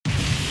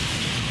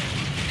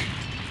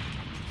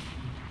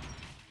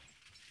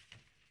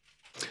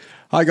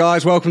Hi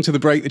guys, welcome to the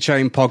Break the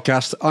Chain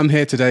podcast. I'm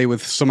here today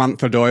with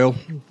Samantha Doyle.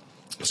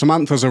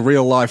 Samantha's a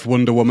real-life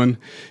Wonder Woman.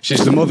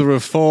 She's the mother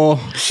of 4.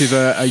 She's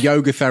a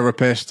yoga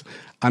therapist,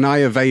 an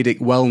Ayurvedic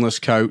wellness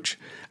coach,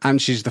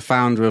 and she's the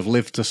founder of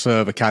Live to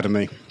Serve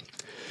Academy.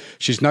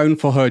 She's known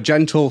for her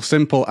gentle,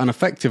 simple, and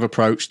effective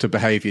approach to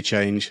behaviour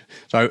change.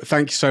 So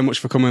thank you so much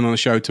for coming on the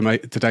show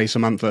today,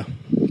 Samantha.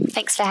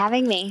 Thanks for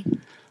having me.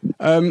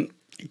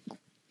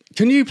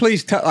 Can you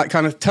please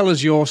tell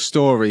us your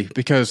story,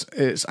 because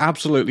it's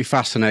absolutely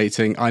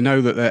fascinating. I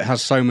know that it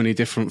has so many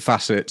different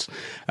facets,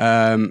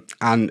 and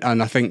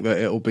I think that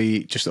it'll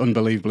be just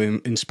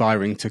unbelievably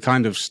inspiring to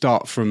kind of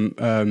start from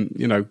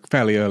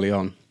fairly early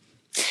on.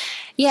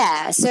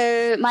 Yeah,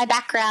 so my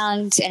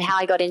background and how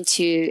I got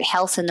into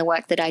health and the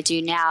work that I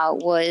do now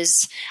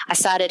was I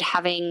started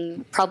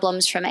having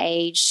problems from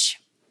age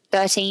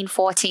 13,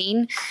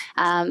 14.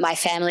 My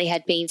family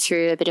had been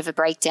through a bit of a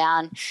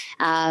breakdown.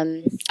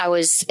 I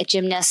was a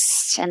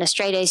gymnast and a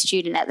straight A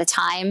student at the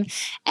time,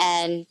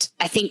 and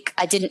I think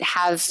I didn't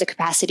have the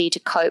capacity to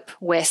cope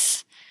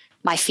with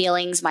my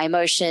feelings, my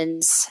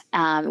emotions,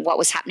 what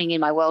was happening in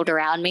my world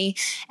around me,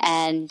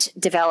 and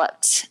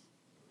developed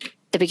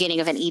the beginning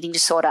of an eating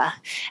disorder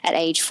at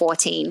age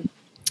 14.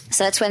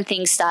 So that's when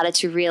things started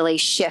to really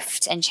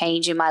shift and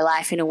change in my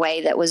life in a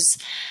way that was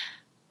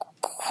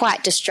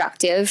quite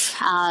destructive.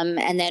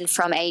 And then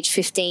from age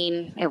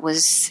 15, it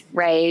was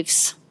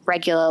raves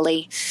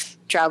regularly,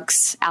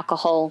 drugs,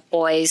 alcohol,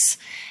 boys.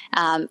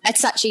 At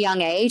such a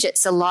young age,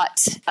 it's a lot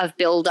of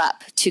build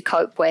up to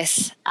cope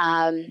with.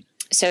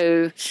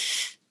 So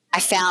I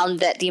found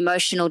that the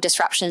emotional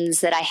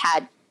disruptions that I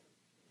had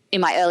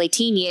in my early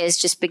teen years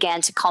just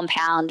began to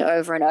compound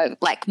over and over,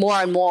 like more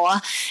and more.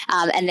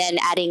 And then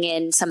adding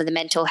in some of the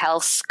mental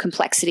health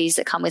complexities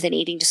that come with an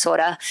eating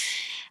disorder.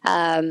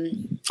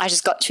 I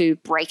just got to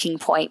breaking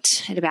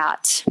point at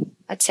about,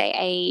 I'd say,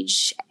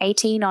 age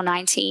 18 or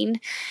 19.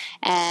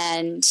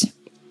 And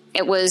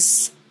it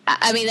was,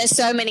 there's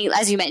so many,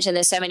 as you mentioned,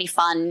 there's so many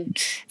fun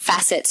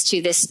facets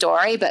to this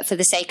story, but for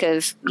the sake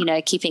of,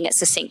 keeping it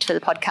succinct for the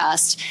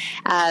podcast,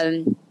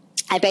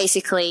 I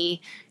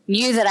basically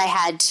knew that I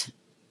had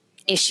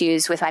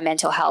issues with my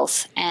mental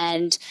health.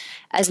 And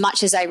as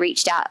much as I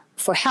reached out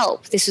for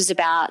help, this was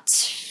about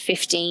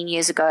 16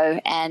 years ago,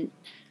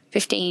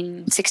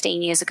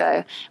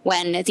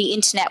 when the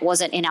internet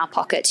wasn't in our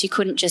pockets. You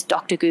couldn't just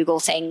Dr. Google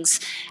things.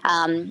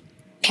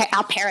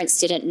 Our parents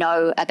didn't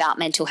know about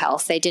mental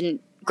health. They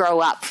didn't grow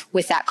up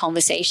with that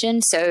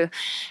conversation. So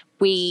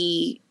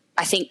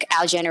I think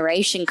our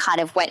generation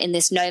kind of went in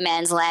this no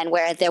man's land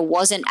where there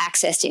wasn't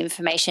access to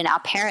information.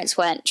 Our parents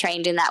weren't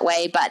trained in that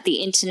way, but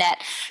the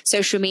internet,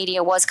 social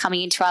media was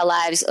coming into our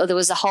lives. Or there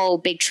was a whole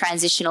big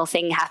transitional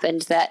thing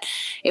happened that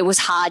it was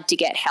hard to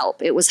get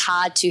help. It was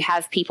hard to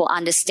have people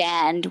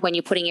understand when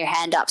you're putting your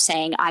hand up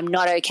saying, I'm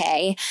not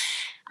okay,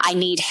 I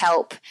need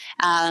help.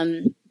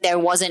 There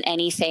wasn't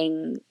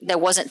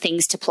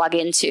things to plug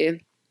into.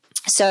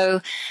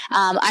 So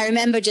I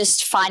remember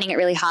just finding it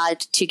really hard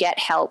to get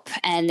help.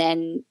 And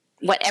then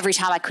every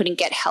time I couldn't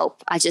get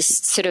help, I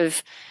just sort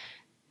of,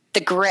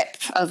 the grip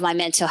of my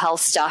mental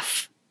health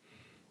stuff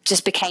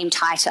just became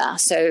tighter.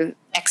 So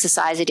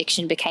exercise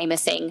addiction became a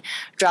thing.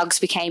 Drugs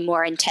became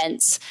more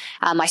intense.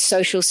 My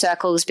social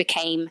circles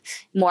became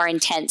more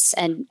intense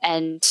and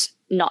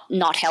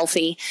not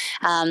healthy.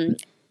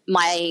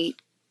 My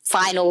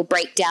final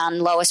breakdown,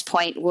 lowest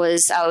point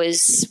was I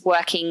was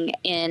working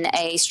in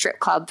a strip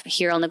club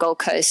here on the Gold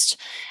Coast,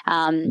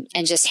 and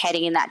just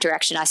heading in that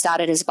direction. I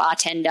started as a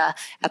bartender,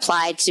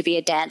 applied to be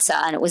a dancer,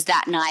 and it was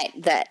that night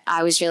that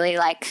I was really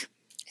like,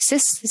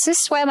 is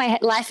this where my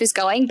life is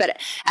going? But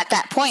at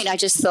that point, I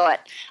just thought,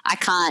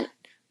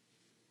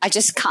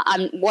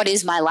 what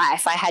is my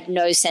life? I had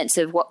no sense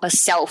of what a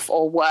self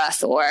or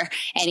worth or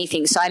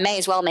anything. So I may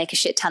as well make a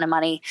shit ton of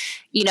money,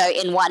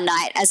 in one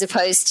night, as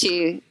opposed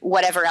to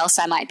whatever else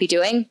I might be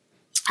doing.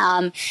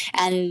 And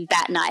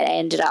that night I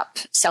ended up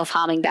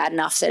self-harming bad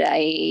enough that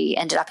I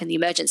ended up in the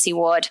emergency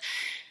ward.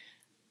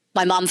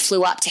 My mum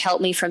flew up to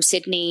help me from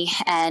Sydney.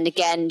 And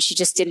again, she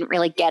just didn't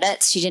really get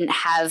it.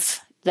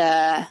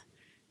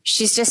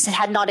 She's just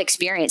had not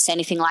experienced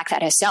anything like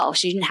that herself.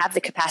 She didn't have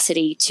the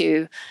capacity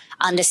to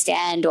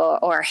understand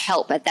or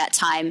help at that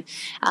time.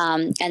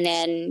 And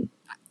then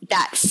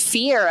that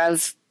fear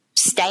of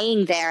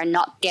staying there and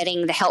not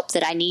getting the help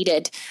that I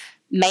needed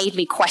made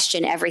me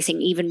question everything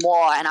even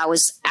more. And I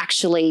was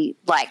actually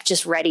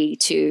just ready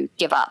to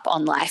give up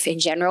on life in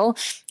general,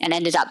 and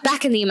ended up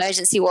back in the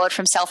emergency ward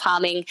from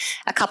self-harming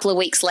a couple of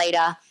weeks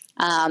later.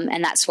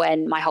 And that's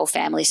when my whole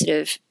family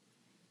sort of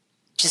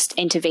just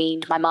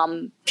intervened. My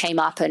mum came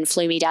up and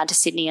flew me down to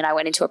Sydney, and I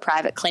went into a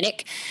private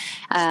clinic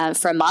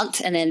for a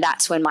month. And then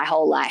that's when my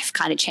whole life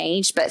kind of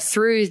changed. But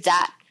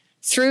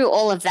through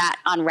all of that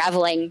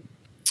unraveling,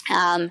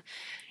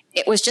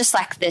 it was just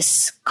like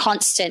this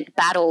constant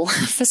battle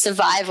for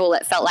survival,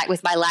 it felt like,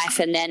 with my life.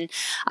 And then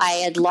I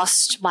had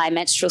lost my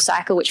menstrual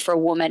cycle, which for a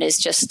woman is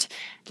just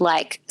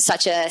like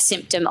such a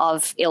symptom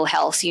of ill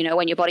health, you know,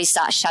 when your body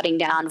starts shutting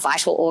down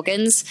vital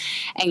organs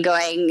and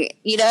going,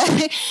 you know.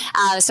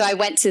 So I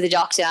went to the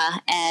doctor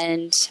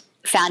and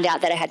found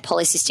out that I had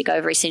polycystic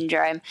ovary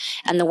syndrome.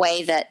 And the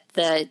way that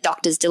the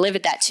doctors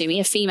delivered that to me,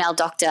 a female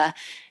doctor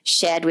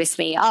shared with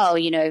me, oh,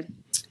 you know,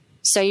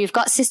 so you've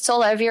got cysts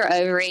all over your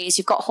ovaries,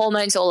 you've got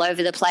hormones all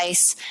over the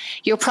place,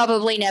 you'll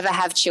probably never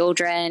have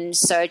children,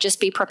 so just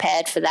be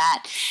prepared for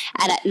that.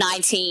 And at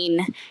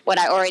 19, when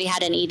I already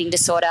had an eating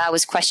disorder, I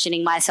was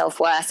questioning my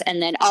self-worth.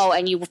 And then,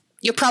 and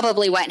you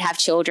probably won't have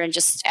children,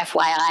 just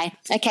FYI.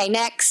 Okay,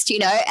 next, you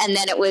know. And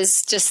then it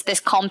was just this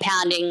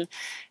compounding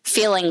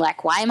feeling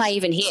like, why am I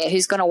even here?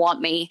 Who's going to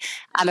want me?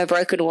 I'm a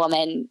broken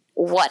woman.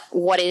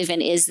 What even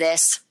is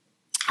this?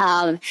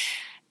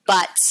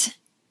 But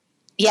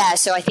yeah,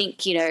 so I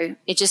think, you know,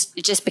 it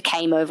just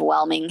became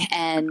overwhelming,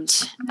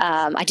 and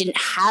I didn't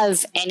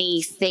have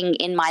anything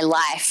in my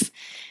life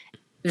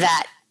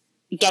that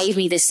gave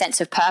me this sense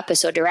of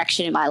purpose or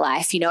direction in my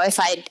life. You know, if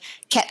I'd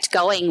kept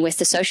going with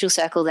the social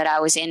circle that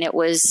I was in, it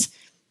was,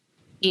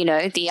 you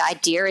know, the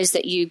idea is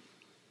that you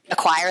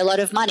acquire a lot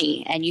of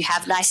money and you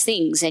have nice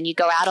things and you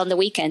go out on the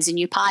weekends and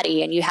you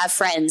party and you have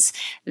friends.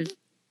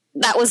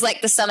 That was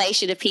like the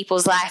summation of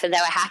people's life, and they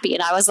were happy.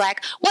 And I was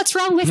like, what's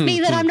wrong with me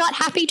that I'm not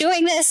happy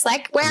doing this?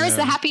 Like, where is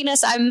the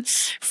happiness? I'm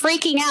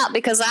freaking out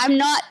because I'm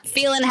not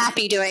feeling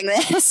happy doing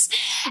this.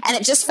 And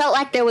it just felt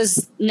like there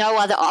was no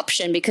other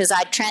option, because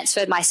I'd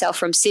transferred myself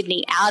from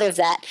Sydney out of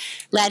that,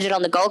 landed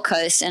on the Gold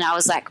Coast, and I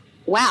was like,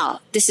 wow,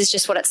 this is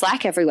just what it's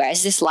like everywhere.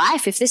 Is this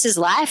life? If this is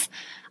life,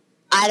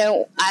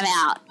 I'm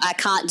out. I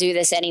can't do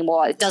this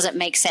anymore. It doesn't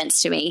make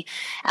sense to me.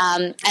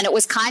 And it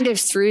was kind of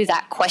through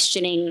that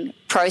questioning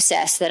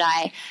process that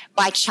I,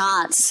 by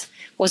chance,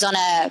 was on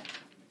a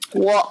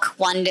walk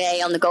one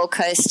day on the Gold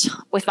Coast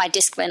with my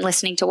Discman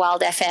listening to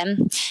Wild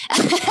FM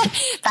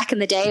back in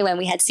the day when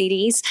we had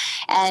CDs.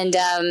 And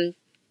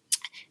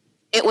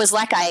it was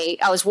like I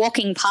was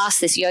walking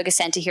past this yoga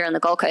center here on the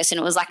Gold Coast, and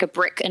it was like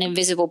an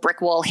invisible brick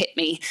wall hit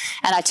me.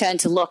 And I turned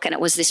to look, and it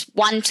was this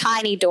one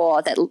tiny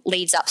door that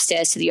leads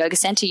upstairs to the yoga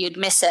center. You'd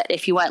miss it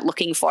if you weren't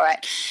looking for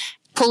it.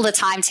 Pulled a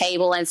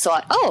timetable and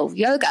thought, oh,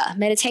 yoga,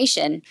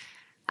 meditation.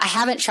 I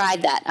haven't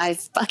tried that.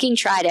 I've fucking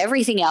tried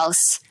everything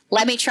else.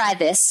 Let me try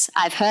this.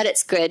 I've heard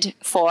it's good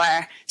for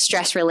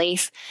stress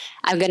relief.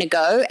 I'm going to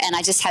go. And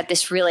I just had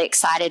this really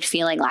excited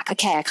feeling like,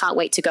 okay, I can't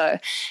wait to go.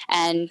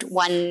 And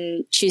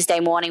one Tuesday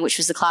morning, which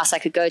was the class I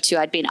could go to,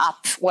 I'd been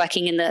up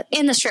working in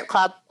the strip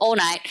club all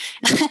night,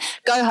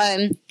 go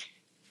home,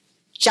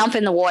 jump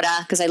in the water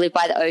because I live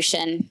by the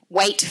ocean,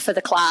 wait for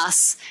the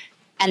class,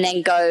 and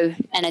then go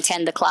and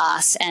attend the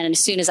class. And as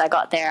soon as I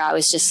got there, I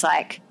was just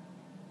like,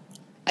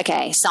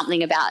 okay,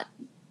 something about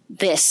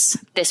this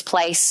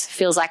place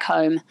feels like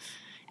home.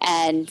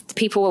 And the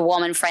people were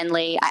warm and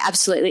friendly. I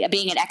absolutely,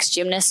 being an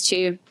ex-gymnast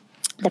too,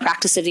 the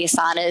practice of the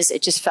asanas,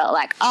 it just felt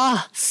like,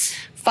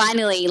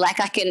 finally, like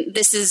I can,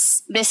 this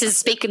is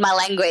speaking my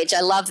language.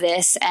 I love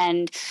this.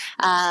 And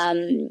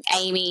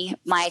Amy,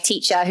 my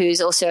teacher,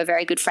 who's also a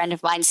very good friend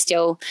of mine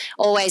still,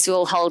 always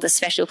will hold a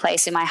special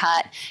place in my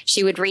heart.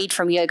 She would read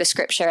from yoga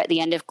scripture at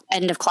the end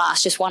of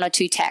class, just one or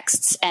two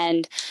texts.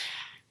 And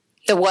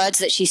the words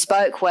that she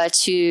spoke were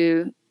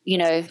to, you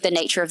know, the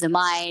nature of the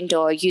mind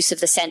or use of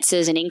the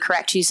senses and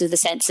incorrect use of the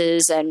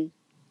senses. And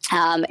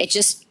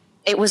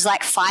it was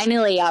like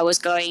finally I was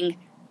going,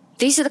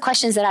 these are the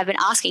questions that I've been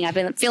asking.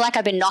 Feel like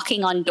I've been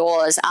knocking on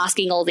doors,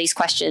 asking all these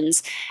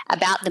questions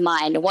about the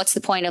mind and what's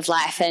the point of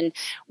life and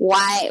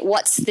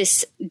what's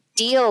this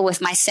deal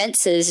with my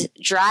senses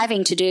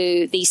driving to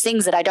do these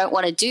things that I don't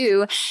want to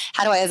do?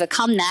 How do I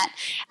overcome that?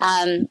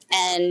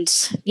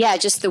 And yeah,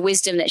 just the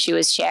wisdom that she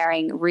was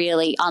sharing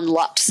really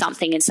unlocked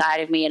something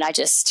inside of me. And I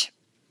just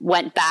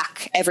went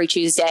back every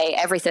Tuesday,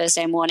 every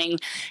Thursday morning,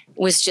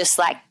 was just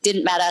like,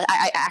 didn't matter.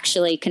 I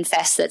actually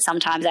confessed that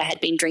sometimes I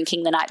had been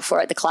drinking the night before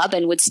at the club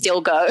and would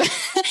still go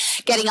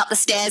getting up the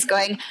stairs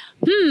going,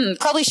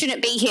 probably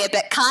shouldn't be here,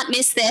 but can't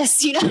miss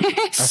this, you know?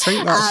 I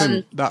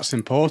think that's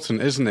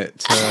important, isn't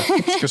it?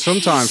 Because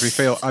sometimes we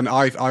feel, and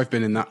I've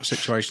been in that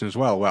situation as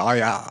well, where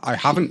I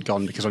haven't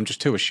gone because I'm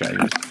just too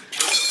ashamed.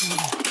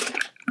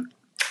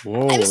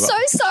 Whoa, I'm so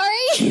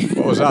sorry.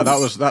 What was that?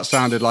 That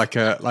sounded like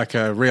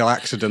a real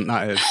accident.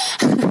 That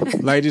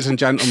is, ladies and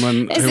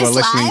gentlemen who are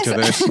listening to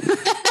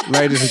this,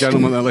 ladies and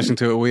gentlemen that are listening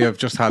to it, we have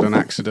just had an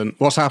accident.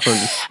 What's happened?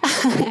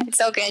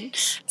 It's all good.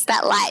 It's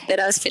that light that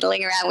I was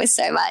fiddling around with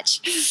so much.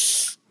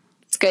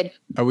 It's good.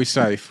 Are we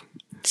safe?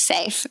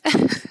 Safe.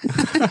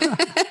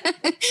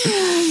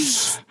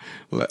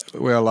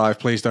 We're alive.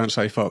 Please don't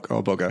say fuck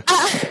or bugger.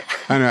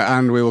 Anyway,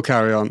 and we will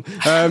carry on.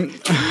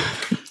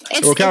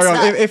 We'll carry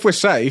on. If we're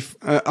safe,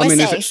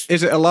 safe.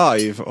 Is it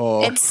alive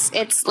or?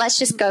 It's. Let's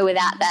just go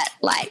without that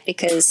light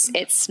because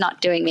it's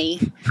not doing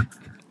me.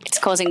 It's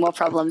causing more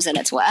problems than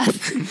it's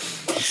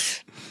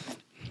worth.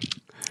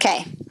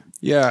 Okay.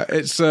 Yeah,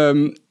 it's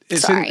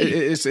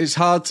It's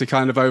hard to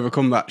kind of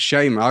overcome that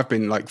shame. I've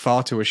been like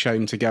far too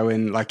ashamed to go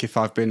in. Like if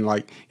I've been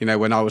like, you know,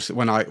 when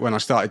I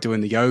started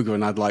doing the yoga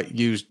and I'd like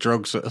used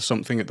drugs or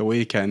something at the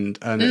weekend,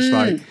 and it's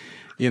like,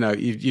 you know,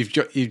 you've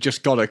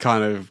just got to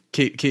kind of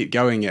keep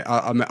going it.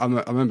 I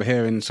remember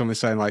hearing someone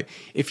saying like,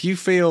 if you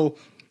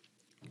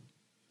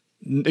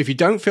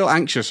don't feel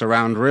anxious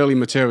around really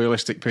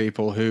materialistic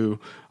people who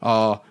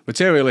are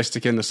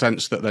materialistic in the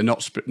sense that they're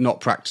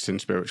not practicing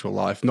spiritual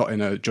life, not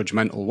in a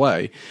judgmental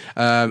way,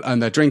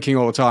 and they're drinking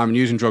all the time and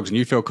using drugs, and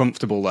you feel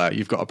comfortable there,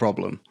 you've got a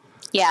problem.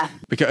 Yeah.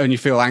 And you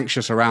feel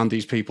anxious around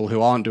these people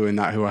who aren't doing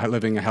that, who are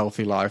living a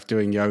healthy life,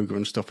 doing yoga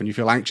and stuff, and you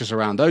feel anxious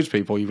around those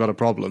people, you've got a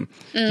problem.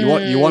 You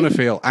want to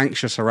feel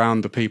anxious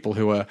around the people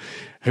who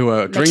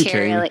are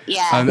drinking,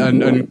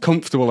 and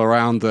comfortable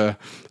around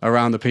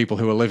the people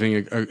who are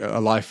living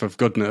a life of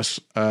goodness.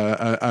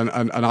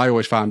 And I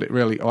always found it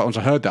really, once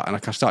I heard that, and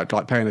I started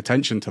like paying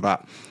attention to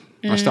that.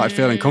 I started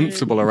feeling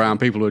comfortable around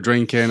people who are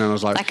drinking, and I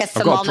was like a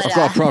thermometer.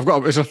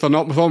 It's a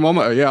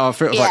thermometer. Yeah, I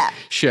feel like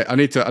shit. I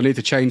need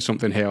to change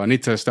something here. I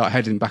need to start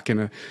heading back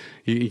in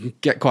you can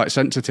get quite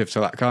sensitive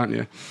to that, can't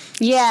you?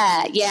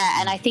 Yeah.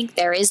 And I think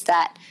there is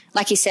that,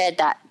 like you said,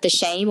 that the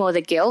shame or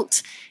the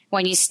guilt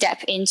when you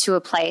step into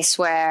a place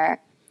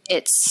where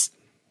it's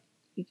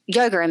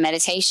yoga and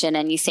meditation,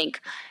 and you think,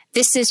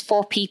 this is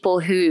for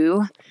people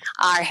who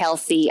are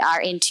healthy,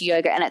 are into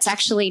yoga. And it's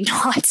actually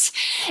not.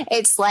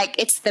 It's like,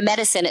 it's the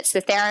medicine, it's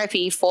the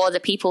therapy for the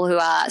people who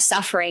are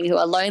suffering, who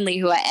are lonely,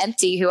 who are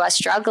empty, who are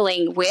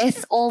struggling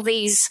with all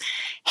these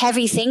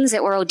heavy things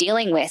that we're all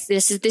dealing with.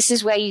 This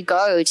is where you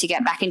go to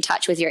get back in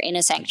touch with your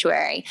inner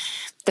sanctuary.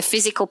 The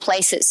physical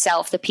place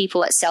itself, the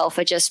people itself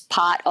are just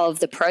part of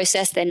the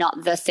process. They're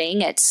not the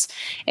thing. It's,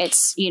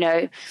 you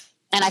know,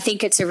 and I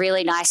think it's a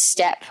really nice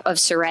step of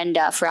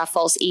surrender for our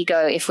false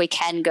ego if we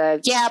can go,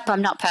 yep,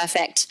 I'm not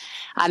perfect.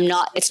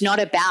 It's not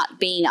about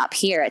being up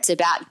here. It's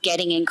about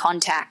getting in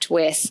contact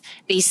with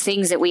these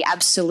things that we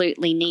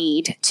absolutely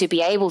need to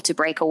be able to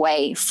break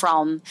away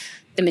from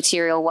the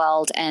material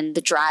world and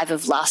the drive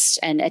of lust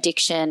and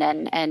addiction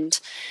and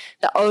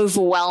the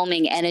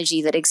overwhelming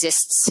energy that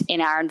exists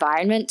in our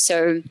environment.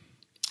 So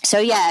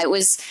yeah, it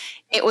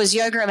was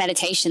yoga and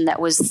meditation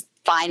that was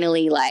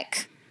finally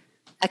like,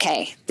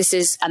 okay, this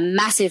is a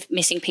massive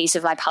missing piece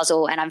of my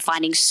puzzle, and I'm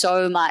finding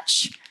so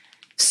much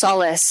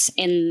solace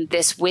in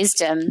this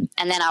wisdom.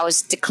 And then I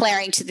was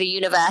declaring to the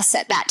universe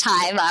at that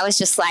time, I was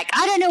just like,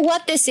 I don't know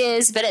what this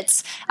is,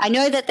 but I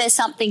know that there's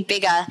something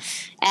bigger.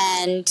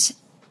 And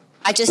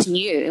I just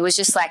knew. It was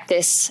just like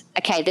this,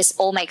 okay, this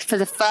all makes, for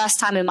the first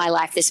time in my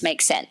life, this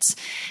makes sense.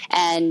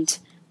 And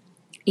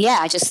yeah,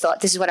 I just thought,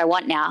 this is what I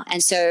want now.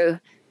 And so,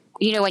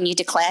 you know, when you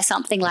declare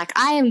something like,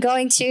 I am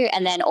going to,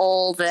 and then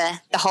all the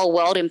whole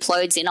world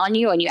implodes in on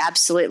you and you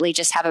absolutely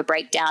just have a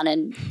breakdown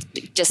and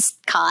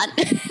just can't.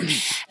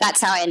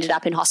 That's how I ended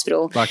up in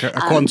hospital. Like a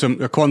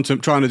quantum,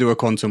 trying to do a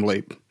quantum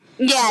leap.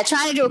 Yeah,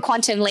 trying to do a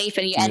quantum leap,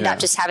 and you end up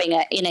just having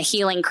a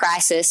healing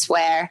crisis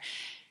where,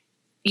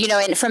 you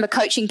know, from a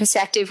coaching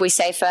perspective, we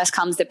say first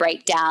comes the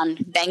breakdown,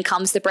 then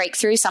comes the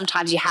breakthrough.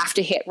 Sometimes you have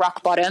to hit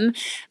rock bottom,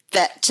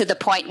 that to the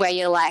point where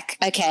you're like,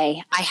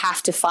 okay, I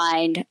have to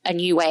find a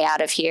new way out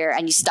of here.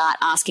 And you start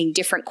asking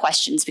different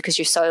questions because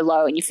you're so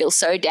low and you feel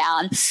so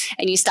down,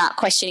 and you start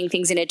questioning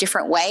things in a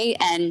different way.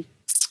 And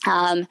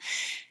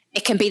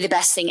it can be the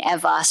best thing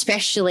ever,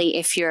 especially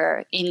if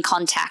you're in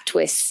contact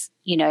with,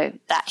 you know,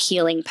 that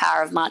healing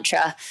power of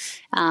mantra,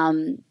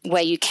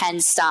 where you can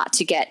start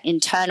to get in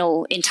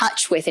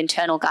touch with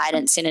internal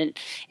guidance in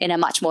a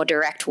much more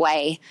direct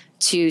way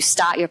to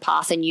start your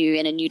path in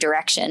a new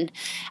direction.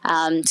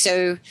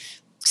 So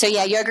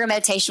yeah, yoga and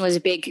meditation was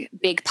a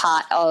big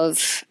part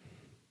of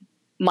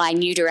my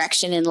new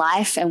direction in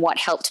life and what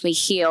helped me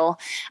heal.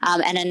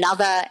 And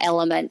another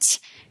element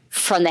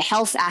from the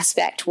health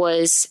aspect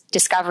was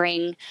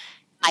discovering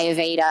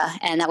Ayurveda.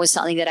 And that was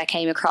something that I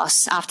came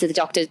across after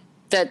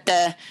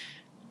the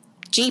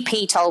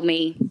GP told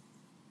me,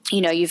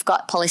 you know, you've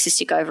got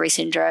polycystic ovary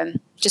syndrome.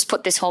 Just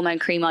put this hormone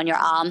cream on your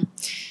arm.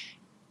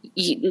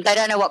 They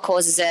don't know what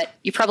causes it.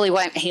 You probably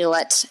won't heal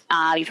it.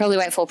 You probably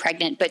won't fall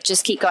pregnant, but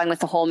just keep going with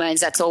the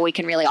hormones. That's all we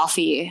can really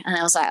offer you. And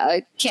I was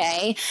like,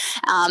 okay.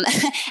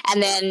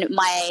 And then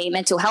my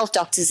mental health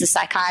doctors, the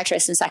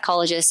psychiatrists and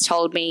psychologists,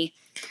 told me,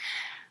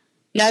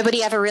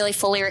 nobody ever really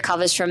fully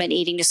recovers from an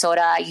eating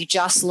disorder. You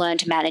just learn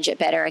to manage it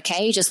better,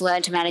 okay? You just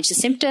learn to manage the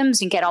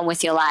symptoms and get on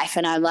with your life.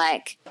 And I'm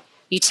like,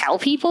 you tell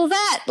people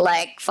that?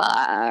 Like,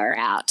 far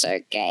out,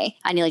 okay.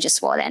 I nearly just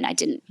swore then. I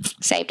didn't.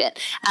 Saved it.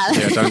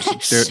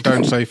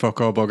 Don't say fuck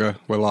or bugger.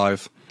 We're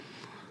live.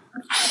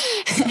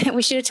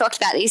 We should have talked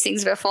about these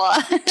things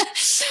beforehand.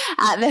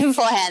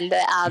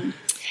 But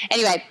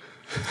anyway,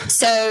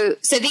 so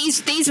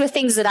these were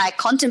things that I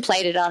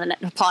contemplated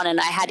upon and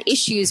I had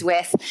issues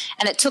with,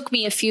 and it took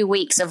me a few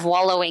weeks of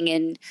wallowing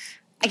in,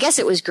 I guess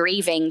it was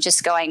grieving,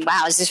 just going,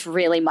 wow, is this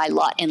really my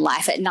lot in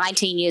life at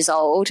 19 years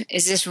old?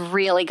 Is this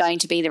really going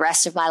to be the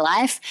rest of my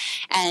life?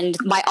 And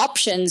my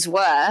options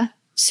were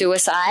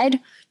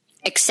suicide,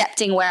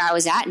 accepting where I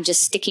was at and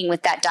just sticking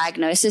with that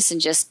diagnosis and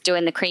just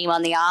doing the cream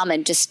on the arm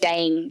and just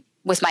staying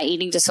with my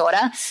eating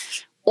disorder.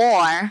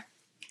 Or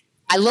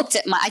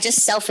I just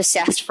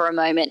self-assessed for a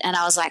moment and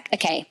I was like,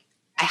 okay,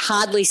 I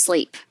hardly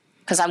sleep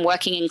because I'm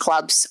working in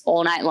clubs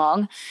all night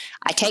long.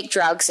 I take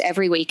drugs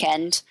every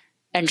weekend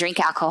and drink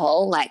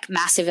alcohol, like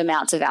massive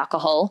amounts of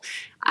alcohol.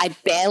 I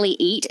barely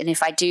eat. And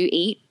if I do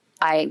eat,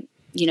 I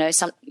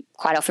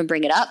quite often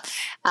bring it up.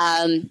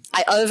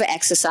 I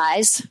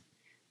over-exercise.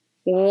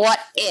 What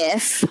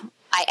if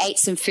I ate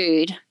some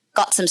food,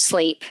 got some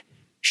sleep?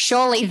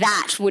 Surely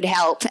that would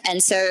help.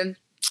 And so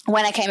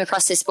when I came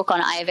across this book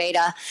on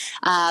Ayurveda,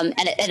 and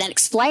it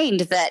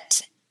explained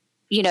that,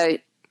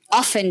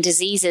 often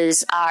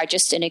diseases are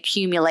just an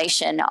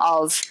accumulation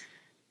of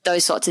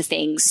those sorts of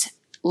things,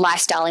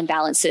 lifestyle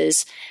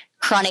imbalances,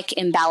 chronic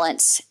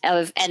imbalance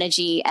of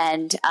energy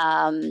and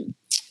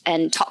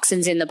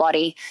toxins in the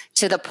body,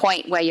 to the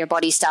point where your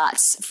body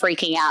starts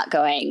freaking out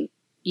going,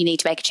 you need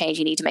to make a change,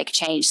 you need to make a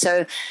change.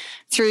 So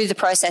through the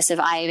process of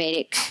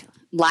Ayurvedic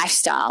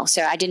lifestyle,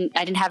 so I didn't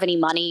have any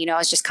money, I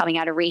was just coming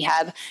out of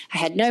rehab. I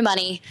had no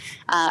money.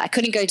 I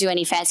couldn't go do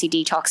any fancy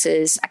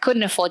detoxes. I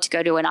couldn't afford to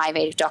go to an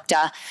Ayurvedic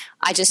doctor.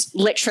 I just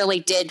literally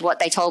did what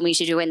they told me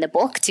to do in the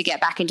book to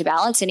get back into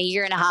balance. And a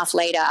year and a half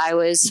later, I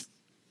was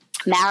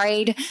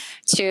married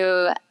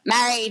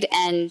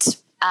and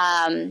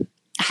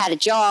had a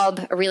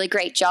job, a really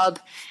great job.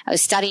 I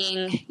was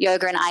studying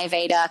yoga and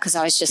Ayurveda because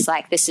I was just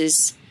like,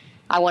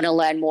 I want to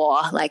learn more.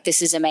 Like,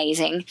 this is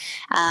amazing.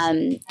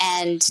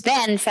 And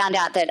then found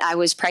out that I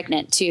was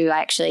pregnant too. I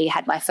actually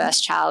had my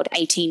first child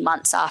 18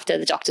 months after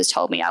the doctors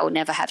told me I would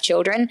never have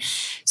children.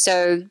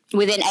 So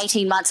within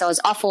 18 months, I was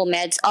off all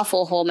meds, off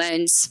all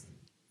hormones,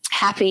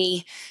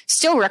 happy,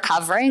 still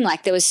recovering.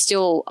 Like, there was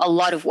still a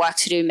lot of work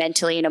to do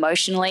mentally and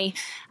emotionally,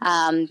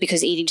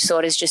 because eating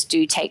disorders just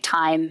do take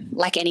time,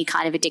 like any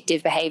kind of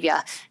addictive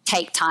behavior,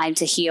 take time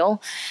to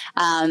heal.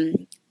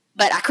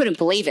 But I couldn't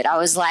believe it. I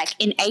was like,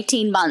 in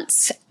 18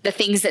 months, the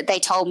things that they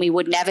told me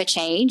would never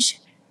change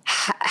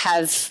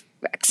have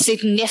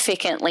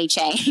significantly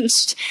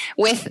changed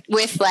with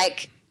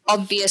like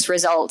obvious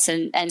results.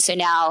 And so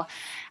now,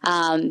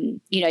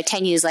 10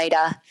 years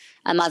later,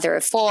 a mother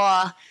of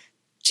 4,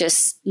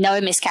 just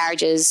no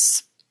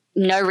miscarriages,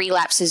 no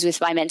relapses with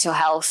my mental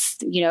health.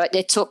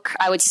 It took,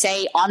 I would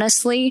say,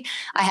 honestly,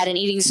 I had an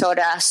eating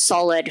disorder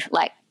solid,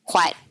 like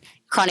quite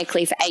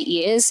chronically for 8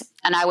 years.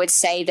 And I would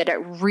say that it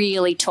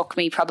really took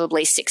me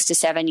probably 6 to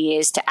 7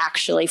 years to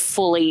actually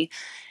fully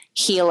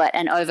heal it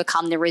and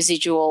overcome the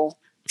residual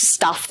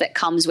stuff that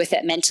comes with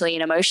it mentally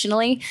and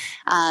emotionally.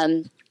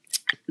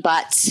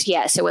 But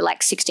yeah, so we're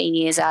like 16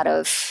 years out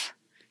of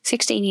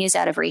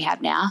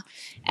rehab now.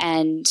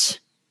 And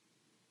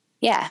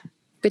yeah,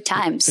 good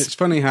times. It's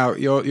funny how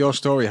your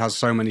story has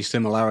so many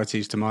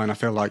similarities to mine. I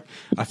feel like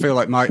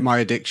my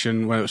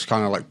addiction, when it was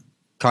kind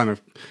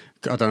of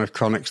I don't know if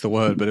chronic's the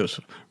word, but it was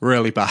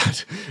really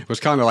bad. It was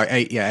kind of like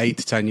 8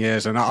 to 10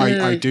 years. And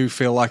I do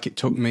feel like it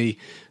took me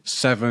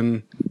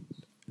 7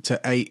 to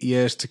 8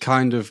 years to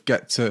kind of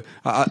get to,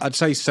 I'd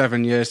say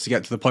 7 years to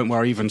get to the point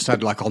where I even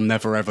said, like, I'll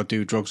never ever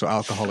do drugs or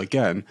alcohol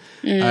again.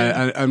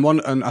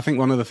 And I think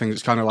one of the things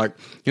it's kind of like,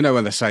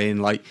 when they're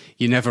saying like,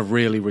 you never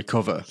really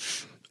recover.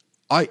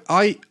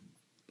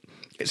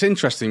 It's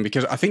interesting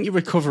because I think you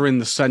recover in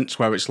the sense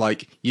where it's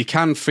like, you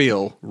can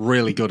feel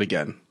really good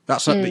again.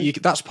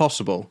 That's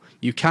possible.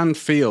 You can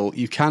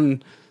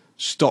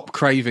stop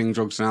craving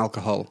drugs and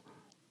alcohol,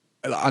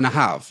 and I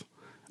have.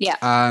 Yeah.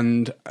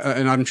 And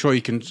I'm sure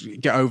you can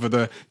get over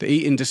the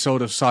eating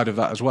disorder side of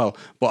that as well.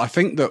 But I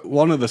think that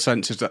one of the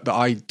senses that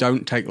I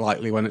don't take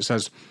lightly when it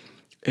says,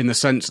 in the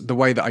sense, the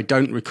way that I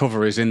don't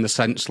recover is in the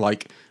sense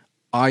like,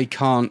 I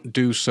can't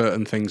do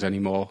certain things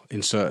anymore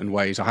in certain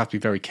ways. I have to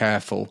be very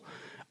careful.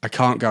 I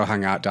can't go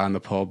hang out down the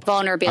pub.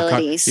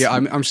 Vulnerabilities.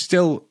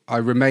 I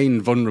remain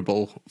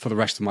vulnerable for the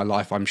rest of my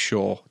life, I'm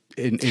sure,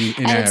 in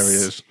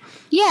areas.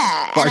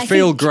 Yeah. But I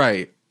feel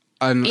great.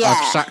 And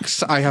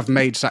I have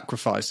made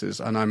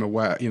sacrifices, and I'm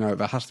aware,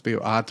 I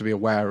had to be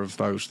aware of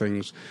those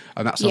things.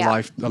 And that's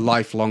a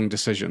lifelong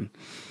decision.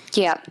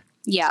 Yeah.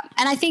 Yeah.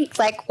 And I think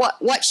like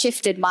what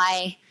shifted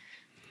my,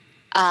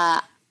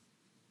 I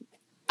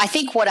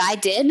think what I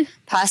did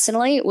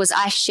personally was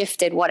I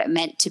shifted what it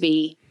meant to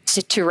be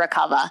to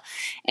recover.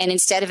 And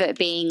instead of it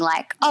being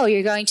like, oh,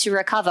 you're going to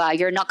recover,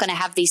 you're not going to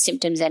have these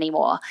symptoms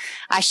anymore,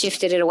 I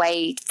shifted it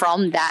away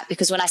from that,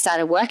 because when I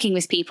started working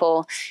with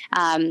people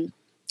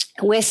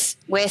with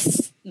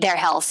their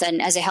health,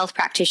 and as a health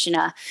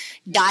practitioner,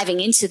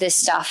 diving into this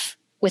stuff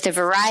with a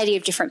variety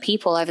of different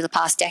people over the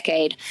past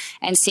decade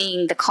and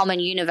seeing the common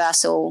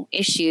universal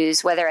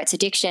issues, whether it's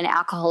addiction,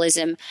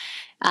 alcoholism,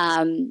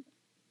 more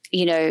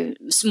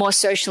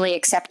socially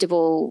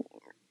acceptable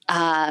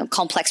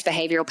complex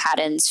behavioral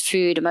patterns,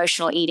 food,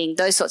 emotional eating,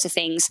 those sorts of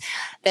things.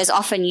 There's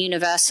often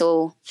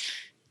universal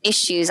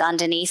issues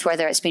underneath,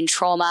 whether it's been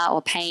trauma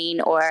or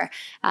pain or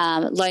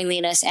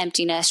loneliness,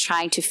 emptiness,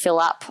 trying to fill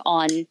up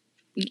on,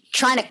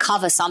 trying to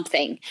cover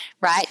something,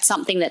 right?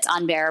 Something that's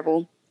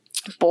unbearable.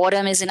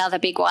 Boredom is another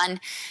big one.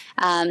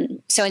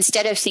 So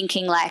instead of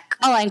thinking like,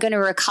 oh, I'm going to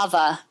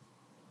recover,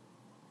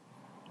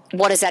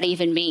 what does that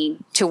even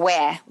mean? To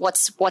where?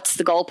 What's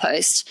the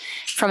goalpost?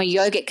 From a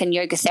yogic and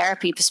yoga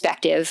therapy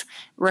perspective,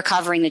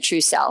 recovering the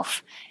true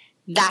self.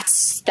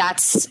 That's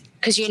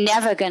because you're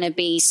never going to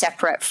be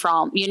separate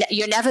from,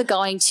 you're never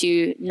going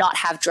to not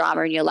have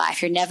drama in your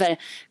life. You're never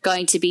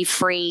going to be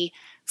free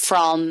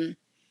from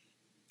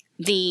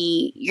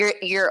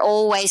you're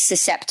always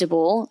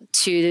susceptible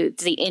to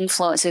the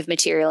influence of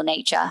material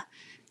nature,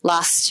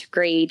 lust,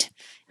 greed,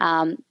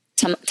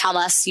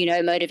 tamas,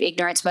 mode of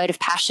ignorance, mode of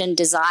passion,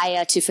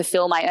 desire to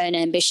fulfill my own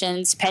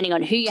ambitions, depending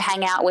on who you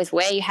hang out with,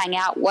 where you hang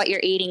out, what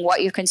you're eating,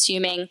 what you're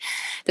consuming,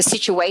 the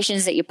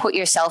situations that you put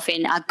yourself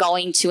in are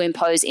going to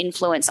impose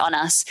influence on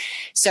us.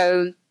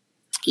 So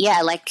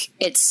yeah, like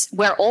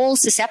we're all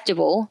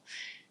susceptible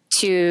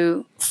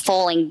to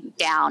falling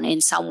down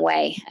in some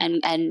way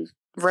and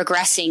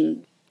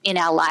regressing in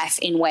our life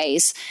in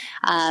ways.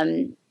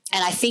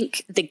 And I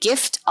think the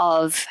gift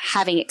of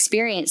having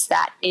experienced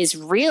that is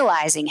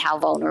realizing how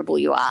vulnerable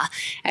you are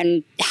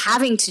and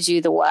having to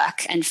do the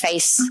work and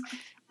face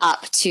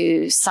up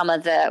to some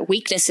of the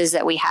weaknesses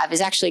that we have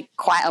is actually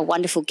quite a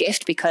wonderful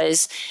gift,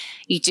 because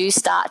you do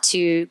start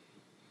to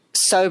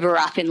sober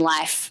up in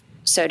life,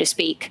 so to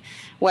speak.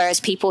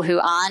 Whereas people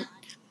who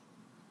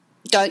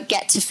don't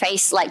get to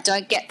face,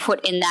 don't get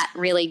put in that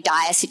really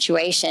dire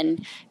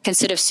situation, can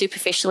sort of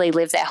superficially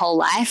live their whole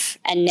life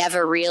and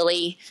never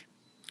really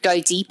go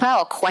deeper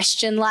or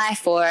question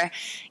life or,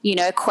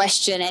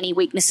 question any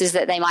weaknesses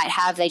that they might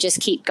have. They just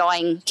keep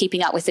going,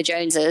 keeping up with the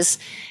Joneses.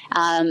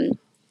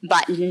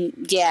 But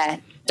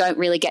don't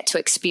really get to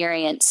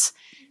experience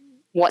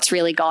what's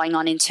really going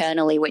on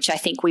internally, which I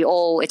think we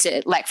all,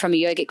 from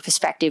a yogic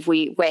perspective,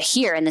 we're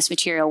here in this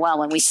material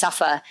realm and we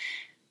suffer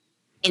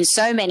in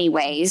so many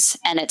ways.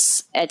 And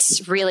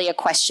it's really a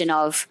question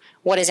of,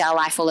 what is our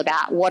life all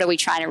about? What are we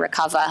trying to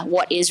recover?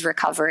 What is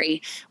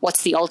recovery?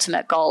 What's the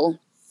ultimate goal?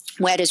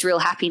 Where does real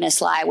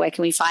happiness lie? Where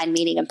can we find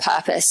meaning and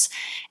purpose?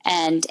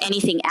 And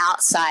anything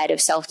outside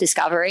of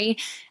self-discovery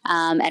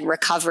and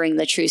recovering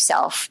the true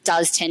self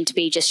does tend to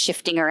be just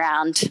shifting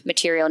around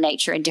material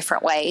nature in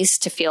different ways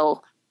to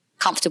feel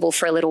comfortable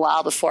for a little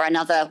while before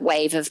another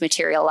wave of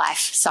material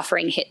life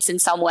suffering hits in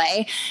some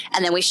way.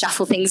 And then we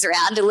shuffle things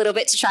around a little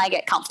bit to try and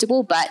get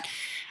comfortable. But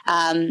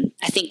I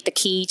think the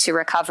key to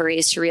recovery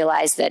is to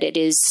realize that it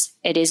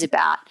is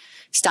about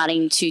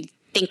starting to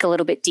think a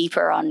little bit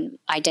deeper on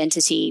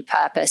identity,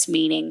 purpose,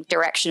 meaning,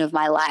 direction of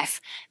my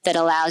life, that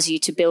allows you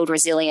to build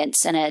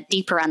resilience and a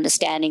deeper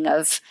understanding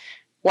of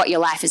what your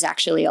life is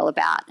actually all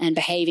about and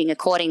behaving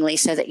accordingly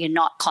so that you're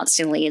not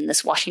constantly in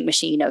this washing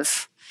machine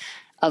of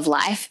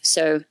life.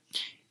 So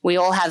we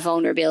all have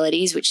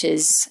vulnerabilities, which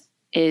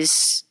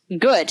is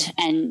good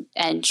and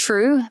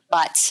true,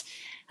 but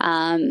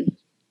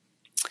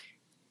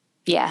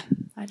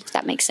if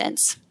that makes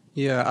sense.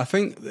 Yeah, I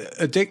think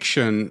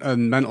addiction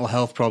and mental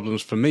health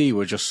problems for me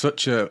were just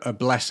such a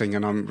blessing,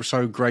 and I'm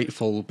so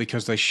grateful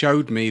because they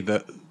showed me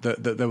that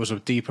there was a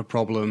deeper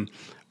problem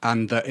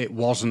and that it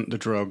wasn't the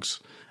drugs,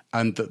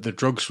 and that the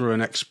drugs were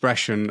an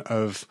expression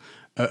of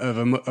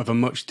a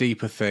much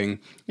deeper thing.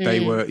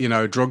 They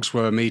were, drugs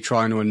were me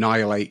trying to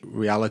annihilate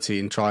reality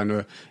and trying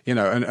to,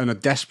 and a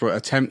desperate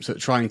attempt at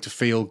trying to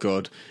feel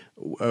good,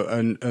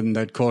 and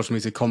they'd caused me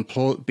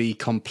to be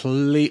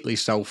completely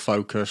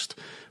self-focused.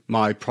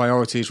 My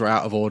priorities were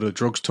out of order.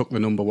 Drugs took the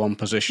number one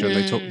position.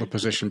 They took the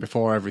position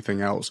before everything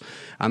else.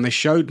 And they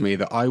showed me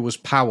that I was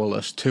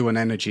powerless to an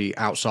energy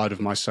outside of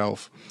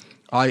myself.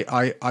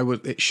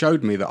 It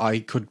showed me that I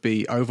could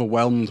be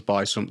overwhelmed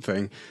by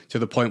something to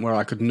the point where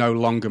I could no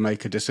longer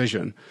make a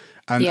decision.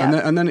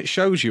 And then it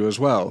shows you as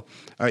well,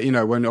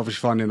 when obviously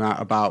finding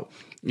out about,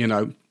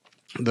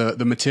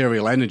 the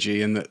material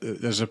energy, and that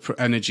there's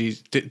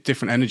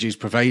different energies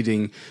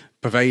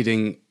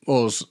pervading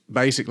us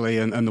basically,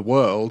 and the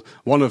world.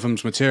 One of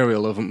them's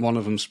material, one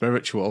of them's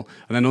spiritual,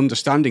 and then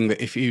understanding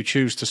that if you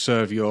choose to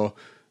serve your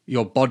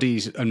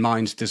body's and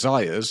mind's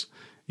desires,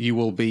 you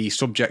will be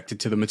subjected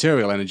to the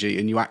material energy,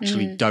 and you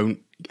actually don't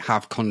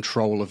have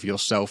control of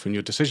yourself and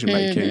your decision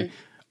making.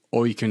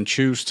 Or you can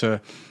choose to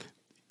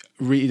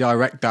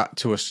redirect that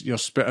to a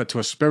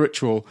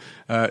spiritual,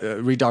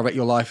 redirect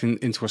your life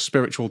into a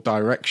spiritual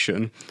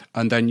direction,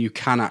 and then you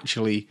can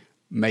actually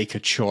make a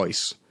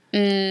choice.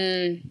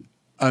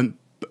 And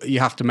you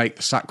have to make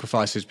the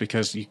sacrifices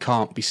because you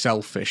can't be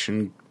selfish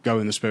and go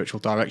in the spiritual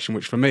direction,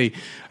 which for me,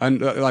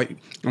 and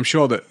I'm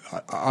sure that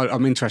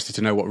I'm interested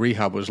to know what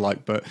rehab was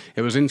like, but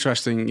it was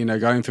interesting,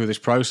 going through this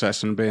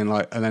process and being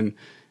like, and then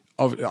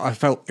I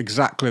felt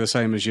exactly the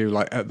same as you,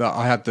 that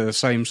I had the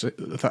same,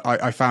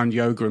 I found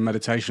yoga and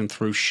meditation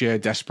through sheer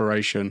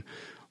desperation,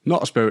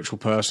 not a spiritual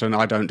person.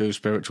 I don't do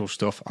spiritual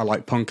stuff. I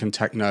like punk and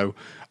techno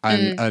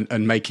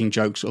and making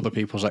jokes at other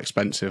people's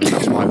expensive. And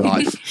that's my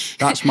life.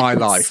 That's my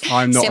life.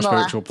 I'm not Similar. a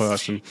spiritual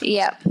person.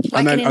 Yeah.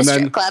 Working in a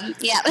strip club.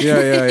 Yeah.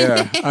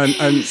 Yeah.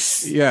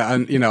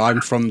 And you know,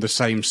 I'm from the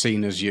same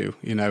scene as you.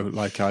 You know,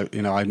 like I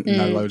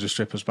know loads of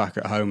strippers back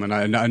at home, and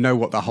I know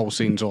what the whole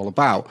scene's all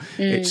about.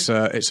 It's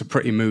a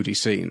pretty moody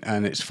scene,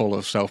 and it's full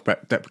of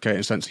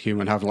self-deprecating sense of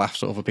humour and having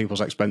laughs at other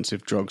people's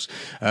expensive drugs,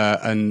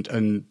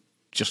 and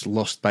just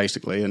lust,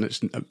 basically, and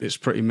it's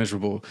pretty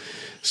miserable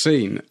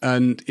scene.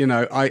 And you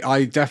know,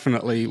 I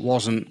definitely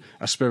wasn't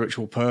a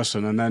spiritual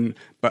person,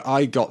 but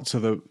I got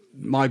to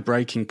my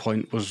breaking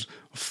point was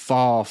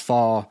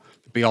far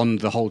beyond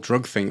the whole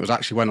drug thing. It was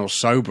actually when I was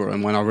sober,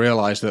 and when I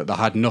realised that I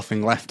had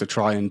nothing left to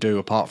try and do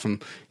apart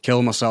from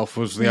kill myself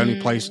was the only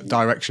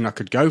direction I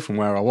could go from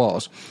where I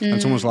was.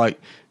 And someone's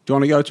like, "Do you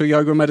want to go to a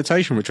yoga and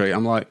meditation retreat?"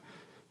 I'm like,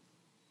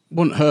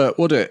 "Wouldn't hurt,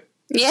 would it?"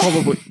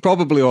 Yeah.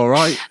 Probably all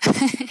right.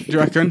 Do you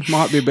reckon?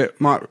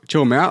 Might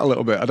chill me out a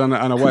little bit. I don't know.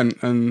 And I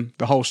went, and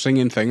the whole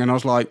singing thing, and I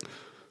was like,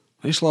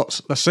 these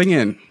lots, they're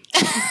singing.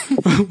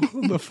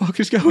 What the fuck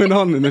is going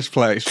on in this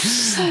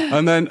place?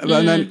 And then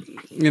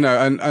you know,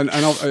 and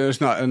it's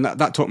not, and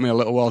that took me a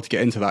little while to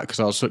get into that, because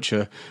I was such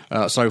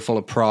so full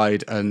of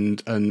pride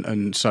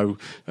and so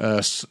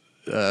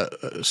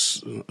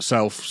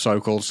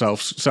so-called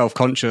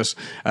self-conscious.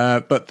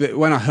 But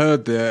when I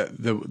heard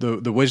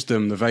the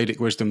wisdom, the Vedic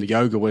wisdom, the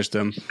yoga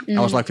wisdom, I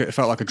was like, it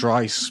felt like a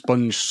dry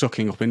sponge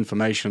sucking up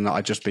information that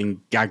I'd just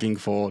been gagging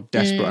for,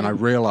 desperate. And I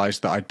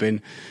realised that I'd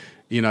been,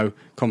 you know,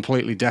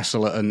 completely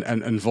desolate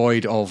and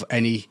void of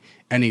any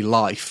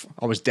life.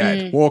 I was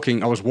dead.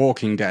 I was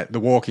walking dead, the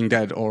Walking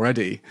Dead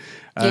already.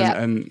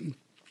 And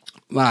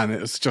man, it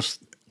was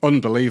just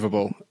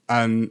unbelievable.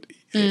 And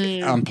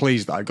I'm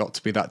pleased that I got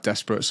to be that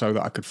desperate so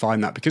that I could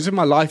find that, because if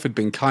my life had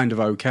been kind of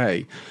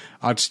okay,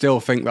 I'd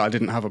still think that I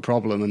didn't have a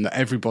problem and that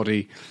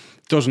everybody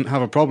doesn't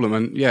have a problem.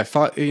 And yeah,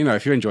 you know,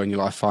 if you're enjoying your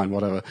life, fine,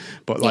 whatever.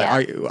 But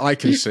like I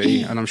can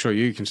see, and I'm sure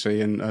you can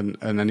see, and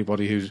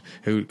anybody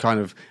who kind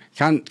of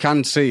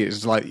can see,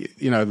 is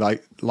like, you know,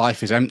 like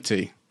life is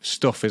empty,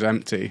 stuff is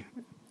empty.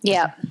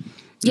 Yeah,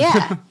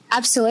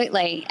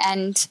 absolutely.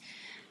 And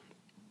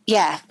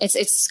yeah,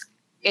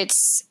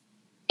 it's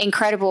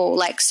incredible.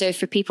 Like, so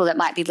for people that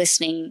might be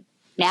listening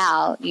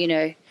now, you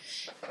know,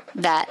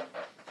 that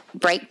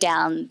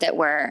breakdown that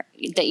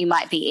you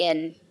might be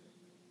in,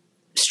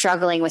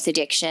 struggling with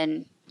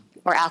addiction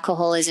or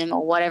alcoholism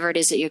or whatever it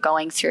is that you're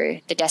going through,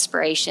 the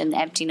desperation, the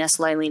emptiness,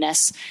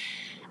 loneliness,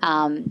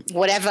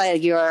 whatever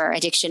your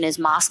addiction is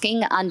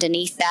masking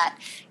underneath that,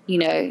 you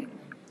know,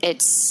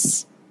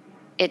 it's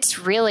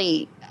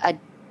really a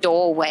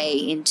doorway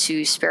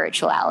into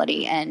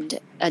spirituality, and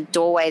a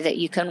doorway that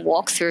you can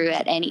walk through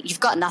you've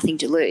got nothing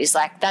to lose.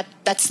 Like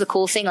that's the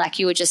cool thing. Like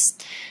you were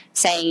just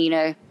saying, you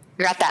know,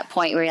 you're at that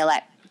point where you're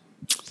like,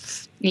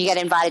 you get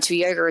invited to a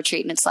yoga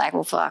retreat and it's like,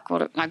 well, fuck,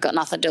 I've got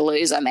nothing to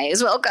lose. I may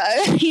as well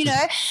go, you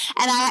know?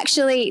 And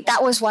that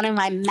was one of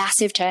my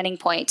massive turning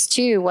points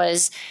too,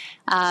 was,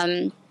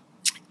 so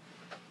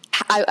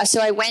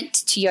I went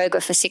to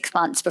yoga for 6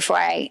 months before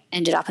I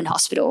ended up in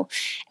hospital,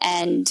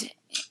 and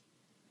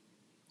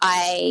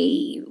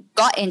I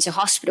got into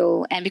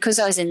hospital, and because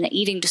I was in the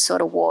eating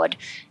disorder ward,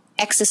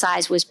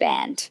 exercise was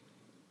banned.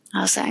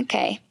 I was like,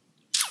 okay,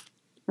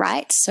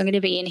 right. So I'm going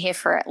to be in here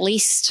for at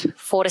least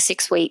 4 to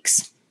 6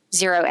 weeks,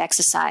 0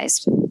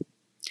 exercise.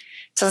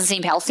 Doesn't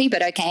seem healthy,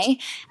 but okay.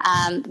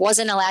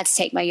 Wasn't allowed to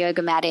take my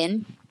yoga mat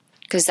in,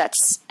 because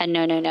that's a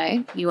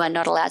no. You are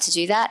not allowed to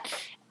do that,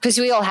 because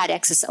we all had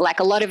exercise. Like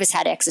a lot of us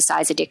had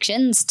exercise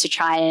addictions to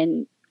try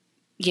and,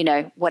 you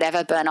know,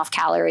 whatever, burn off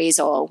calories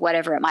or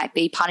whatever it might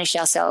be, punish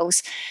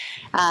ourselves.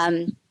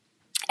 And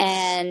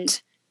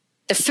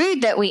the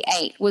food that we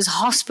ate was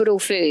hospital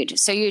food.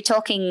 So you're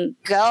talking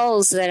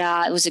girls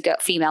it was a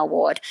female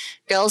ward,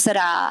 girls that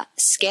are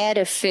scared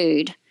of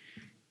food,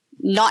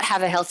 not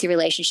have a healthy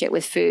relationship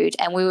with food.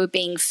 And we were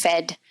being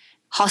fed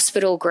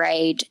hospital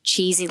grade,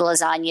 cheesy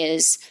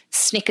lasagnas,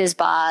 Snickers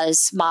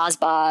bars, Mars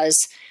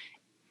bars,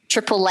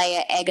 triple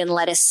layer egg and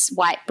lettuce,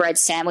 white bread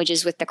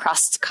sandwiches with the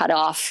crusts cut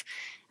off,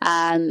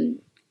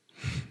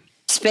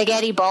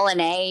 spaghetti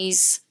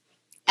bolognese.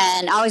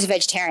 And I was a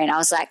vegetarian. I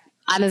was like,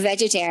 I'm a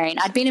vegetarian.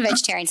 I'd been a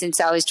vegetarian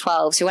since I was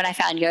 12. So when I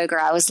found yoga,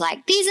 I was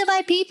like, these are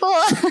my people.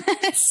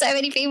 So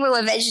many people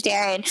were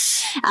vegetarian.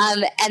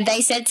 And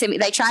they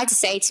tried to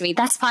say to me,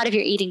 that's part of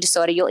your eating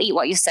disorder. You'll eat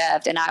what you're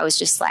served. And I was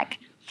just like,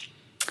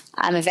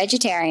 I'm a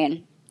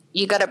vegetarian.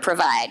 You got to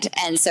provide.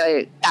 And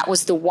so that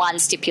was the one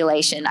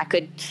stipulation. I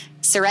could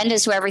surrender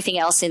to everything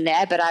else in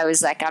there, but I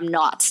was like, I'm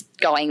not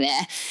going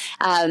there.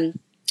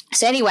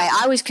 So anyway,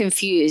 I was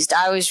confused.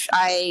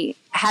 I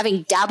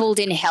having dabbled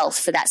in health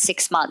for that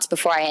 6 months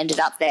before I ended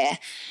up there,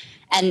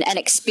 and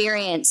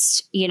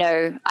experienced, you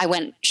know, I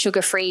went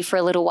sugar-free for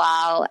a little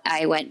while.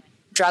 I went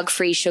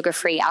drug-free,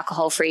 sugar-free,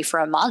 alcohol-free for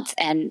a month,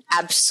 and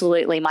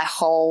absolutely my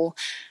whole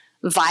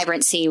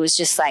vibrancy was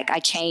just like,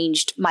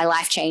 my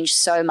life changed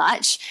so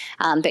much.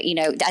 But, you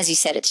know, as you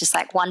said, it's just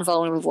like one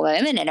vulnerable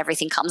moment and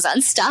everything comes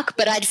unstuck.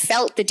 But I'd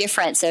felt the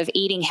difference of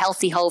eating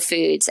healthy whole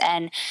foods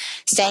and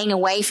staying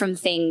away from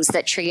things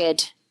that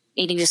triggered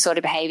eating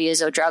disorder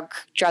behaviors or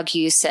drug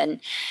use, and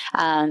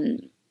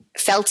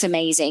felt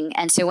amazing.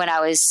 And so when I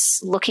was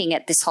looking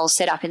at this whole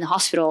setup in the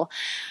hospital,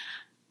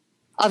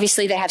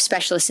 obviously they have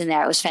specialists in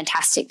there. It was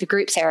fantastic. The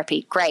group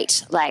therapy,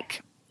 great.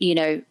 Like, you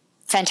know,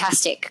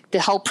 fantastic.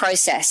 The whole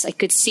process, I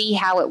could see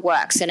how it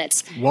works, and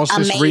it's was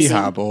this amazing.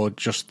 Rehab or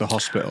just the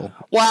hospital?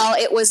 Well,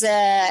 it was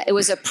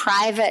a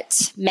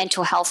private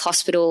mental health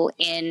hospital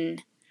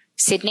in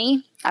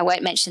Sydney. I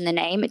won't mention the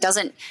name. I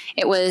think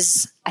it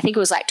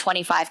was like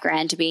 25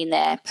 grand to be in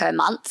there per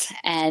month,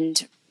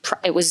 and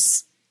it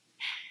was.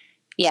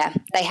 Yeah,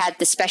 they had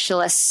the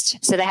specialist.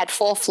 So they had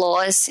 4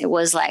 floors. It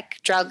was like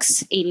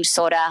drugs, eating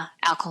disorder,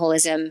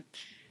 alcoholism.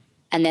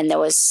 And then there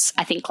was,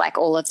 I think, like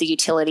all of the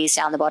utilities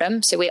down the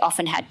bottom. So we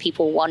often had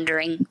people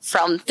wandering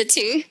from the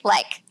 2,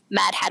 like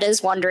Mad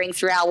Hatters wandering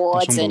through our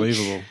wards. That's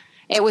unbelievable.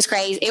 And it was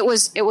crazy. It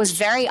was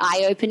very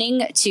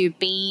eye-opening to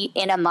be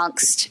in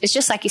amongst, it's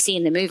just like you see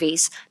in the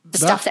movies, the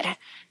stuff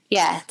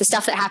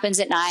that happens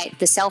at night,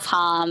 the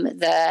self-harm,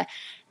 the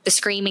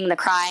screaming, the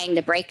crying,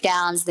 the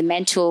breakdowns, the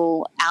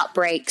mental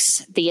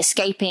outbreaks, the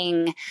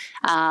escaping,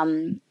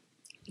 the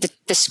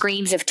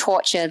screams of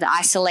torture, the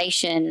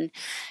isolation.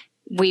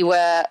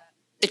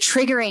 The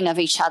triggering of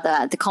each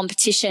other, the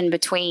competition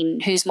between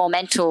who's more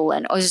mental.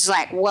 And I was just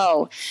like,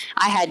 whoa,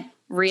 I had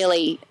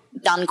really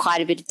done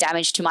quite a bit of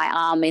damage to my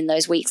arm in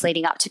those weeks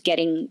leading up to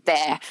getting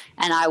there.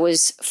 And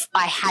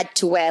I had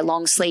to wear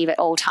long sleeve at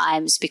all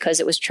times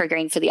because it was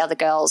triggering for the other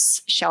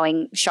girls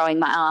showing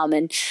my arm.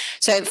 And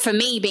so for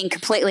me, being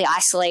completely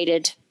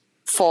isolated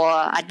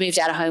I'd moved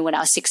out of home when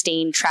I was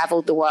 16,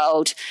 traveled the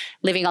world,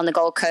 living on the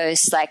Gold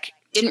Coast, like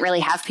didn't really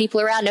have people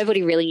around.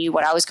 Nobody really knew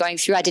what I was going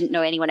through. I didn't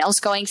know anyone else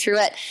going through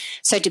it.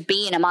 So to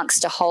be in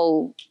amongst a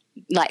whole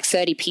like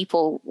 30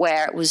 people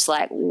where it was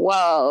like,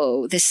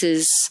 whoa,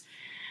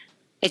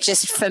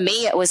 for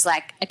me, it was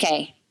like,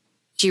 okay,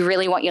 do you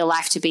really want your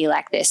life to be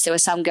like this? There were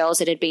some girls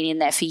that had been in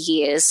there for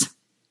years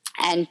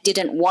and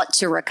didn't want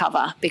to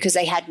recover because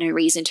they had no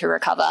reason to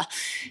recover.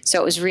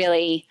 So it was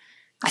really,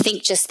 I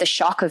think, just the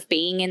shock of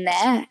being in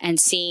there and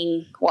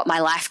seeing what my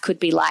life could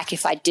be like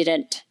if I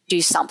didn't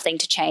do something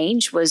to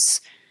change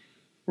was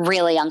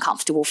really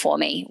uncomfortable for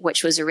me,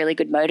 which was a really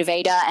good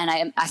motivator.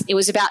 And it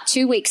was about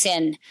 2 weeks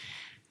in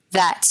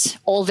that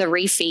all the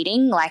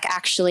refeeding, like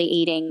actually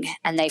eating,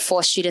 and they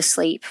forced you to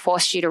sleep,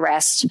 forced you to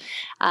rest.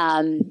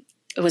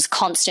 It was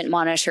constant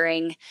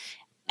monitoring,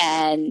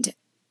 and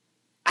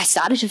I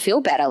started to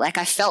feel better. Like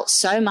I felt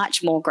so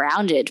much more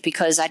grounded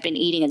because I'd been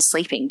eating and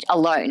sleeping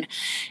alone,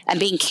 and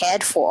being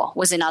cared for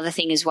was another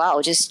thing as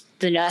well. Just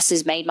the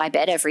nurses made my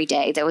bed every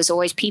day. There was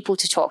always people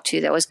to talk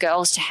to. There was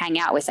girls to hang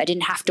out with. I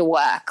didn't have to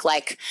work.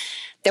 Like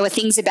there were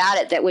things about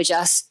it that were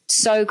just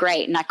so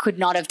great, and I could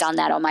not have done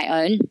that on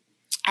my own.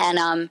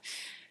 And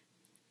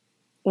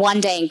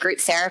one day in group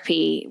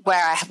therapy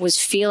where I was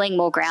feeling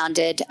more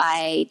grounded,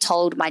 I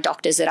told my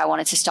doctors that I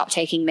wanted to stop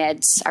taking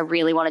meds. I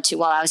really wanted to,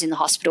 while I was in the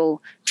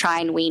hospital, try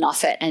and wean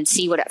off it and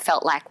see what it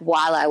felt like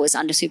while I was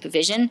under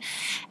supervision.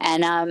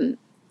 And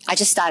I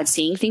just started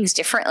seeing things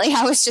differently.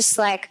 I was just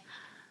like,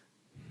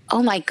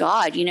 oh my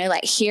God,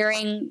 like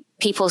hearing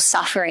people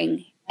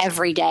suffering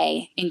every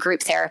day in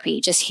group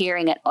therapy, just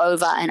hearing it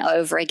over and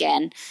over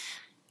again.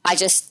 I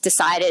just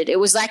decided it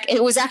was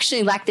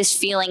actually like this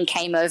feeling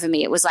came over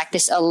me. It was like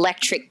this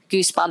electric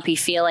goosebumpy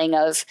feeling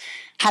of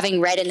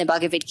having read in the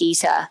Bhagavad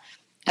Gita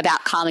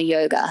about karma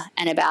yoga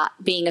and about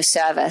being of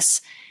service.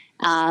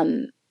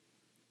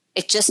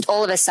 It just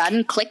all of a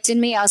sudden clicked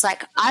in me. I was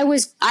like,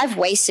 I've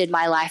wasted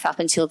my life up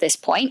until this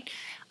point.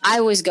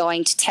 I was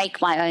going to take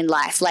my own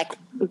life. Like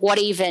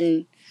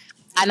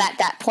I'm at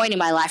that point in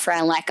my life where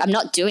I'm like, I'm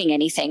not doing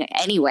anything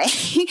anyway.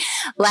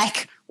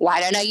 Like, why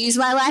don't I use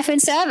my life in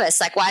service?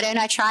 Like, why don't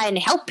I try and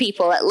help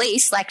people at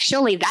least? Like,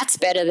 surely that's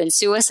better than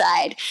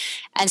suicide.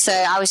 And so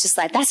I was just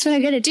like, that's what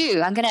I'm going to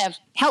do. I'm going to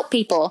help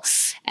people.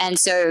 And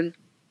so,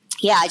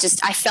 yeah,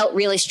 I felt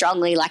really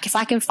strongly like if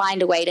I can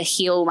find a way to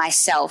heal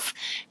myself,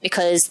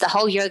 because the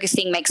whole yoga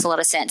thing makes a lot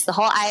of sense. The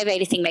whole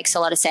Ayurveda thing makes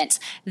a lot of sense.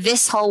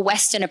 This whole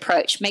Western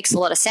approach makes a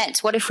lot of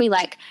sense. What if we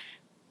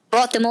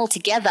brought them all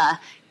together?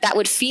 That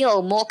would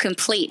feel more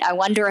complete. I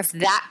wonder if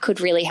that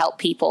could really help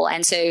people.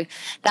 And so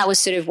that was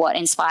sort of what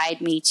inspired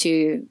me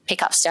to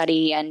pick up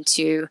study and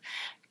to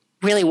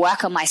really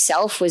work on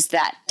myself, was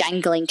that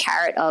dangling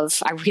carrot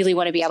of I really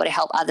want to be able to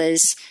help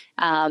others.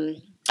 I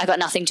got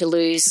nothing to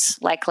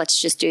lose. Like, let's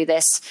just do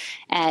this.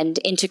 And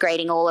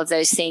integrating all of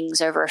those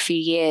things over a few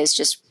years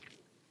just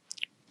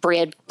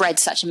bred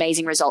such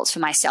amazing results for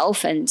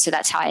myself. And so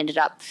that's how I ended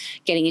up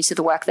getting into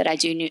the work that I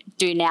do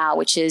now,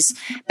 which is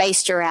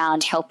based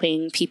around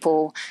helping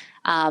people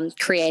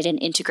create an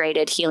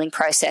integrated healing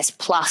process,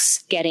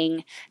 plus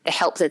getting the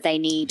help that they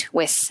need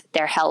with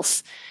their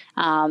health,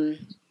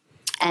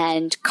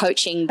 and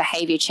coaching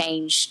behavior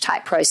change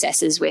type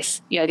processes with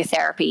yoga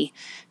therapy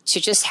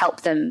to just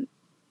help them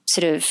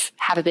sort of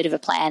have a bit of a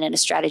plan and a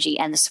strategy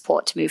and the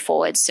support to move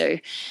forward. So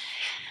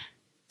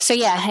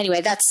yeah,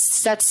 anyway,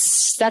 that's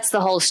the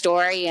whole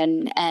story.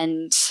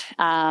 And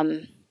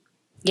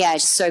yeah,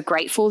 just so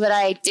grateful that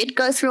I did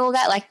go through all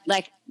that.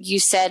 Like you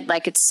said,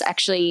 like it's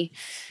actually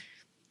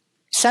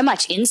so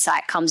much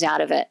insight comes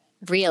out of it,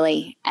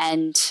 really.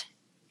 And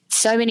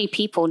so many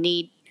people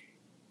need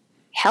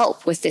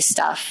help with this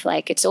stuff.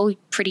 Like it's all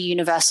pretty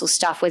universal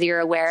stuff, whether you're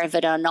aware of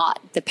it or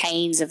not. The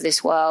pains of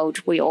this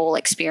world we all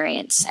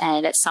experience.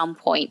 And at some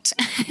point,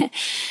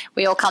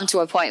 we all come to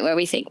a point where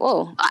we think,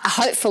 oh,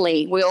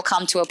 hopefully we all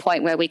come to a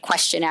point where we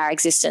question our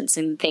existence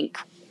and think,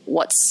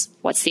 what's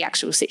the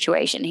actual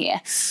situation here?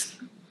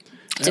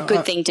 It's a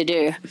good thing to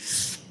do.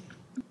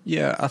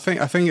 Yeah, I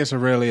think it's a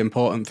really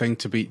important thing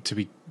to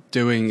be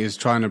doing, is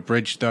trying to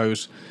bridge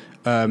those,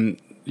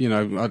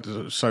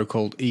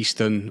 so-called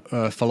Eastern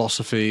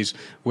philosophies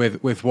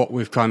with what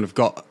we've kind of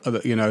got,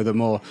 the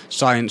more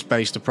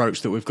science-based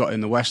approach that we've got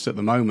in the West at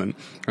the moment.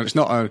 And it's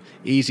not an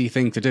easy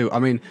thing to do. I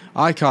mean,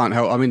 I can't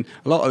help. I mean,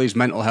 a lot of these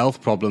mental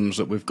health problems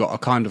that we've got are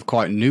kind of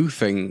quite new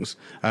things,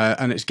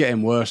 and it's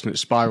getting worse and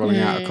it's spiraling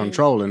out of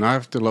control. And I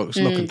have to look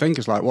and think,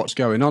 it's like, what's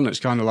going on? It's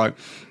kind of like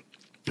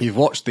you've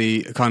watched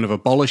the kind of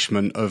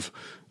abolishment of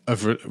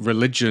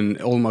religion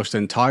almost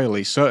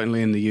entirely,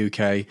 certainly in the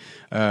UK.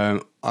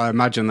 I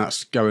imagine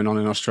that's going on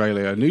in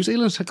Australia. New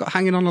Zealand's got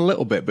hanging on a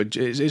little bit, but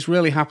it's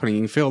really happening.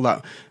 You can feel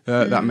that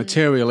that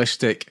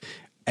materialistic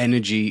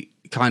energy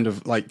kind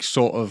of like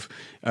sort of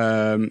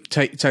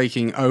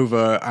taking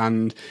over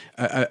and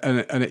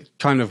it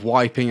kind of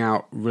wiping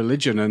out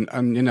religion. And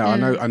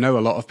I know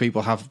a lot of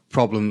people have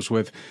problems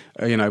with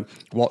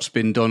what's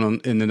been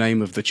done in the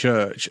name of the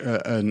church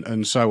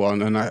and so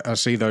on, and I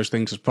see those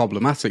things as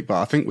problematic.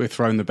 But I think we're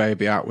throwing the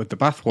baby out with the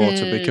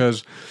bathwater,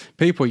 because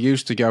people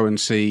used to go and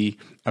see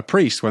a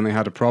priest when they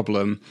had a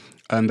problem,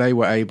 and they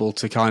were able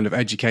to kind of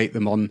educate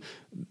them on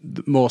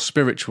more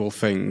spiritual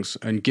things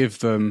and give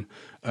them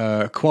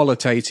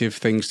qualitative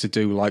things to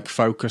do, like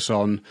focus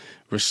on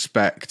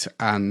respect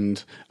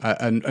and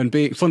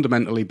being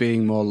fundamentally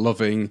being more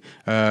loving,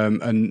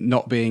 and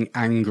not being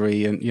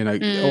angry, and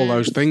all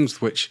those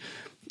things which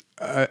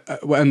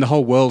and the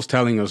whole world's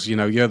telling us,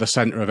 you're the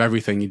center of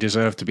everything, you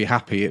deserve to be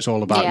happy, it's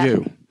all about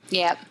you.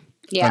 Yeah.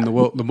 And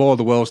the more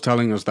the world's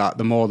telling us that,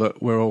 the more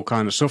that we're all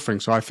kind of suffering.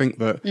 So I think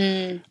that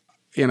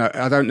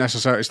I don't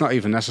necessarily. It's not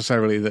even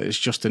necessarily that it's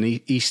just an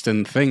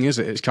Eastern thing, is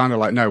it? It's kind of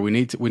like, no, we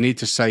need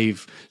to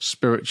save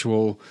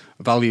spiritual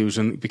values,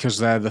 and because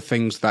they're the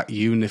things that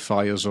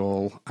unify us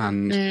all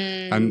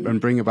and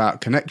bring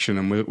about connection,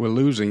 and we're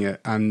losing it,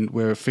 and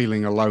we're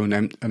feeling alone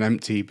and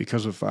empty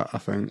because of that, I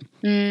think.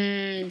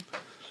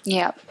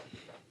 Yeah,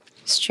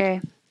 it's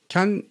true.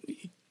 Can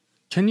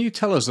you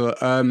tell us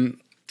a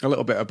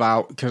little bit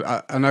about?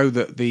 Because I know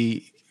that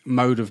the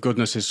mode of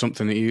goodness is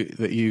something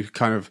that you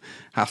kind of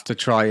have to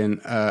try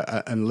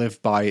and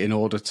live by in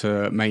order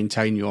to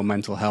maintain your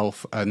mental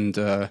health and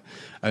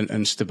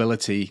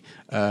stability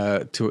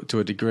to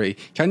a degree.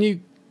 Can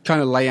you kind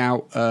of lay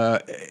out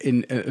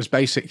in as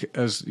basic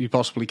as you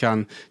possibly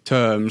can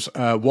terms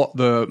what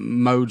the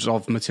modes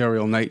of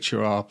material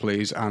nature are,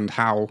 please, and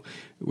how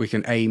we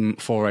can aim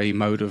for a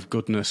mode of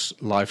goodness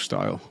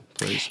lifestyle,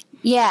 please?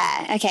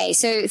 Yeah. Okay.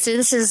 So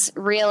this is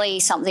really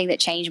something that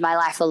changed my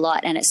life a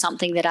lot, and it's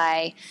something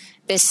that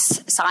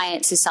this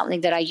science is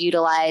something that I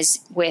utilize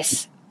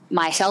with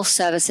my self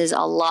services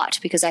a lot,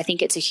 because I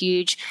think it's a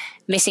huge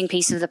missing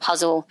piece of the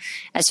puzzle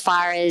as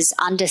far as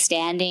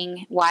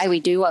understanding why we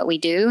do what we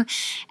do.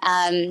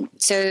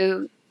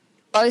 So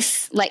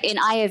both, like in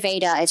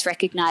Ayurveda, it's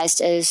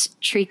recognized as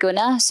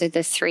Triguna, so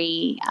the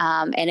three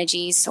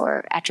energies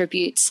or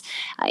attributes.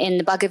 In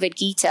the Bhagavad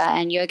Gita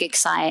and yogic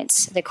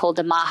science, they're called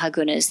the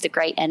Mahagunas, the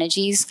great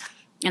energies.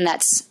 And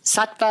that's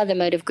Sattva, the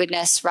mode of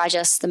goodness,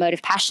 Rajas, the mode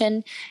of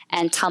passion,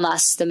 and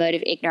Tamas, the mode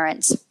of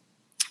ignorance.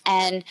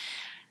 And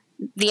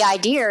the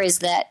idea is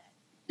that,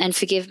 and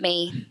forgive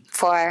me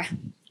for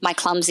my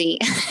clumsy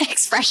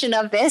expression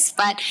of this,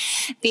 but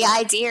the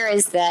idea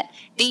is that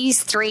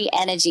these three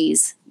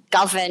energies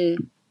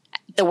govern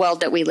the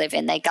world that we live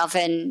in. They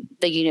govern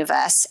the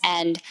universe.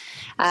 And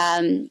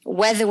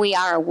whether we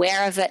are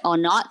aware of it or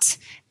not,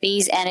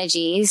 these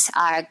energies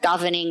are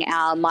governing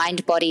our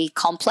mind-body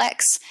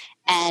complex.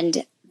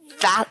 And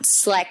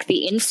that's like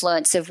the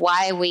influence of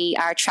why we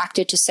are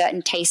attracted to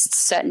certain tastes,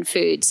 certain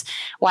foods,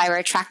 why we're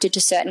attracted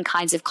to certain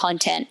kinds of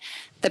content,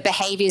 the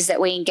behaviors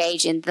that we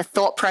engage in, the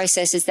thought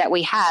processes that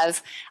we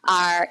have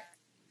are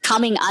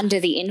coming under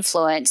the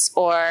influence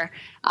or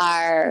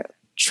are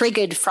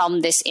triggered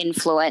from this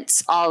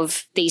influence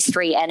of these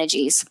three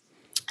energies.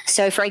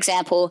 So, for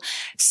example,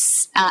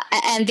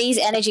 and these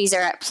energies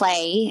are at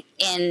play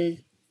in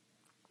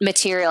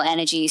material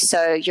energy.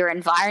 So your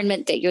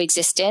environment that you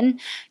exist in,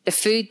 the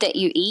food that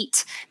you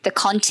eat, the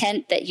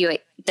content that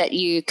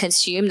you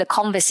consume, the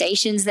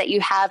conversations that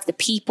you have, the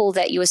people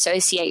that you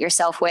associate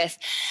yourself with,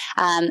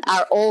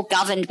 are all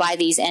governed by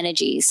these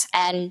energies.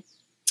 And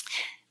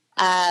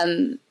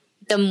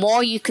the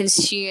more you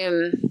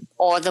consume,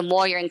 or the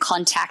more you're in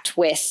contact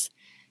with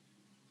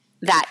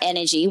that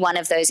energy, one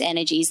of those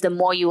energies, the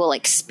more you will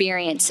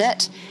experience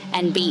it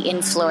and be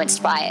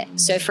influenced by it.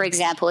 So, for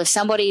example, if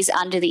somebody's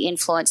under the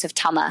influence of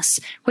tamas,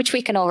 which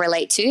we can all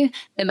relate to,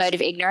 the mode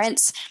of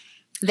ignorance,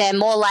 they're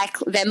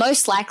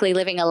most likely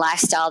living a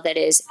lifestyle that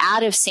is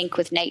out of sync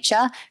with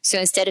nature. So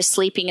instead of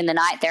sleeping in the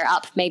night, they're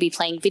up maybe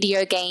playing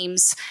video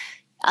games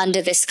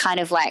under this kind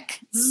of like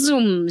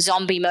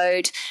zombie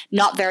mode,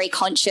 not very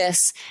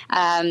conscious.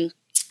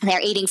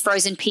 They're eating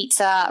frozen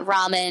pizza,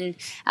 ramen,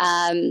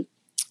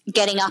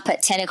 getting up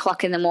at 10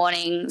 o'clock in the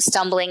morning,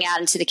 stumbling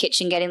out into the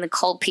kitchen, getting the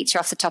cold pizza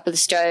off the top of the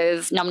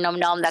stove, nom, nom,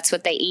 nom, that's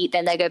what they eat.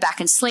 Then they go back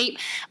and sleep,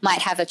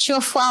 might have a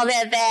chuff while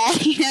they're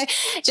there,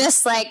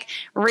 just like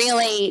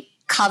really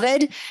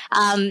covered.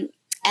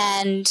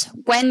 And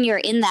when you're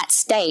in that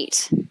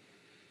state,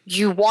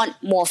 you want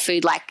more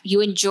food. Like,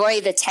 you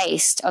enjoy the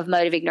taste of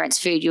mode of ignorance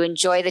food. You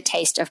enjoy the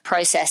taste of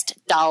processed,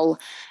 dull,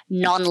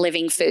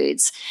 non-living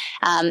foods.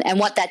 And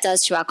what that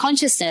does to our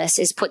consciousness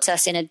is puts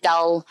us in a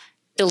dull,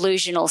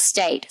 delusional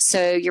state.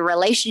 So your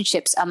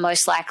relationships are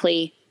most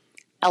likely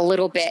a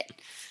little bit,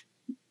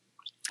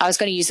 I was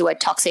going to use the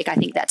word toxic. I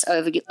think that's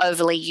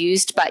overly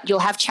used, but you'll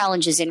have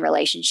challenges in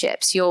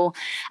relationships. You'll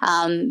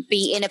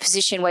be in a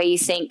position where you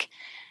think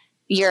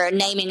you're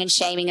naming and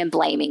shaming and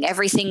blaming.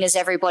 Everything is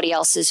everybody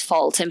else's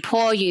fault, and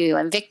poor you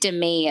and victim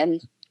me,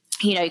 and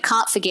you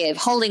can't forgive,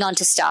 holding on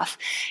to stuff.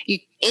 You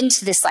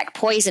into this like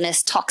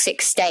poisonous,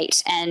 toxic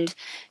state. And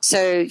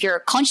so your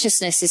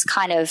consciousness is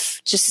kind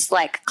of just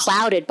like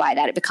clouded by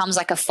that. It becomes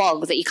like a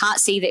fog that you can't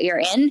see that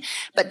you're in,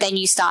 but then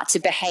you start to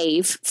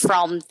behave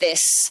from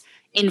this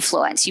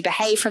influence. You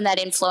behave from that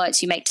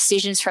influence. You make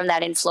decisions from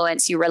that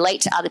influence. You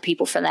relate to other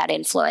people from that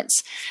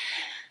influence.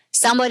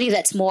 Somebody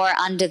that's more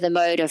under the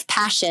mode of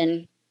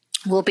passion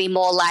will be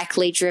more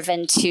likely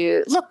driven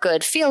to look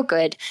good, feel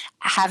good,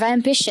 have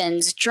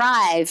ambitions,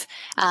 drive,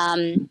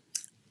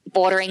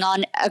 bordering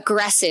on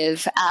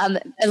aggressive, a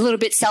little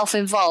bit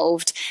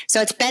self-involved.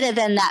 So it's better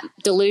than that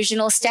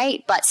delusional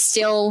state, but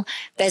still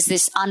there's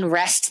this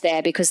unrest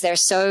there because they're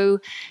so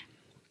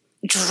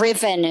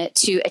driven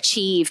to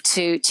achieve,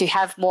 to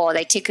have more.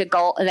 They tick a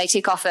goal, they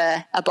tick off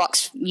a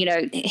box,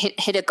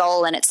 hit a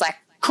goal, and it's like,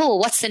 cool,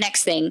 what's the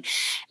next thing?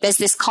 There's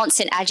this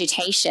constant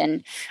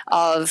agitation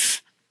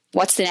of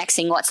what's the next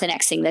thing? What's the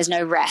next thing? There's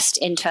no rest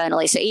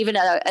internally. So even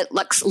though it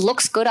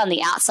looks good on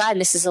the outside,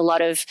 and this is a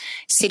lot of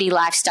city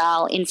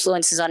lifestyle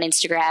influences on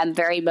Instagram,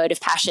 very mode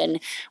of passion,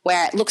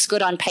 where it looks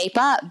good on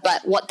paper,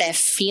 but what they're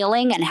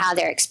feeling and how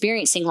they're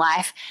experiencing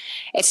life,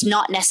 it's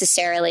not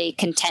necessarily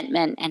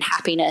contentment and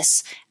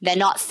happiness. They're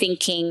not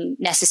thinking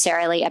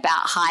necessarily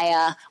about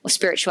higher or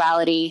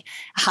spirituality,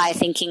 higher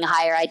thinking,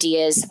 higher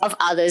ideas of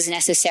others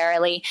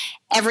necessarily.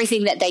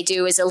 Everything that they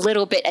do is a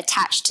little bit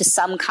attached to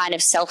some kind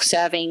of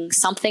self-serving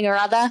something or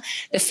other.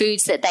 The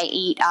foods that they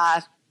eat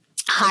are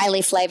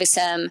highly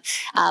flavorsome,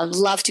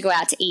 love to go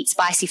out to eat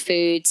spicy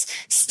foods,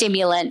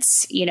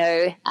 stimulants,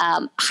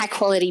 high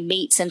quality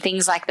meats and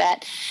things like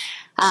that.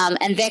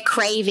 And they're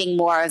craving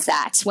more of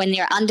that. When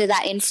you're under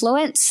that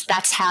influence,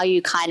 that's how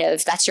you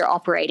that's your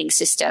operating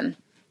system.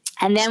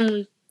 And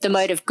then the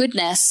mode of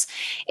goodness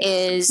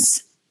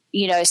is,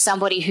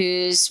 somebody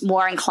who's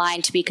more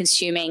inclined to be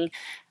consuming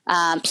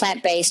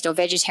plant-based or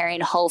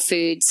vegetarian whole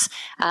foods.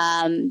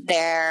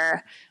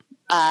 They're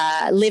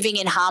living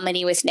in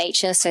harmony with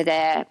nature. So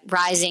they're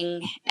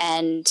rising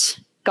and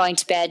going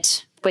to bed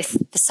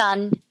with the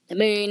sun, the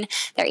moon.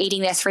 They're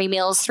eating their 3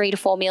 to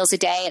 4 meals a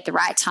day at the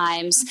right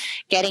times,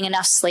 getting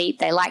enough sleep.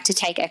 They like to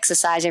take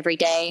exercise every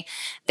day.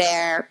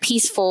 They're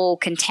peaceful,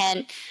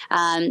 content,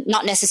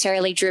 not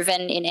necessarily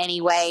driven in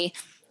any way.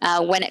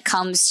 When it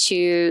comes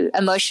to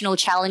emotional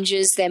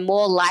challenges, they're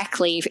more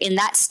likely in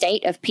that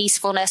state of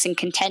peacefulness and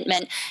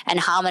contentment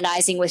and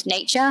harmonizing with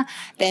nature.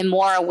 They're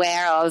more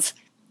aware of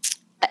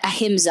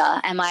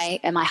ahimsa. Am I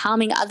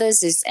harming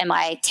others? Am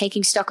I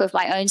taking stock of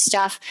my own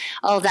stuff?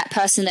 Oh, that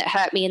person that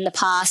hurt me in the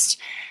past,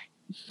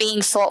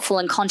 being thoughtful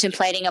and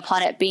contemplating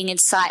upon it, being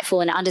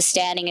insightful and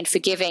understanding and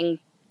forgiving,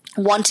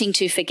 wanting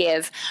to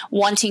forgive,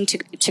 wanting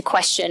to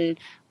question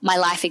my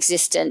life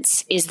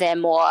existence. Is there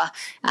more?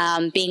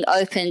 Being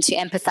open to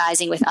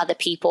empathizing with other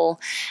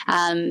people.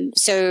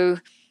 So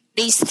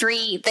these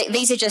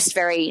are just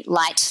very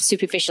light,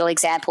 superficial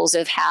examples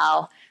of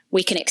how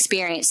we can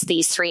experience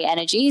these three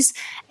energies.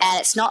 And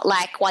it's not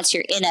like once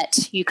you're in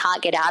it, you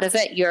can't get out of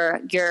it.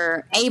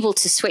 You're able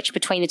to switch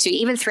between the two,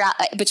 even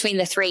between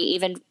the three,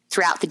 even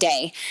throughout the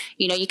day.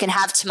 You can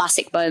have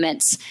tamasic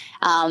moments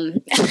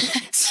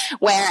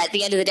where at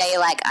the end of the day,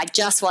 you're like, I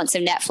just want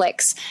some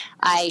Netflix.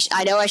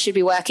 I know I should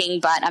be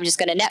working, but I'm just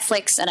going to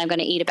Netflix and I'm going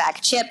to eat a bag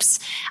of chips.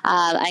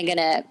 I'm going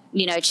to,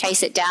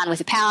 chase it down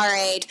with a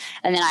Powerade,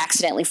 and then I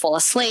accidentally fall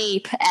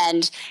asleep.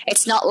 And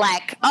it's not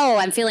like, oh,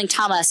 I'm feeling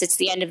tamas, it's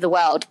the end of the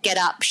world. Get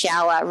up,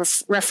 shower,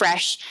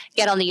 refresh,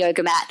 get on the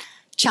yoga mat,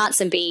 chant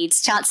some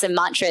beads, chant some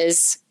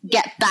mantras,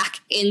 get back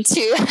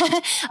into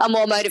a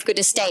more mode of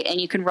goodness state, and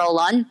you can roll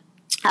on.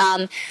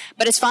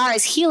 But as far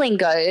as healing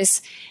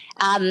goes,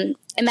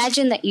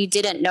 imagine that you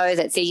didn't know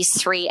that these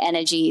three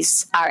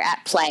energies are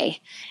at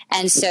play.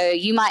 And so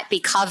you might be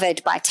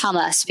covered by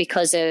tamas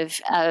because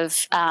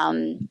of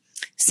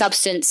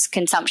substance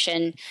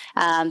consumption,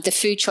 the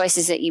food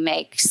choices that you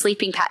make,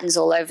 sleeping patterns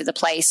all over the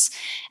place,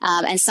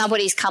 and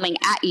somebody's coming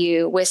at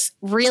you with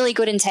really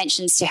good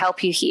intentions to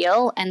help you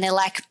heal. And they're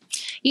like,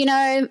 you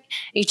know,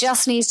 you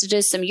just need to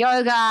do some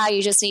yoga.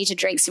 You just need to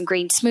drink some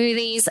green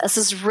smoothies. This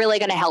is really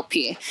going to help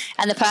you.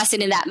 And the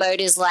person in that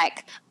mode is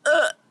like,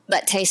 ugh,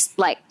 that tastes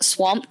like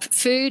swamp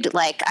food.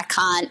 Like, I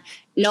can't,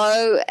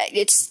 no,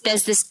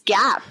 there's this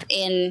gap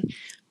in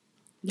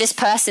this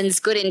person's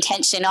good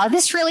intention. Oh,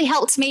 this really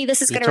helped me.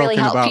 This is going to really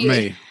help you. You're talking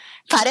about me.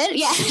 Pardon?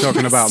 Yeah. You're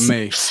talking about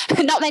me.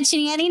 Not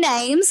mentioning any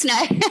names, no.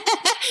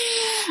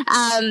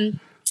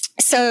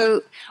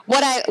 So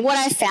what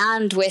I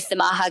found with the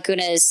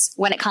Mahagunas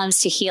when it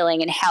comes to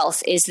healing and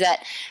health is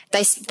that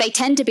they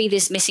tend to be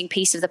this missing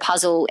piece of the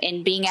puzzle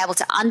in being able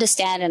to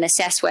understand and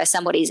assess where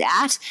somebody's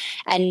at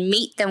and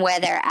meet them where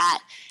they're at,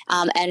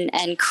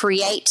 and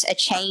create a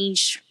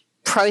change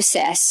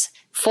process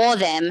for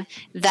them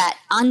that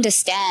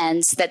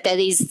understands that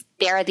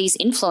there are these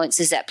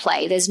influences at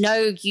play. There's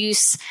no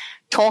use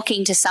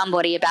talking to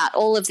somebody about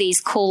all of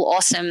these cool,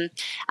 awesome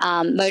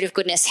mode of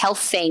goodness health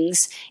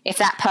things if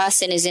that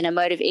person is in a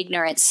mode of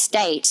ignorance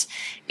state,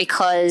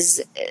 because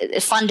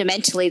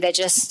fundamentally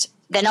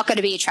they're not going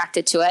to be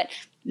attracted to it.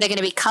 They're going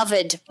to be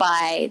covered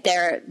by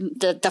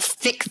the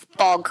thick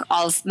fog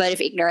of mode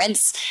of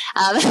ignorance.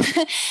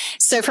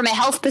 So from a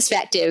health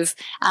perspective,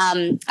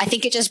 I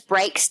think it just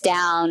breaks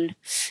down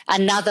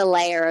another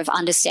layer of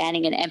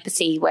understanding and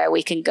empathy where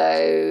we can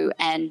go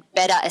and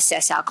better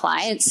assess our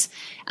clients,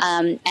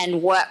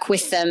 and work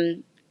with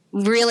them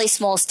really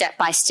small step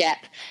by step,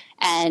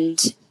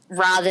 and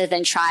rather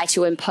than try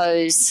to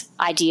impose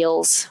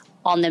ideals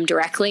on them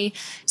directly.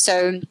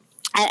 So,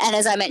 and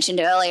as I mentioned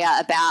earlier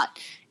about,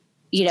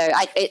 you know,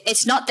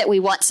 it's not that we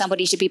want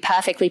somebody to be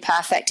perfectly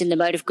perfect in the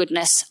mode of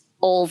goodness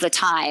all the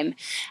time.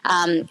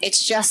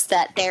 It's just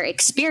that their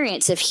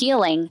experience of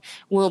healing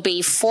will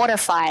be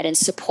fortified and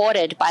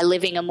supported by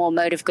living a more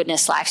mode of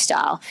goodness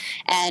lifestyle.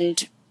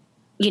 And,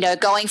 you know,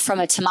 going from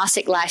a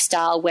tamasic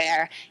lifestyle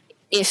where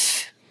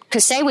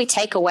because say we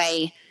take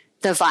away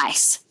the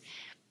vice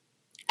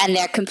and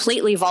they're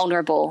completely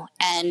vulnerable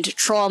and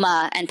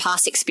trauma and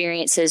past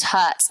experiences,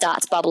 hurt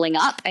starts bubbling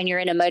up and you're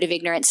in a mode of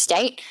ignorance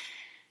state,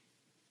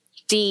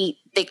 the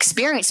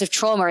experience of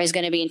trauma is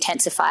going to be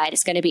intensified.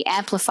 It's going to be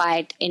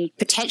amplified in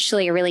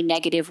potentially a really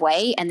negative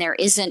way. And there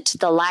isn't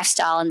the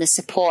lifestyle and the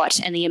support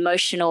and the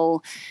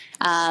emotional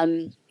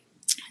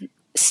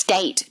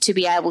state to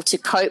be able to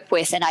cope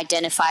with and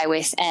identify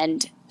with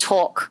and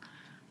talk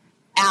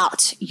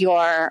out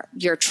your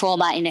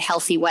trauma in a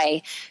healthy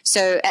way.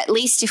 So at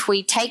least if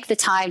we take the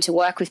time to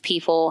work with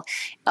people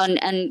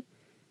and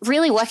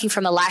really working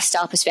from a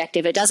lifestyle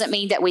perspective, it doesn't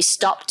mean that we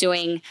stop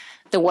doing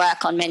the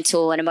work on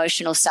mental and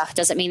emotional stuff. It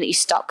doesn't mean that you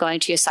stop going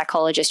to your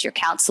psychologist, your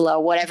counselor,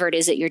 whatever it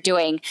is that you're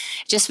doing.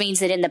 It just means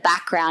that in the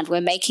background, we're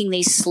making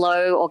these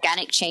slow,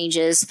 organic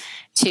changes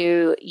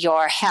to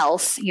your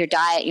health, your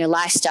diet, your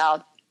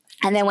lifestyle.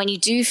 And then when you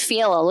do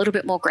feel a little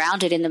bit more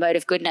grounded in the mode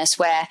of goodness,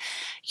 where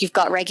you've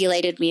got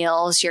regulated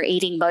meals, you're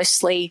eating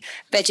mostly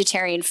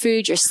vegetarian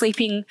food, you're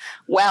sleeping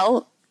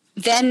well,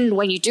 then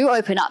when you do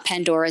open up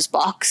Pandora's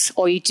box,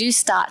 or you do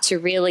start to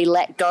really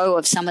let go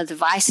of some of the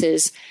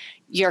vices,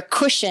 you're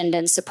cushioned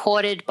and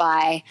supported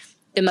by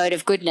the mode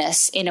of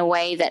goodness in a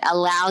way that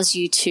allows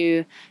you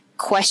to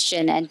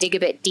question and dig a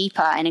bit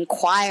deeper and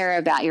inquire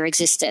about your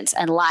existence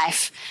and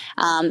life,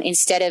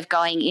 instead of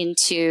going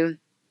into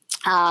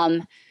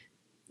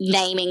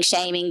naming,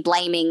 shaming,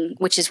 blaming,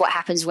 which is what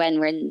happens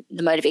when we're in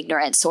the mode of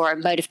ignorance or a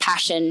mode of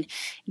passion.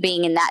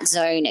 Being in that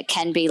zone, it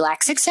can be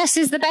like, success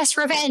is the best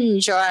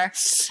revenge, or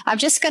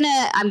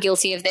I'm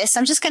guilty of this,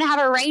 I'm just going to have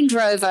a Range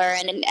Rover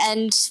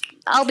and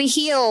I'll be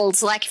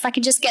healed. Like, if I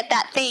can just get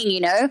that thing, you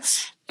know,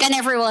 then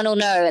everyone will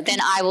know, then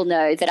I will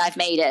know that I've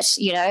made it,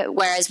 you know.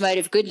 Whereas mode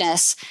of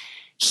goodness,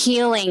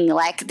 healing,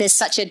 like there's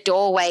such a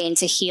doorway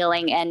into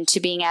healing and to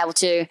being able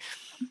to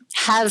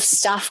have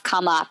stuff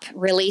come up,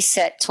 release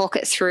it, talk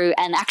it through,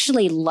 and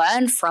actually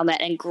learn from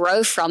it and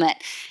grow from it.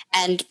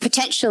 And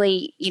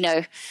potentially, you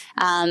know,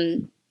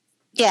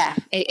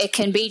 it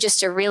can be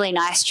just a really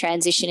nice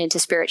transition into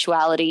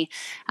spirituality,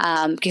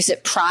 because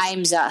it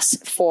primes us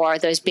for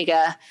those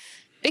bigger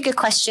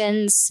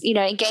questions, you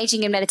know,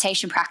 engaging in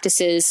meditation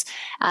practices.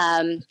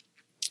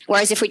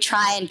 Whereas if we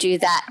try and do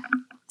that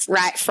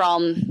right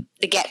from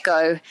the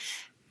get-go,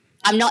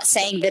 I'm not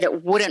saying that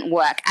it wouldn't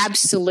work.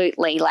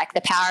 Absolutely. Like,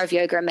 the power of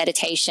yoga and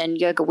meditation,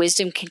 yoga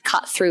wisdom can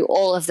cut through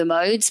all of the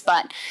modes.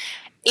 But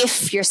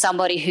if you're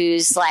somebody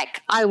who's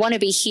like, I want to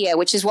be here,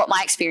 which is what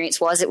my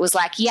experience was, it was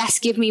like, yes,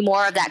 give me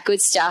more of that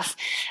good stuff.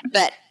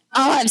 But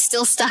I'm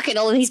still stuck in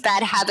all of these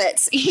bad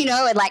habits, you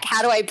know, and like,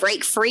 how do I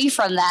break free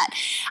from that?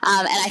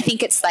 And I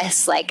think it's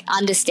this like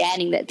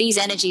understanding that these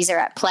energies are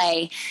at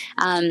play.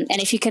 And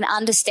if you can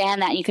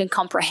understand that and you can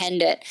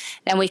comprehend it,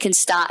 then we can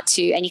start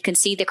to, and you can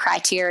see the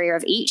criteria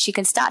of each, you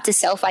can start to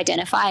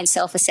self-identify and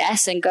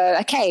self-assess and go,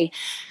 okay,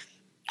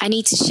 I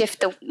need to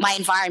shift my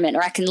environment,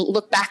 or I can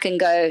look back and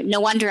go, no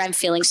wonder I'm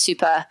feeling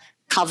super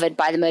covered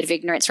by the mode of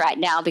ignorance right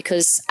now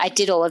because I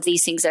did all of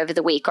these things over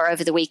the week or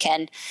over the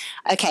weekend.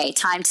 Okay,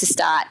 time to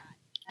start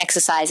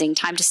exercising,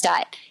 time to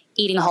start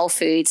eating whole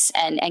foods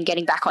and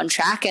getting back on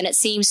track. And it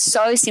seems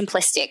so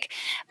simplistic,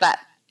 but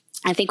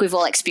I think we've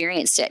all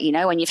experienced it,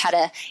 when you've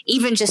had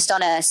even just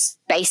on a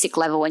basic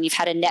level, when you've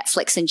had a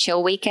Netflix and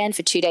chill weekend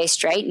for 2 days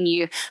straight and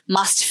you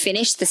must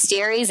finish the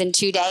series in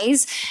 2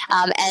 days,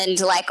 and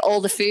like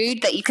all the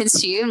food that you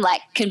consume,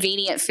 like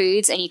convenient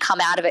foods, and you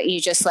come out of it and you're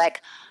just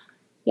like,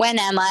 when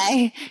am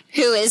I?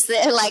 Who is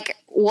there? Like,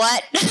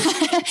 what?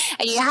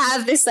 And you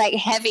have this like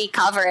heavy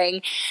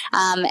covering,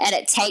 and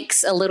it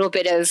takes a little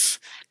bit of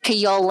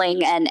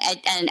cajoling and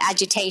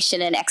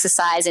agitation and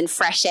exercise and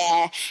fresh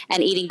air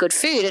and eating good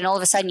food, and all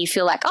of a sudden you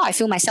feel like, oh, I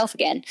feel myself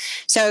again.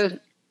 So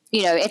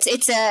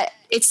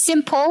it's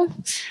simple.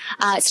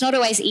 It's not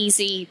always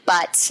easy,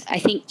 but I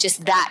think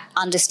just that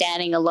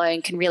understanding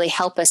alone can really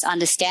help us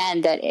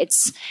understand that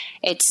it's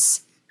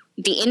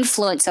the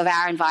influence of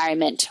our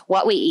environment,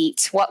 what we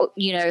eat,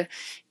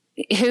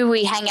 who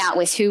we hang out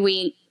with,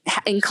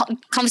 in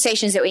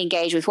conversations that we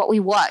engage with, what we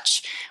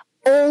watch.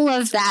 All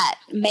of that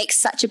makes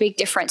such a big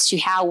difference to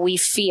how we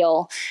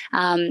feel.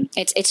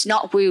 It's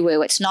not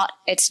woo-woo. It's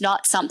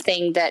not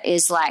something that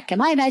is like,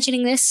 am I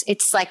imagining this?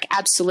 It's like,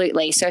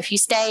 absolutely. So if you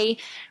stay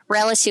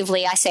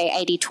relatively, I say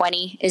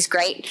 80-20 is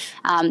great.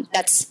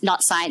 That's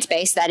not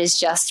science-based. That is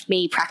just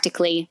me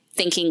practically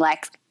thinking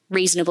like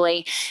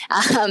reasonably.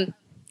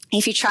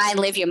 If you try and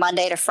live your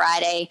Monday to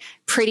Friday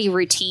pretty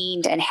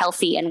routined and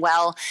healthy and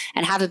well,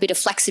 and have a bit of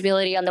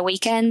flexibility on the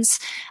weekends.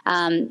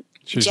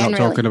 She's not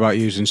talking about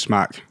using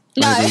smack.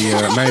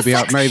 No.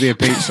 Maybe a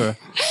pizza.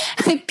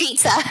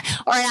 Pizza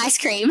or an ice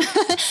cream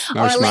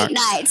No or smack. late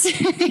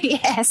night.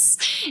 Yes,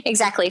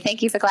 exactly.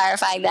 Thank you for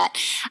clarifying that.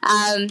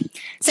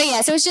 So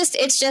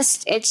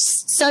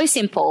it's so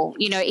simple.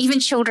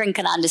 Even children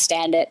can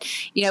understand it.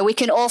 We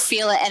can all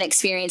feel it and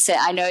experience it.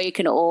 I know you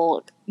can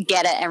all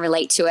get it and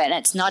relate to it. And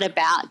it's not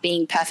about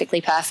being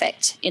perfectly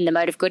perfect in the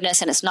mode of goodness.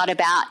 And it's not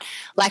about,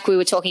 like we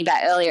were talking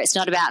about earlier, it's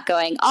not about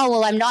going, oh,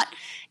 well, I'm not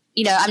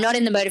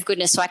in the mode of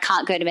goodness, so I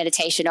can't go to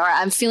meditation, or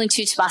I'm feeling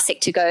too tamasic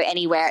to go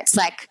anywhere. It's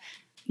like,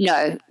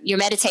 no, your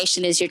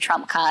meditation is your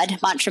trump card,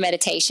 mantra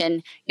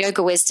meditation,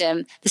 yoga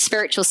wisdom, the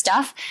spiritual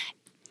stuff.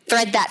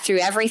 Thread that through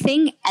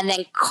everything and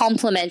then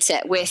complement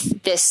it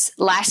with this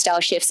lifestyle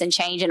shifts and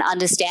change and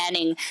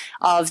understanding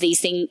of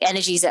these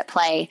energies at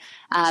play.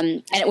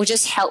 And it will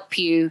just help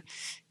you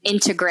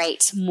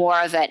integrate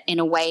more of it in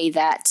a way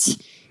that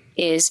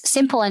is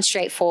simple and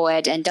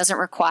straightforward and doesn't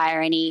require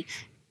any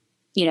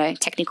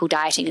technical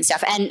dieting and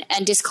stuff. And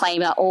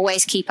disclaimer,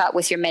 always keep up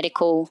with your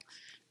medical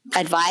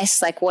advice.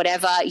 Like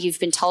whatever you've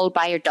been told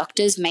by your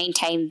doctors,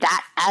 maintain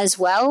that as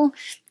well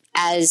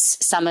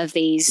as some of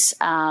these,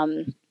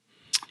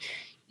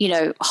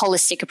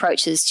 holistic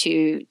approaches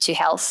to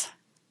health.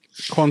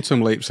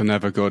 Quantum leaps are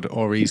never good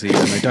or easy,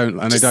 and they don't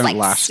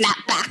last. Snap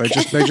back.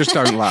 They just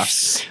don't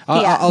last.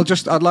 Yeah.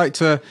 I'd like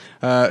to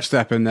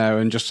step in there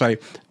and just say,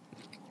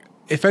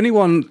 if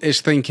anyone is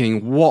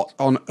thinking, what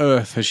on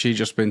earth has she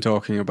just been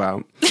talking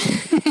about?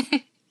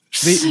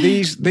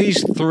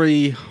 These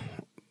three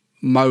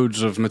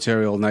modes of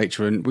material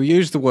nature, and we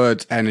use the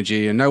word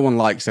energy, and no one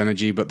likes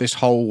energy, but this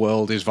whole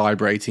world is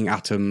vibrating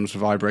atoms,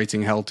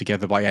 vibrating, held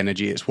together by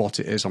energy. It's what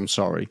it is. I'm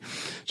sorry.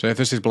 So if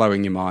this is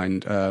blowing your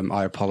mind,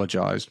 I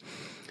apologize.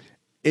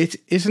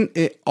 Isn't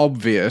it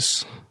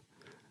obvious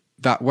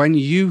that when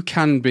you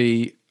can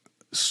be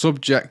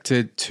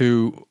subjected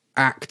to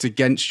act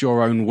against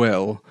your own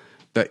will,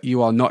 that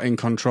you are not in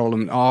control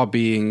and are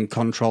being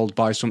controlled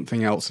by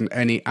something else, and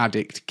any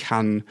addict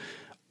can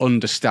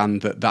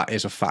understand that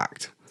is a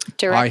fact.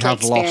 I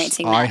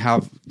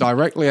have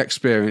directly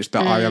experienced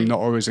that I am not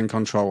always in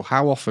control.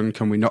 How often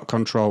can we not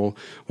control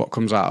what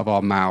comes out of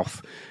our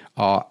mouth,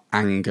 our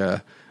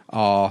anger,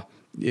 our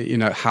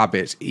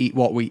habits, eat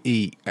what we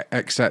eat,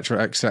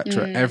 etc.,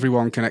 etc.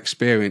 Everyone can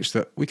experience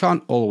that we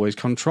can't always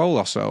control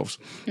ourselves,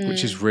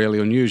 which is really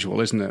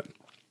unusual, isn't it?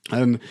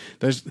 And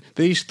there's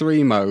these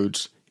three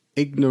modes: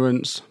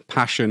 ignorance,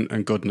 passion,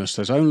 and goodness.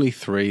 There's only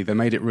three. They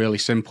made it really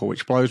simple,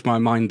 which blows my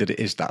mind that it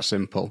is that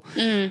simple.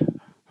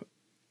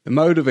 The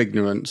mode of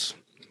ignorance,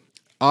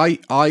 I,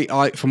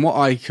 from what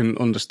I can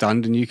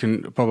understand, and you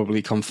can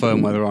probably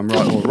confirm whether I'm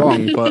right or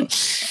wrong, but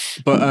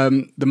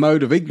the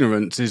mode of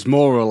ignorance is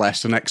more or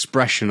less an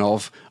expression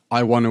of,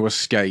 I want to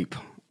escape.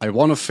 I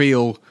want to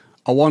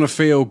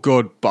feel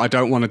good, but I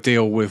don't want to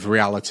deal with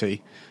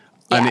reality.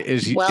 Yeah, and it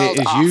is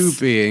you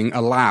being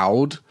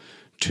allowed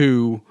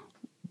to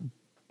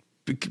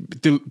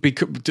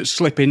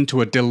slip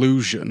into a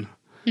delusion,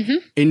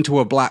 into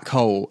a black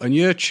hole, and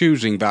you're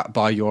choosing that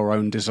by your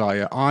own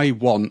desire. I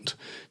want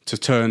to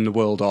turn the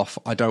world off.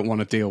 I don't want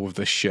to deal with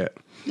this shit.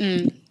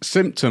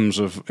 Symptoms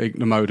of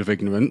the mode of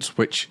ignorance,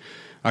 which,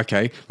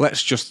 okay,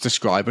 let's just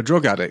describe a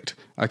drug addict.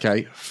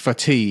 Okay,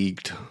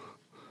 fatigued,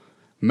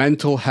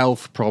 mental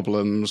health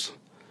problems,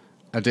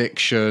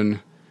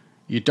 addiction,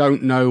 you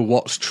don't know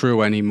what's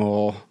true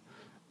anymore,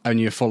 and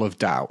you're full of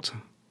doubt.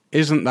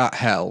 isn't that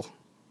hell?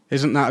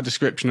 Isn't that a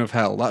description of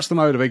hell? That's the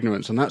mode of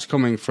ignorance, and that's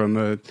coming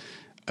from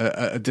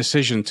a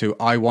decision to,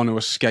 I want to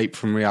escape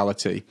from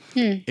reality.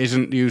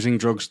 Isn't using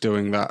drugs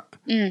doing that?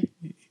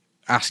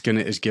 Asking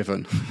it is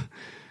given.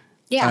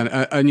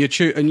 Yeah. And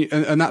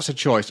and that's a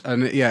choice.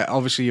 And yeah,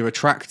 obviously you're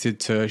attracted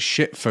to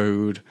shit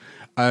food.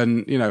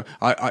 And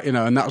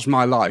and that was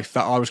my life.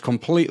 That I was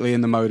completely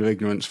in the mode of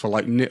ignorance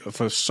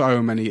for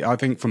so many. I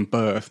think from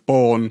birth,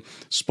 born,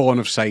 spawn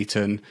of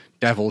Satan,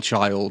 devil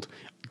child,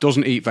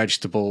 doesn't eat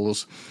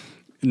vegetables,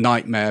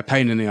 nightmare,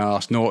 pain in the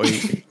arse,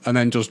 naughty, and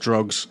then does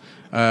drugs,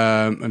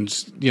 and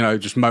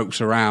just mopes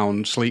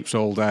around, sleeps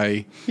all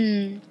day.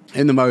 In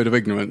the mode of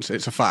ignorance,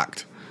 it's a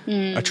fact.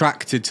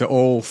 Attracted to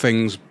all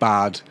things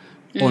bad,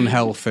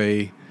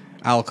 unhealthy.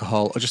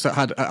 Alcohol. I just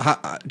had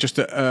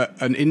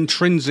an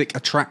intrinsic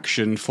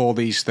attraction for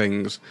these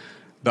things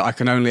that I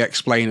can only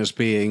explain as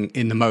being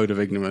in the mode of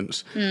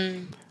ignorance.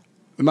 The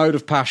mode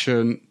of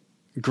passion,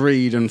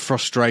 greed, and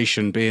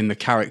frustration being the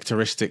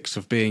characteristics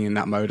of being in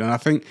that mode. And I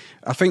think,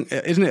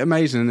 isn't it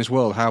amazing in this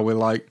world how we're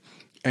like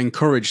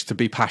encouraged to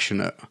be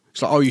passionate?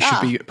 It's like, you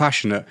should be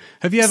passionate.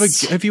 Have you ever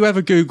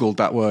Googled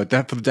that word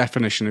for the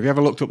definition? Have you ever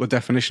looked up the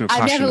definition of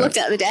passionate? I've never looked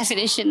at the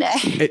definition there.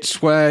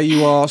 It's where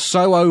you are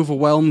so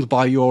overwhelmed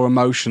by your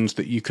emotions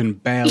that you can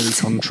barely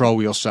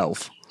control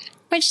yourself.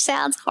 Which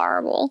sounds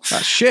horrible.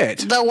 That's shit.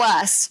 The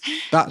worst.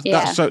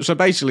 That's so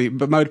basically,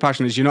 the mode of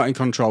passion is you're not in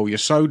control. You're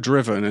so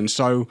driven, and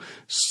so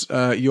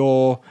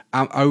your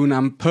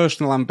own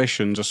personal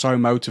ambitions are so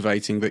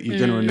motivating that you're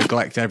going to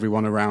neglect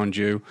everyone around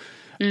you.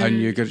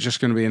 And you're just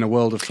going to be in a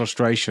world of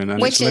frustration.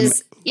 And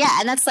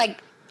and that's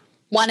like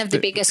one of the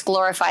biggest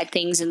glorified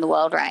things in the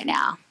world right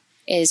now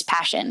is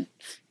passion.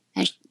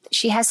 And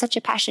she has such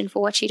a passion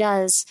for what she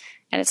does.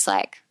 And it's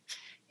like,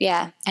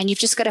 and you've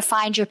just got to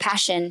find your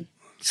passion.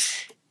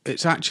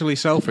 It's actually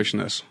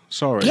selfishness.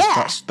 Sorry.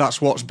 Yeah.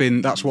 That's what's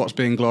being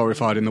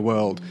glorified in the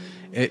world.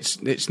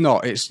 It's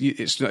not.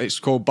 It's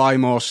called buy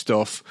more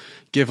stuff,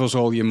 give us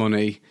all your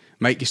money,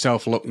 make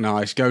yourself look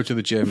nice, go to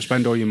the gym,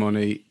 spend all your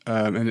money,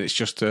 and it's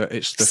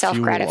the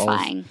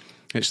self-gratifying.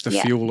 It's the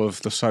fuel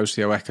of the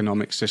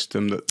socio-economic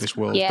system that this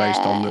world's based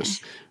on.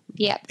 That's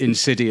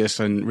insidious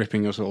and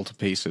ripping us all to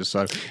pieces.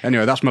 So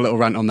anyway, that's my little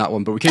rant on that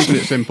one. But we're keeping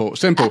it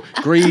simple.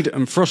 Greed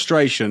and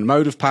frustration,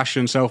 mode of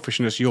passion,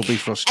 selfishness. You'll be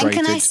frustrated.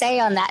 And can I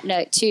say on that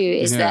note too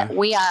is that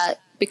we are,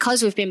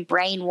 because we've been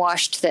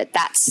brainwashed that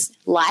that's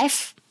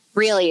life.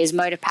 Really is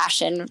mode of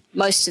passion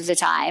most of the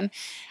time.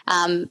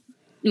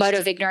 Mode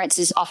of ignorance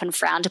is often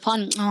frowned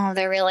upon. Oh,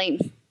 they're really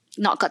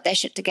not got their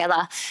shit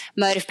together.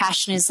 Mode of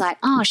passion is like,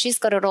 oh, she's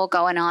got it all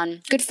going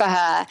on. Good for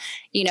her,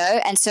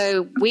 And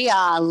so we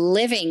are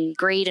living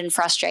greed and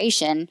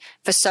frustration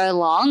for so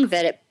long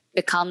that it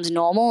becomes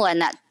normal,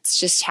 and that's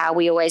just how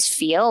we always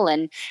feel.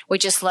 And we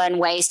just learn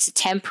ways to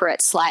temper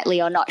it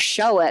slightly or not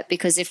show it,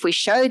 because if we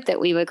showed that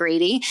we were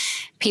greedy,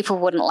 people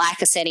wouldn't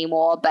like us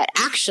anymore. But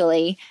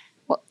actually,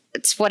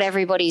 it's what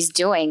everybody's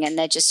doing, and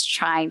they're just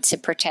trying to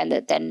pretend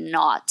that they're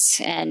not.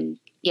 And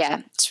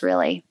it's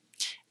really,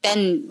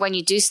 then when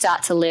you do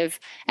start to live,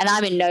 and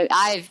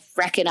I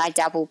reckon I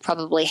dabble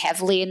probably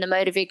heavily in the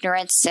mode of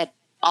ignorance, that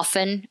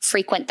often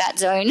frequent that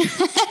zone,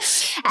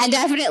 and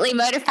definitely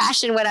mode of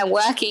passion when I'm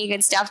working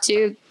and stuff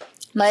too.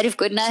 Mode of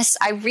goodness,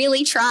 I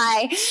really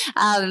try.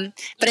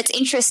 But it's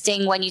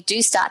interesting when you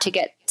do start to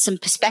get some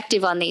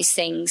perspective on these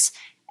things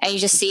and you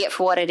just see it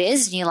for what it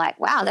is, and you're like,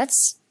 wow,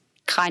 that's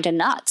kind of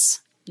nuts.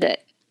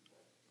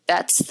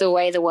 That's the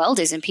way the world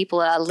is, and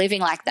people are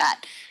living like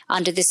that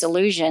under this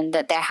illusion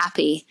that they're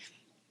happy.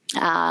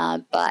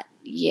 But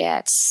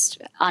it's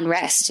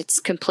unrest. It's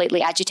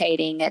completely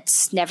agitating.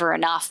 It's never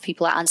enough.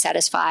 People are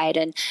unsatisfied.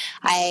 And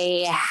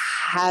I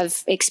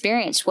have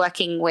experience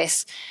working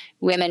with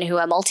women who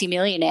are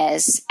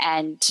multimillionaires,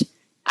 and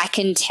I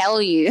can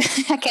tell you,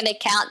 I can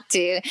account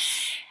to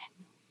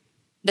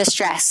the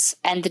stress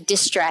and the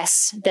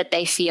distress that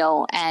they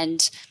feel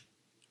and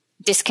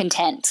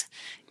discontent.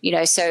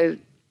 So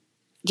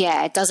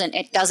it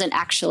doesn't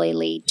actually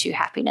lead to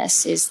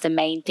happiness is the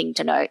main thing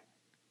to note.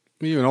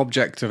 You're an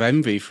object of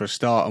envy for a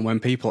start, and when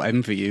people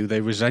envy you,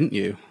 they resent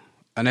you,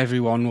 and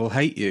everyone will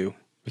hate you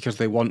because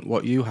they want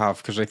what you have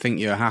because they think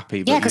you're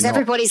happy. But because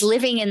everybody's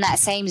living in that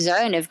same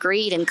zone of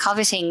greed and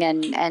coveting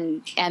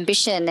and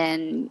ambition,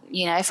 and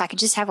if I could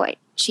just have what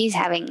she's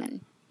having,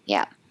 then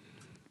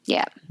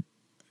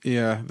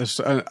Yeah, there's,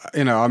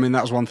 that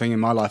was one thing in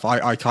my life.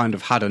 I kind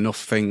of had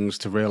enough things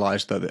to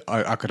realise that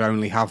I could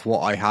only have what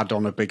I had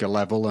on a bigger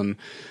level, and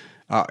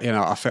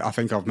I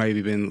think I've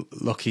maybe been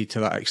lucky to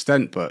that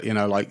extent. But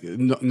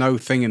no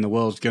thing in the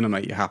world's going to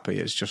make you happy.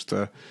 It's just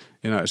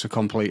it's a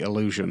complete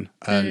illusion.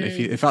 And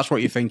if that's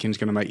what you're thinking is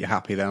going to make you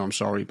happy, then I'm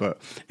sorry,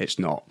 but it's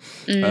not.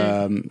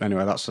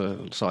 Anyway, that's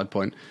a side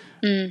point.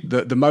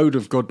 The mode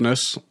of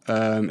goodness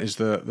is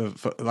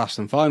the last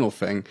and final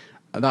thing.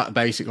 That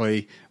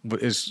basically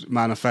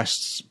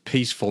manifests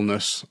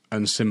peacefulness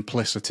and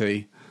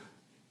simplicity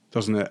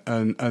doesn't it?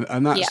 And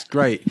that's Yeah.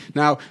 great.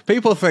 Now,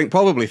 people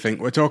probably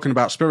think we're talking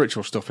about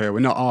spiritual stuff here. We're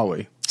not, are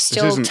we?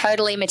 Still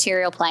totally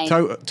material plane.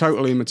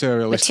 Totally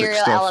materialistic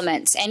Material stuff.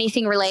 elements.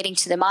 Anything relating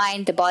to the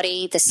mind, the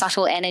body, the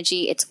subtle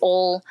energy, it's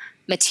all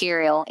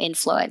material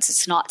influence.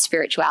 It's not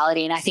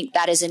spirituality. And I think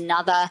that is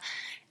another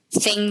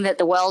thing that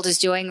the world is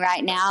doing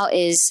right now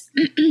is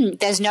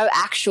there's no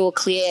actual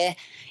clear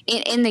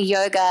in the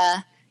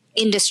yoga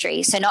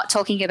industry. So not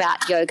talking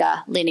about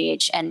yoga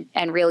lineage and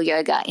real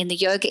yoga. In the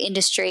yoga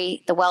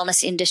industry, the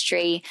wellness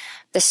industry,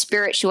 the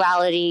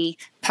spirituality,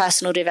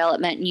 personal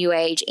development, new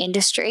age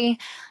industry,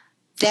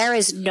 there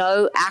is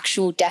no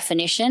actual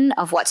definition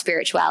of what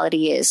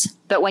spirituality is.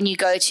 But when you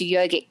go to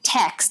yogic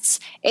texts,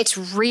 it's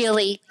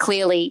really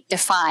clearly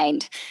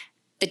defined.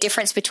 The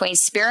difference between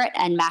spirit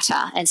and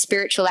matter and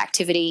spiritual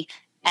activity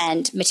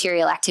and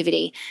material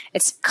activity.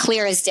 It's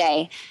clear as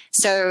day.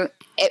 So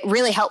it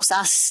really helps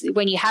us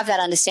when you have that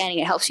understanding,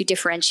 it helps you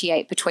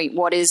differentiate between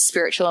what is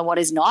spiritual and what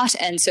is not.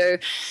 And so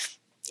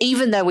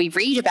even though we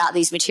read about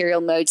these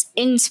material modes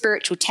in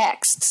spiritual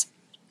texts,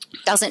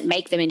 doesn't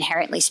make them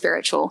inherently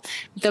spiritual.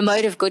 The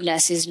mode of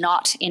goodness is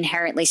not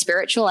inherently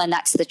spiritual. And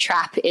that's the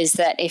trap, is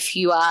that if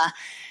you are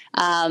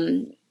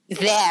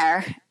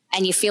there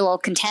and you feel all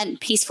content and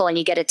peaceful and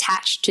you get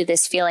attached to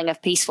this feeling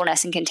of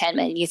peacefulness and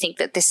contentment and you think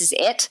that this is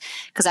it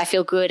because I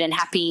feel good and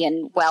happy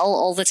and well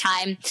all the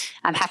time.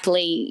 I'm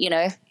happily,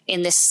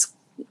 in this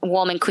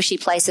warm and cushy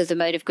place of the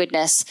mode of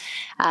goodness,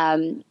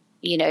 then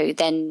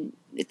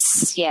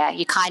it's,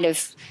 you kind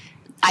of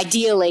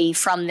ideally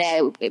from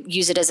there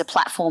use it as a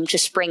platform to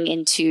spring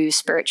into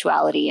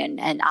spirituality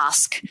and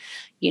ask,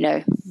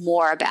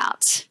 more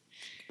about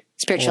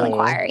spiritual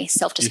inquiry,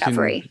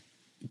 self-discovery.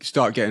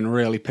 Start getting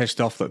really pissed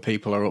off that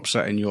people are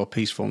upsetting your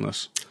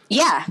peacefulness.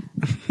 Yeah.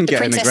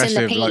 Getting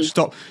aggressive. Like,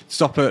 stop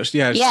it.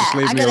 Yeah, just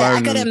leave me alone.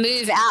 I got to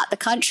move out the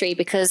country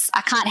because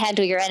I can't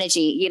handle your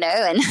energy,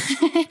 and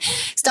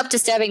stop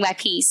disturbing my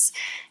peace.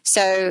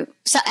 So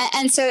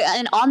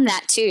on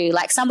that too,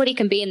 like somebody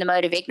can be in the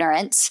mode of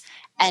ignorance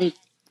and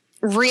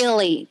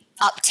really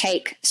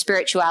uptake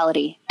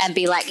spirituality and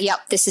be like,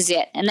 yep, this is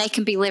it. And they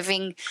can be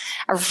living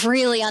a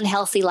really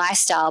unhealthy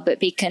lifestyle, but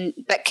can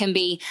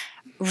be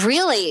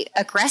really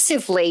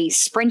aggressively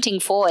sprinting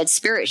forward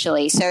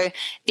spiritually. So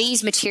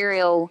these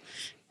material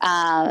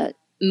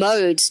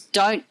modes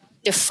don't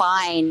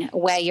define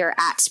where you're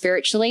at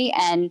spiritually,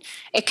 and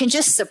it can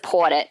just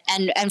support it.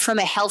 And from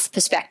a health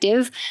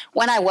perspective,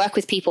 when I work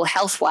with people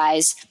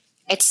health-wise,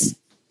 it's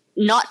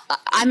not,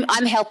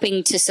 I'm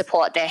helping to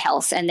support their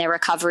health and their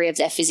recovery of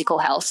their physical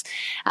health.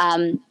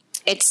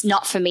 It's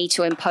not for me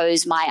to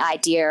impose my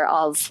idea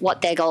of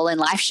what their goal in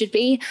life should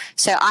be.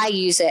 So I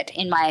use it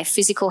in my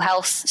physical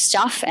health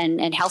stuff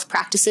and health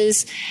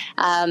practices.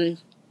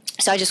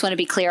 So I just want to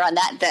be clear on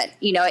that,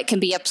 it can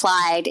be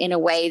applied in a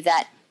way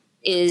that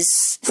is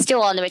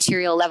still on the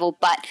material level,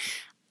 but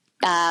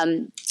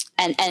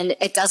and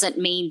it doesn't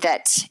mean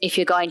that if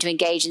you're going to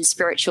engage in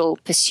spiritual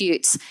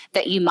pursuits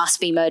that you must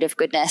be mode of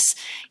goodness.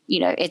 You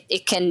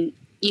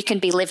can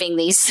be living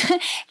these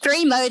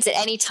 3 modes at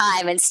any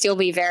time and still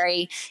be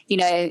very,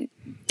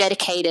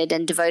 dedicated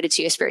and devoted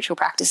to your spiritual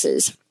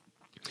practices.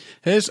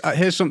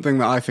 Here's something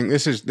that I think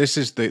this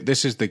is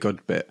the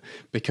good bit,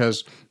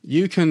 because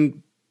you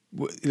can,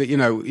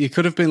 you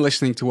could have been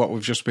listening to what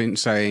we've just been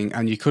saying,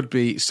 and you could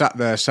be sat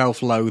there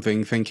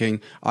self-loathing,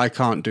 thinking, I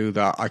can't do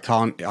that. I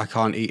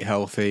can't eat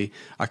healthy.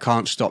 I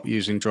can't stop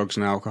using drugs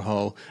and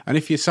alcohol. And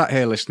if you sat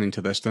here listening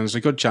to this, then there's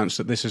a good chance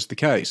that this is the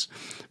case.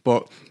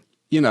 But,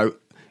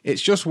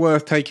 it's just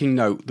worth taking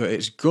note that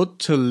it's good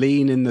to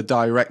lean in the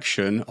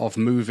direction of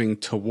moving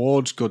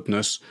towards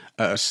goodness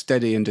at a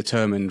steady and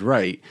determined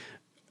rate,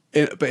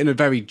 but in a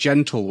very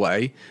gentle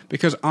way,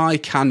 because I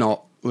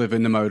cannot live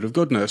in the mode of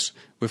goodness.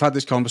 We've had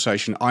this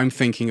conversation. I'm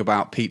thinking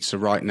about pizza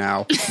right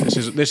now.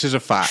 This is a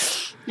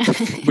fact.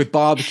 With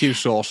barbecue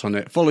sauce on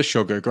it, full of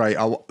sugar, great.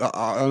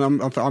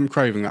 I'm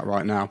craving that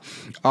right now.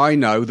 I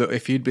know that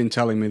if you'd been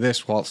telling me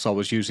this whilst I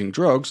was using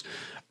drugs,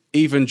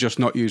 even just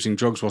not using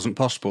drugs wasn't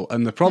possible.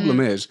 And the problem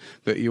is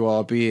that you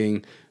are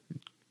being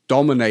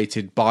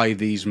dominated by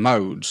these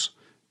modes,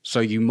 so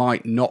you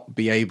might not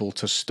be able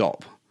to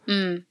stop.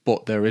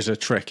 But there is a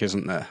trick,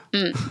 isn't there?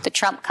 The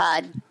trump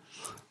card,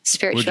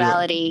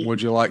 spirituality.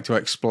 Would you like to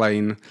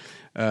explain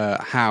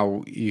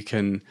how you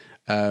can...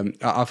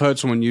 I've heard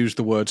someone use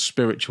the word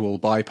spiritual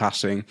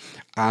bypassing,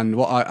 and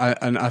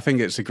I think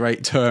it's a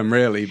great term,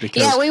 really,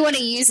 because we want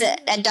to use it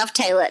and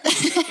dovetail it.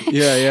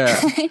 yeah.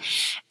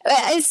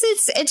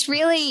 It's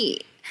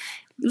really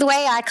the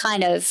way I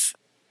kind of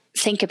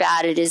think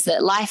about it is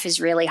that life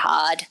is really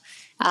hard,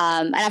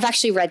 and I've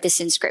actually read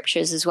this in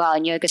scriptures as well,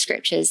 in yoga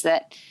scriptures,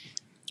 that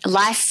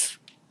life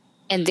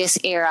in this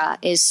era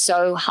is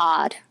so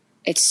hard,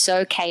 it's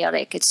so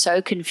chaotic, it's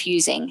so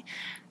confusing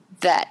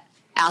that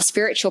our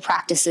spiritual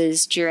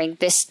practices during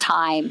this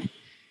time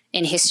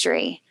in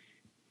history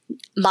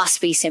must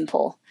be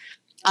simple.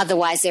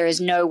 Otherwise, there is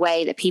no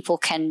way that people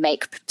can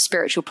make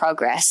spiritual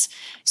progress.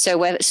 So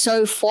we're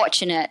so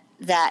fortunate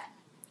that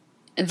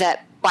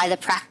by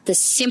the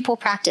simple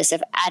practice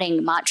of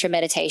adding mantra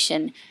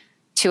meditation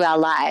to our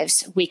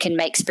lives, we can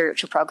make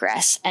spiritual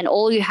progress. And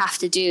all you have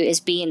to do is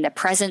be in the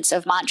presence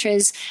of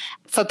mantras.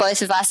 For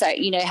both of us,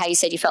 you know how you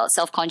said you felt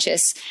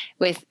self-conscious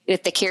with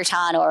the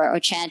kirtan or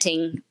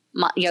chanting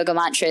yoga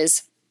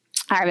mantras.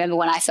 I remember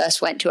when I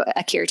first went to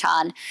a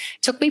kirtan,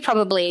 it took me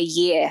probably a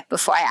year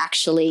before I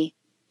actually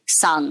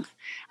sung.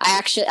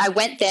 I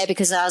went there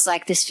because I was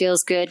like, this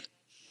feels good.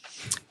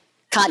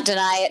 Can't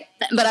deny it,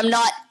 but I'm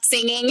not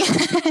singing.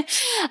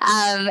 And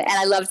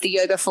I loved the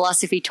yoga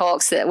philosophy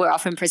talks that were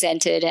often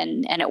presented.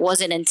 And it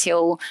wasn't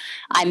until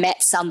I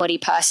met somebody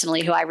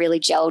personally who I really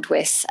gelled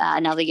with,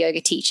 another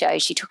yoga teacher.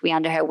 She took me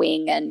under her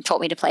wing and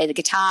taught me to play the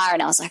guitar.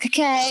 And I was like,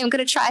 okay, I'm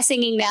going to try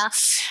singing now.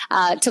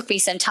 It took me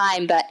some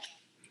time, but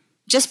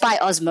just by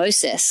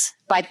osmosis,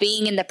 by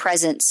being in the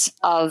presence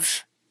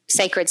of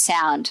sacred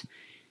sound,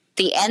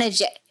 the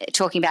energy,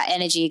 talking about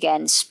energy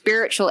again,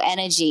 spiritual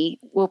energy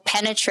will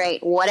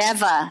penetrate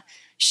whatever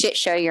shit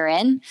show you're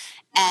in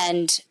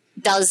and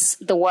does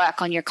the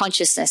work on your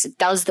consciousness. It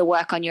does the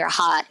work on your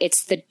heart.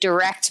 It's the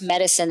direct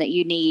medicine that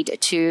you need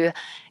to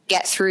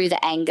get through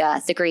the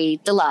anger, the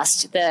greed, the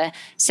lust, the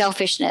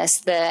selfishness,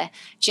 the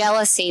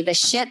jealousy, the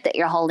shit that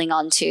you're holding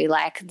on to,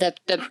 like the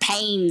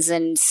pains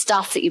and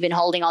stuff that you've been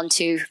holding on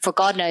to for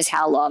God knows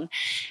how long.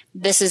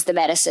 This is the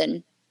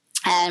medicine.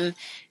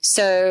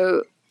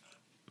 So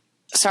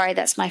sorry,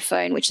 that's my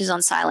phone, which is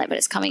on silent, but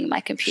it's coming in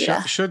my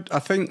computer. Should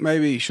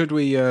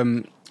we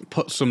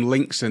put some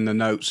links in the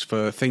notes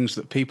for things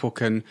that people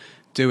can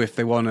do if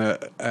they want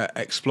to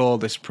explore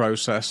this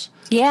process?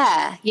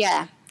 Yeah,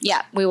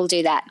 we will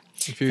do that.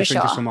 If you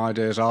think of some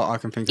ideas, I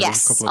can think of a couple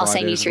of ideas. I'll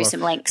send you through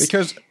some links.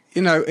 Because,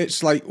 you know,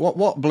 it's like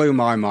what blew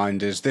my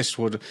mind is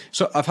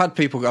so I've had a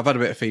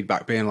bit of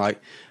feedback being like,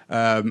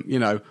 you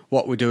know,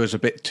 what we do is a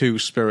bit too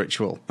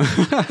spiritual.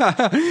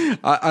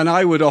 And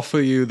I would offer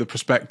you the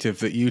perspective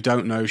that you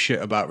don't know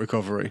shit about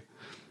recovery.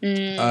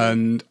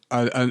 And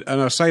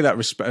I say that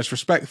as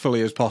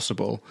respectfully as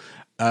possible.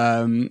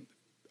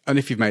 And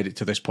if you've made it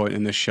to this point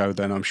in this show,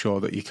 then I'm sure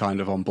that you're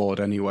kind of on board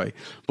anyway.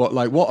 But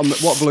like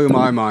what blew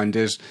my mind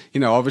is, you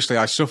know, obviously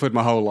I suffered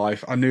my whole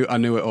life. I knew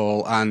it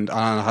all, and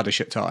I had a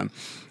shit time.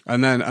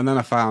 And then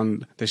I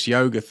found this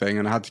yoga thing,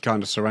 and I had to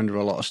kind of surrender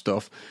a lot of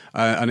stuff.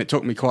 And it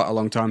took me quite a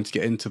long time to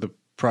get into the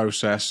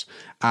process.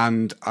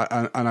 And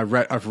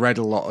I've read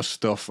a lot of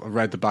stuff. I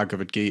read the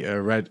Bhagavad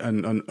Gita, read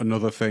and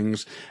other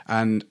things,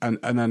 and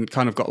then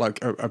kind of got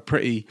like a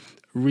pretty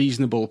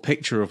reasonable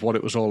picture of what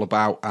it was all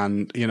about,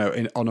 and you know,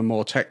 on a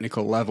more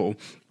technical level.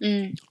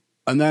 And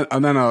then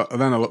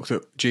I looked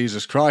at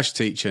Jesus Christ's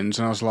teachings,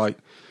 and I was like,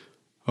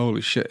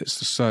 holy shit, it's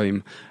the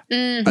same.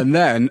 And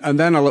then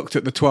I looked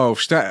at the 12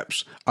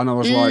 steps, and I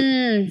was like,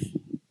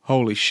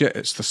 holy shit,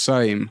 it's the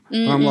same.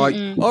 And I'm like,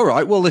 all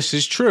right, well, this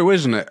is true,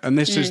 isn't it? And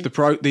this is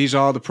these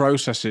are the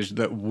processes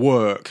that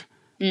work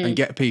and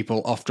get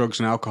people off drugs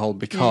and alcohol,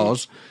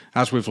 because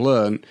as we've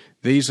learned,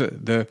 these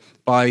are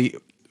by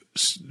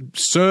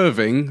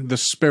serving the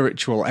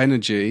spiritual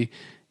energy,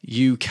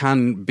 you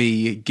can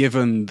be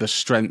given the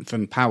strength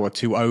and power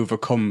to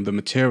overcome the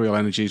material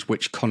energies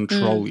which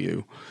control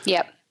you.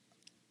 Yep.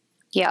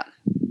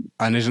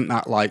 And isn't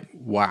that like,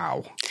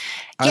 wow?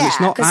 And it's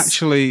not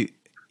actually...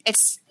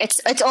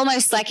 It's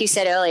almost like you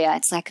said earlier,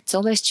 it's like, it's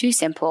almost too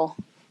simple,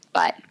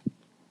 but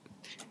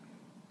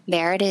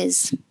there it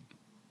is.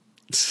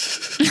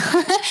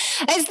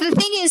 As the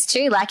thing is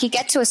too, like you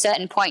get to a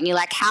certain point and you're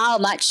like, how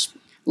much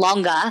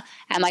longer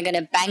am I going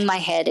to bang my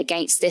head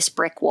against this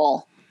brick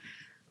wall?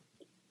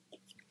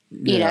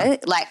 You know,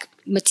 like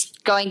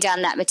going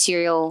down that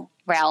material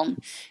realm.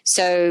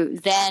 So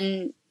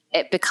then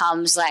it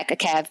becomes like,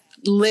 okay, I've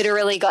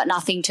literally got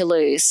nothing to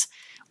lose.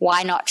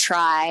 Why not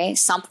try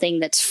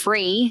something that's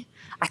free?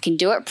 I can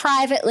do it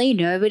privately.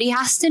 Nobody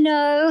has to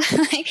know.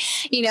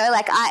 You know,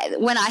 like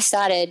when I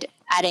started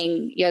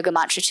adding yoga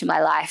mantra to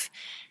my life,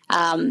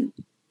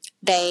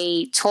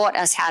 they taught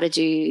us how to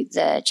do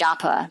the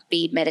japa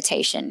bead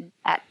meditation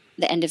at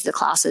the end of the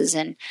classes.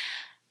 And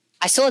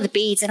I saw the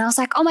beads and I was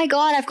like, oh my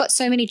God, I've got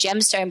so many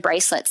gemstone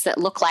bracelets that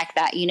look like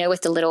that, you know,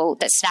 with the little,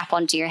 that snap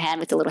onto your hand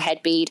with the little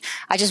head bead.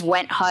 I just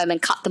went home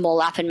and cut them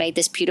all up and made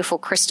this beautiful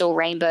crystal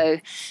rainbow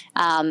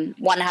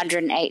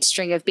 108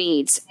 string of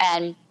beads.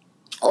 And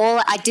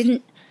I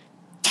didn't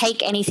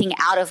take anything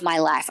out of my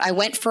life. I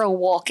went for a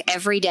walk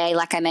every day,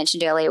 like I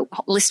mentioned earlier,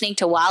 listening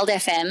to Wild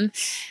FM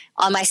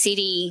on my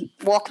CD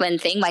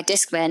Walkman thing, my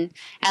Discman.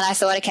 And I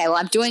thought, okay, well,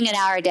 I'm doing an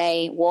hour a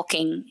day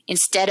walking.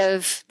 Instead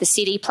of the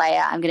CD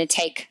player, I'm going to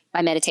take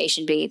my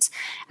meditation beads.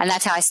 And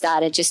that's how I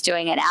started, just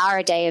doing an hour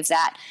a day of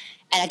that.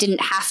 And I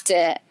didn't have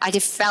to, I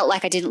just felt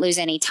like I didn't lose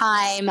any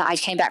time. I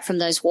came back from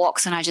those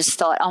walks and I just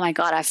thought, oh my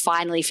God, I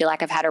finally feel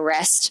like I've had a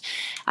rest.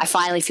 I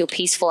finally feel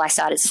peaceful. I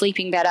started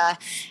sleeping better.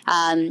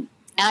 And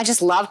I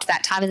just loved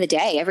that time of the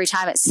day. Every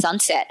time it's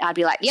sunset, I'd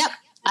be like, yep,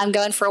 I'm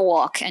going for a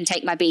walk and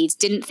take my beads.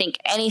 Didn't think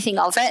anything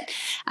of it.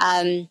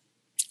 And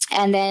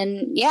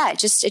then, yeah, it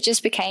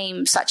just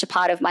became such a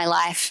part of my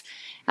life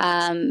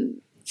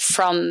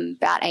from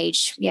about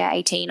age,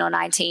 18 or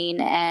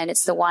 19. And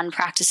it's the one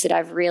practice that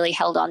I've really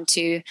held on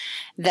to,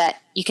 that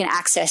you can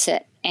access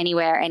it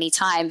anywhere,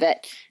 anytime.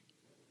 But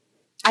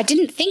I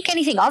didn't think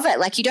anything of it.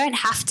 Like, you don't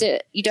have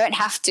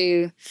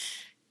to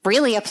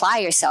really apply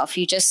yourself.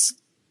 You just,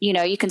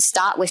 you can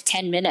start with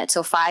 10 minutes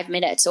or 5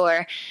 minutes,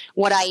 or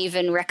what I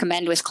even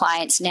recommend with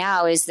clients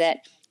now is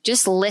that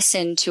just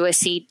listen to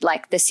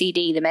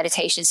the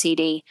meditation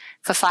CD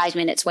for 5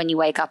 minutes when you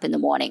wake up in the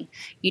morning.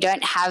 You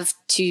don't have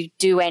to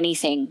do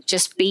anything.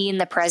 Just be in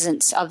the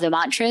presence of the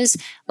mantras,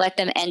 let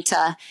them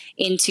enter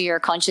into your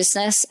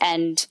consciousness,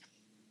 and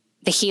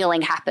the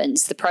healing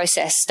happens. The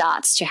process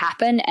starts to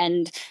happen.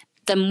 And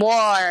the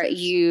more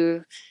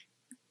you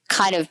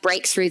kind of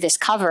break through this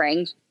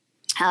covering,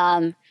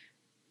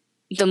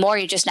 the more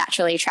you're just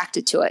naturally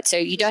attracted to it. So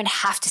you don't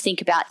have to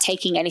think about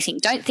taking anything.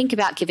 Don't think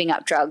about giving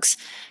up drugs.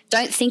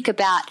 Don't think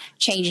about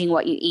changing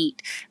what you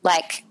eat.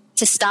 Like,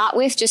 to start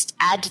with, just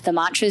add the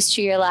mantras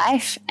to your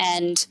life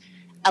and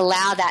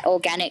allow that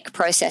organic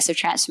process of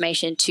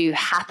transformation to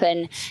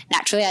happen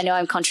naturally. I know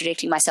I'm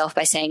contradicting myself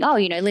by saying,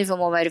 live a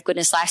more mode of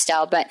goodness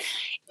lifestyle, but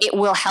it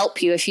will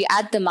help you if you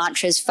add the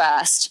mantras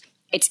first.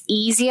 It's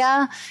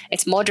easier,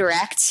 it's more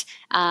direct,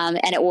 and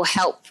it will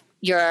help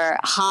your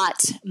heart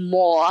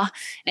more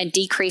and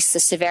decrease the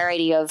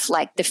severity of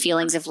like the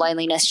feelings of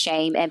loneliness,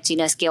 shame,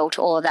 emptiness, guilt,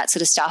 all of that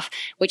sort of stuff,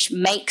 which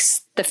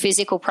makes the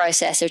physical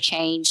process of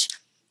change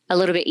a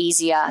little bit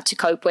easier to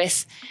cope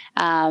with.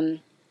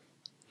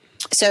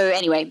 So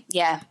anyway,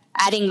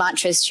 adding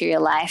mantras to your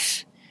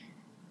life,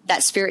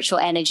 that spiritual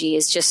energy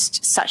is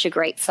just such a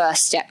great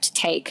first step to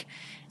take.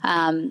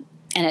 And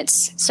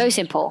it's so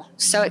simple,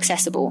 so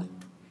accessible.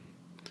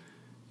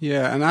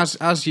 Yeah, and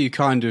as you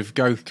kind of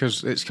go,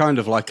 because it's kind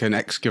of like an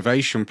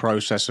excavation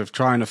process of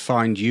trying to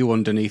find you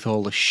underneath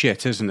all the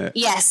shit, isn't it?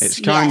 Yes. It's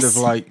kind of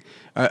like,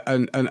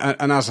 and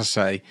as I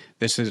say,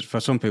 this is, for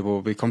some people,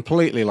 will be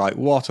completely like,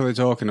 what are they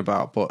talking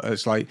about? But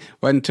it's like,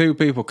 when two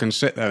people can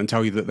sit there and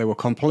tell you that they were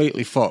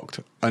completely fucked,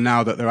 and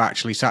now that they're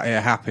actually sat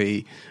here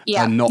happy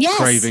and not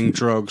craving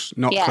drugs,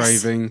 not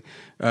craving,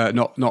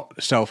 not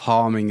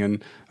self-harming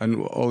and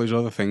all these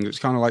other things, it's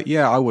kind of like,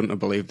 I wouldn't have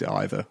believed it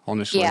either,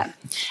 honestly. Yeah.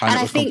 And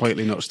it was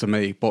completely nuts to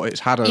me, but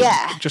it's had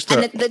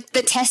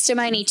the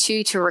testimony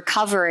to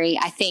recovery,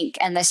 I think,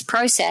 and this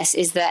process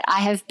is that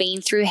I have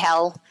been through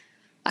hell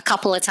a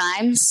couple of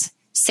times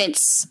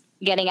since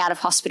getting out of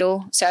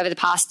hospital. So over the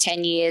past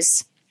 10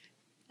 years,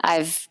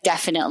 I've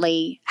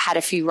definitely had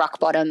a few rock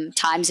bottom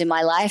times in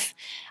my life,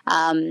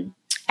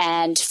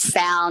 and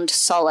found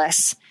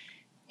solace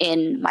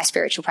in my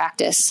spiritual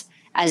practice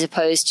as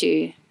opposed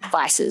to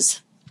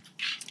vices.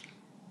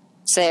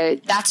 So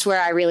that's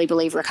where I really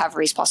believe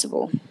recovery is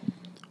possible.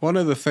 One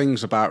of the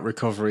things about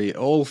recovery,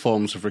 all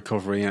forms of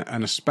recovery,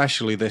 and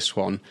especially this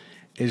one,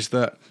 is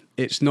that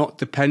it's not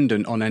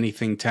dependent on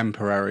anything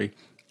temporary.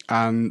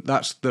 And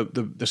that's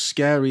the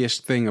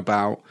scariest thing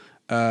about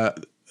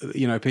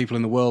people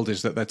in the world,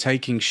 is that they're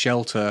taking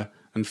shelter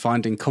and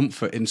finding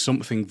comfort in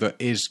something that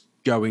is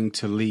going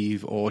to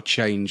leave or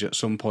change at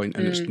some point,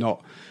 and it's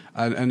not.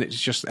 And it's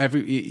just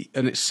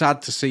and it's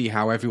sad to see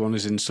how everyone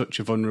is in such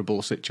a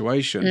vulnerable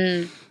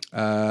situation.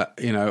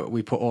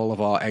 We put all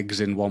of our eggs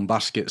in one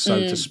basket, so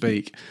to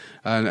speak,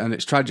 and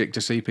it's tragic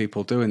to see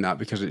people doing that,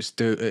 because it's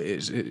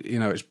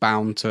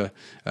bound to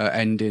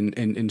end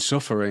in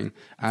suffering.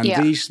 And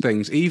these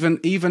things, even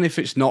if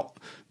it's not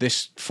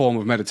this form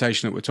of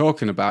meditation that we're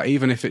talking about,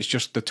 even if it's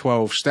just the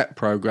 12-step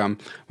program,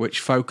 which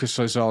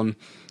focuses on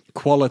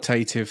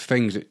qualitative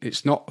things,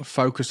 it's not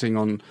focusing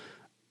on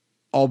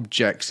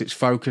objects, it's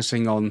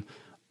focusing on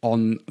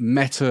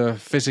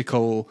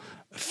metaphysical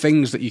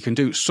things that you can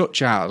do,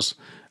 such as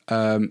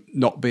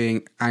not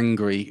being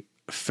angry,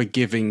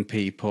 forgiving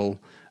people,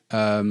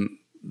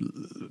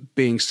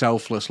 being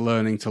selfless,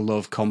 learning to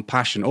love,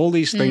 compassion, all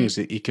these things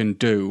that you can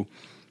do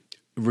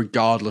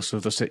regardless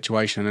of the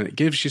situation. And it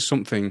gives you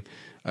something,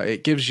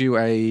 it gives you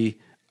a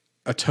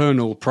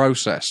eternal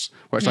process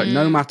where it's like,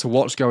 no matter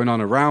what's going on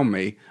around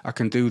me, I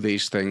can do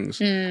these things.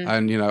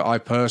 And, I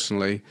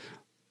personally,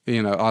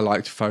 I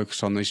like to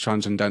focus on these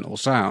transcendental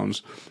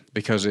sounds,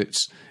 because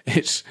it's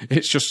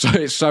just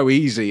it's so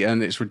easy,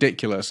 and it's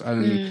ridiculous,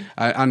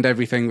 and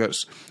everything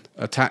that's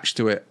attached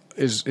to it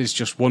is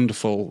just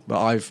wonderful, that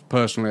I've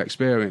personally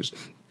experienced.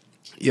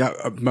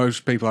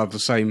 Most people have the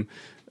same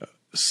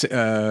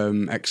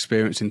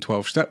experience in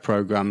 12-step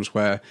programs,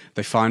 where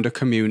they find a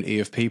community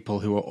of people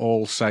who are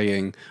all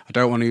saying, I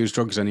don't want to use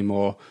drugs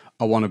anymore,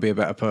 I want to be a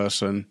better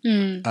person,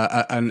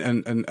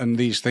 and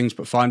these things.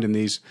 But finding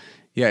these,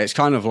 it's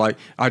kind of like,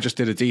 I just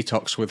did a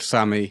detox with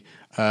Sammy.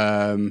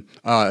 I'm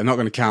not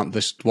going to count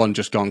this one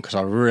just gone, because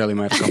I really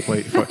made a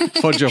complete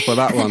fudge up of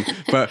that one.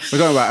 But we're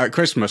talking about at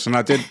Christmas, and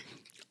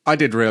I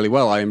did really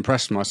well. I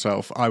impressed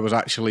myself. I was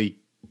actually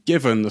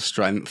given the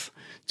strength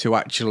to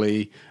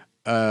actually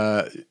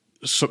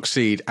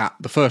succeed at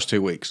the first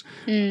 2 weeks.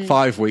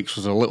 5 weeks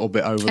was a little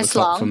bit over the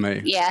top for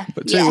me.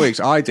 But 2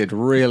 weeks, I did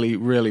really,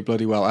 really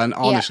bloody well. And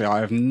honestly, I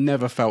have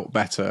never felt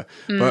better.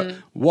 But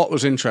what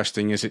was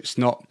interesting is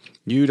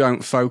you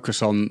don't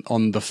focus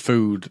on the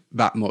food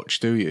that much,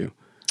 do you?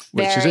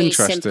 Which is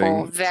interesting.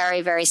 Simple,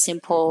 very, very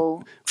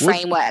simple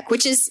framework,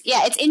 which is,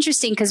 it's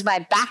interesting, because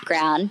my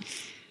background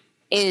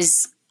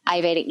is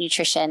Ayurvedic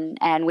nutrition,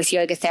 and with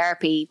yoga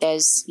therapy,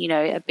 there's,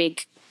 a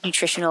big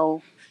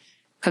nutritional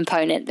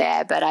component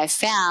there. But I've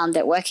found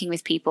that working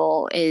with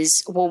people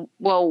is,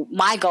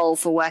 my goal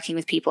for working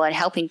with people and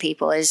helping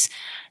people is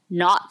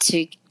not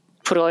to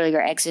put all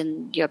your eggs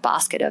in your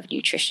basket of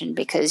nutrition,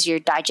 because you're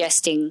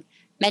digesting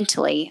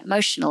mentally,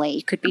 emotionally,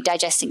 you could be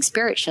digesting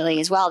spiritually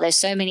as well. There's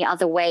so many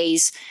other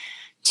ways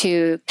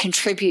to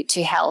contribute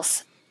to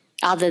health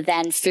other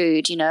than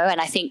food,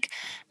 and I think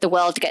the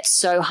world gets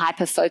so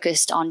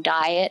hyper-focused on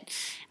diet,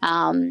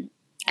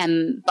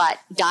 but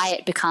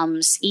diet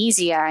becomes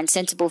easier and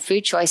sensible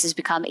food choices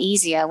become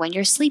easier when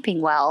you're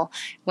sleeping well,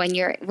 when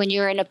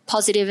you're in a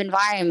positive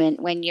environment,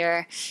 when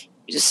you're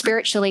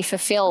spiritually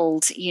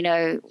fulfilled,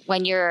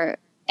 when you're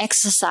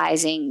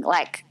exercising,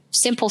 like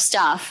simple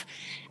stuff.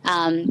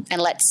 And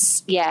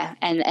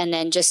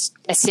then just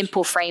a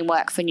simple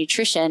framework for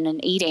nutrition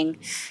and eating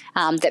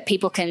that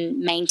people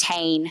can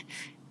maintain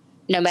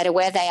no matter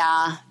where they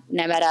are,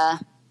 no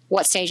matter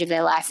what stage of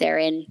their life they're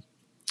in,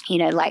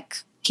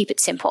 keep it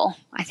simple,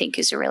 I think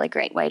is a really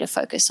great way to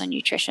focus on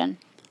nutrition.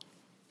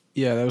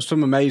 Yeah, there was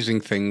some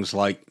amazing things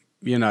like,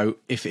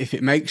 if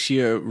it makes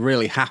you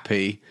really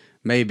happy,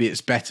 maybe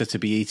it's better to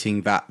be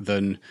eating that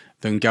than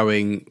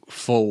going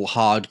full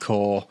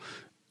hardcore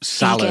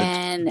salad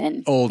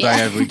and, all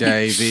day, every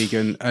day,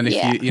 vegan. And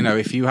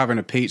if you having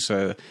a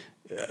pizza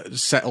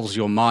settles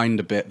your mind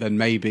a bit, then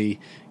maybe,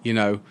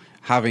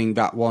 having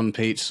that one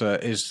pizza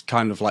is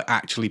kind of like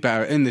actually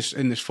better in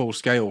this full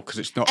scale, because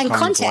it's not and kind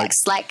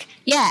context, of like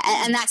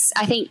and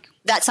I think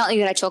that's something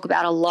that I talk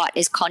about a lot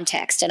is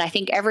context. And I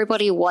think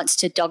everybody wants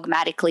to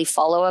dogmatically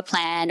follow a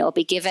plan or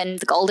be given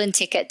the golden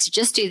ticket to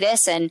just do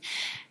this, and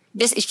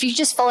this, if you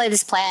just follow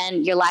this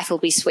plan, your life will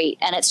be sweet.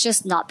 And it's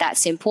just not that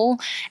simple.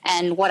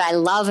 And what I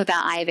love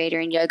about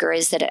Ayurveda and yoga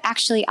is that it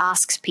actually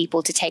asks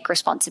people to take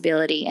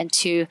responsibility and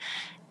to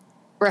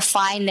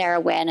refine their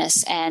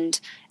awareness and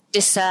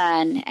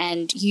discern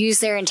and use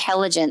their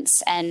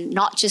intelligence and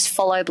not just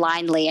follow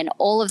blindly. And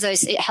all of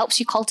those, it helps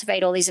you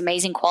cultivate all these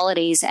amazing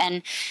qualities.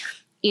 And,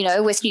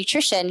 with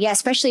nutrition,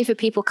 especially for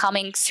people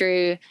coming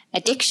through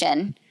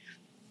addiction,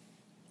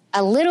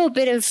 a little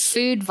bit of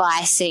food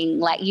vicing,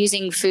 like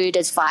using food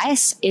as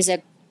vice, is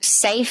a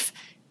safe,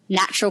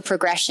 natural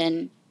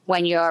progression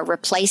when you're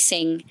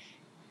replacing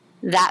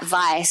that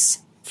vice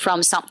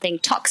from something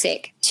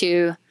toxic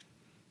to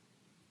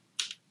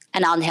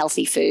an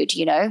unhealthy food,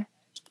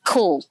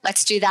 Cool,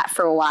 let's do that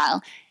for a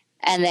while.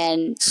 And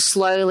then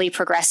slowly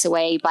progress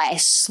away by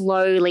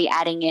slowly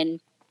adding in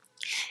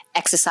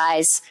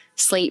exercise,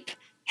 sleep,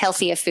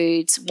 healthier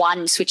foods,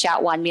 switch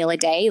out one meal a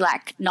day,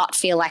 like not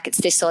feel like it's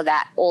this or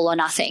that, all or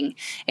nothing.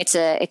 It's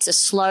a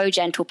slow,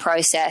 gentle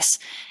process.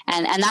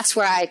 And that's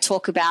where I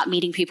talk about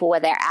meeting people where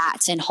they're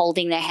at and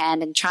holding their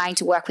hand and trying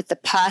to work with the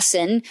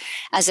person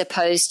as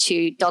opposed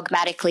to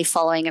dogmatically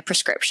following a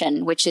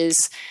prescription, which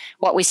is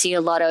what we see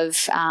a lot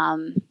of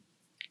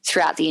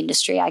throughout the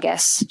industry, I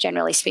guess,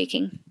 generally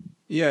speaking.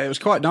 Yeah, it was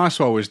quite nice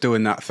while I was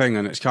doing that thing,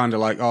 and it's kind of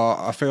like,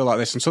 I feel like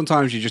this. And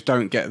sometimes you just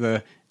don't get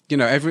the,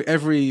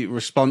 every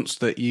response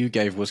that you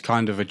gave was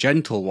kind of a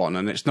gentle one,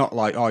 and it's not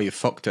like, you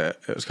fucked it.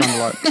 It was kind of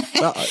like,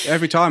 that,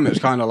 every time it was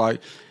kind of like,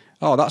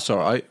 that's all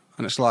right.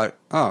 And it's like,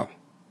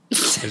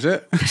 is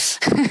it?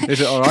 Is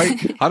it all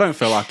right? I don't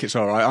feel like it's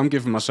all right. I'm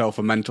giving myself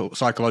a mental,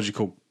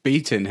 psychological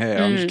beating here.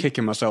 I'm just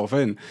kicking myself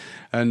in.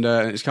 And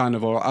it's kind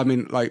of all right. I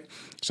mean, like,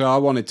 so I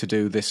wanted to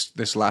do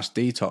this last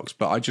detox,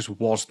 but I just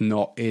was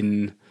not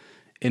in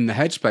the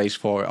headspace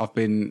for it. I've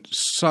been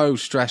so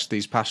stressed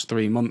these past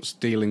 3 months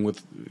dealing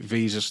with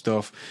visa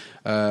stuff,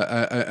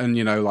 and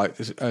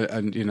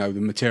the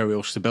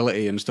material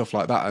stability and stuff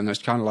like that. And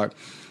it's kind of like,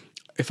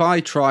 if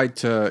I tried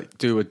to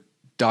do a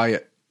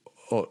diet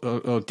or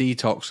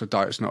detox, a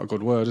diet's not a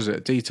good word, is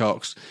it?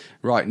 Detox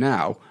right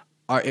now,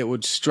 it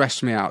would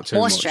stress me out too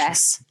much. More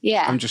stress,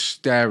 yeah. I'm just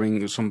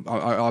staring at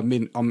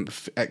I'm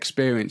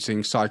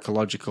experiencing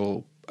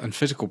psychological and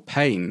physical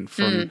pain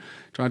from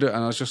trying to do it.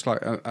 And I was just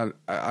like,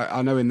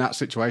 I know in that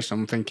situation,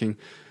 I'm thinking,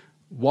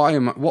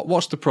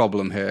 what's the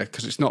problem here?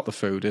 Because it's not the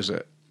food, is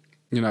it?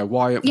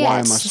 Why am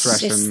I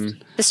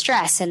stressing? The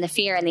stress and the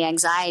fear and the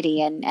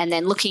anxiety, and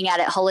then looking at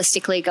it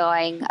holistically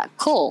going,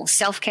 cool,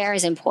 self-care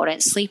is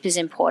important, sleep is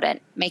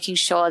important, making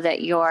sure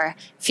that you're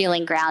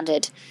feeling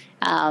grounded,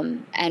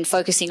 and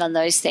focusing on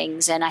those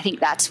things. And I think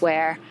that's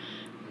where,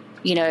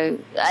 and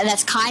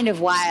that's kind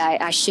of why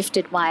I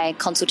shifted my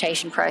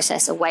consultation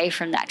process away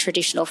from that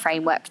traditional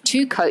framework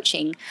to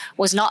coaching,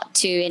 was not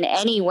to in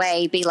any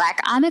way be like,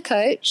 I'm a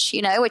coach,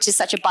 which is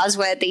such a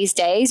buzzword these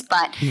days,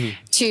 but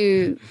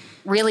to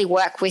really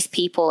work with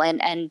people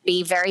and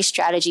be very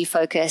strategy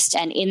focused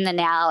and in the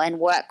now, and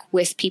work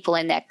with people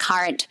in their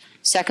current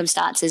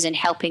circumstances and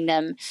helping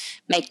them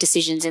make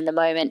decisions in the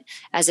moment,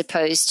 as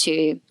opposed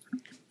to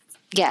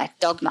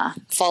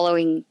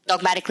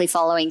dogmatically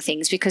following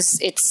things, because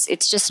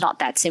it's just not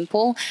that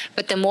simple.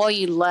 But the more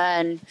you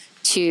learn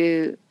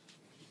to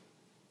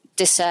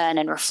discern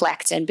and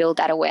reflect and build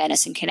that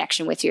awareness and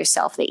connection with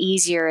yourself, the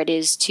easier it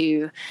is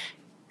to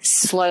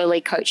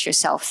slowly coach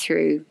yourself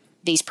through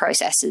these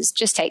processes.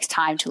 Just takes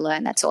time to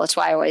learn. That's all. That's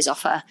why I always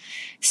offer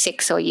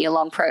 6 month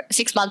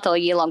or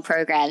year long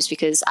programs,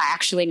 because I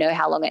actually know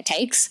how long it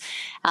takes.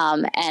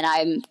 And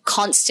I'm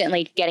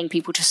constantly getting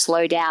people to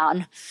slow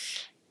down,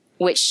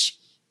 which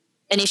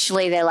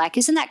initially they're like,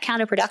 isn't that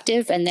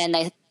counterproductive? And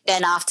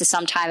then after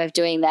some time of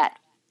doing that,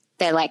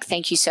 they're like,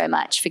 thank you so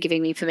much for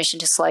giving me permission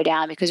to slow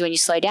down, because when you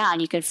slow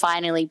down, you can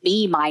finally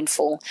be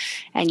mindful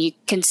and you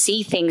can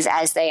see things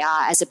as they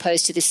are, as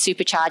opposed to this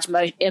supercharged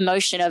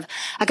emotion of,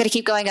 I got to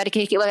keep going,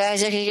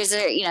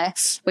 you know,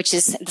 which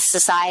is the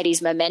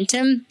society's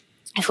momentum.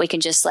 If we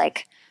can just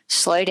like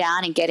slow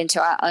down and get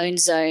into our own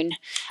zone,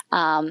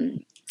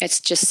 it's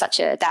just such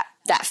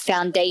that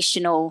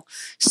foundational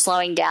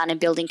slowing down and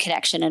building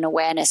connection and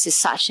awareness is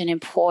such an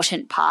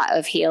important part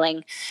of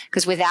healing,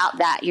 because without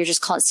that, you're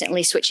just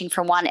constantly switching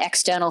from one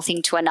external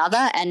thing to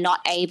another and not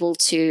able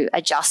to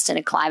adjust and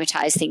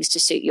acclimatize things to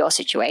suit your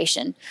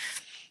situation.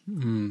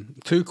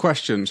 2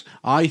 questions.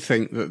 I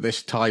think that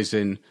this ties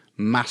in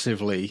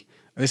massively.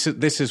 This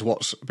is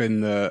what's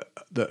been the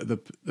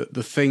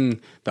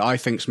thing that I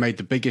think's made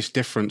the biggest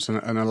difference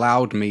and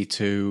allowed me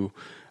to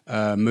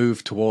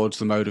move towards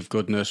the mode of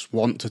goodness,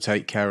 want to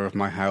take care of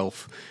my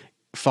health,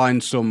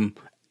 find some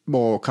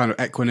more kind of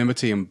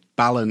equanimity and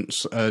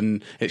balance,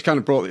 and it's kind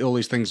of brought all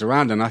these things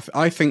around. And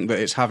I think that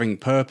it's having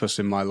purpose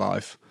in my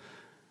life,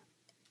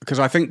 because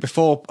I think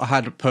before I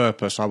had a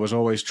purpose, I was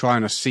always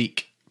trying to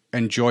seek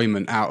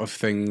enjoyment out of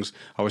things.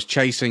 I was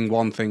chasing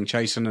one thing,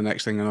 chasing the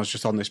next thing, and I was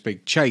just on this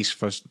big chase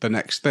for the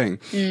next thing.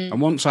 And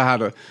once I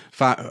had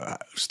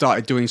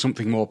started doing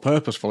something more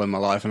purposeful in my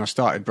life, and I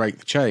started Break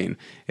the Chain,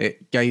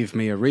 it gave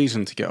me a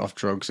reason to get off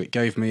drugs. It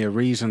gave me a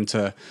reason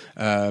to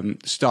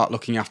start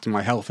looking after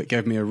my health. It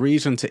gave me a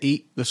reason to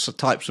eat the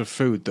types of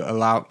food that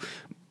allow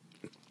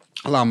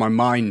my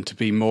mind to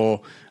be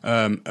more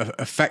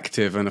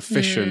effective and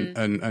efficient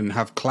and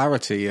have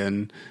clarity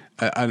and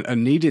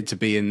needed to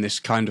be in this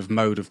kind of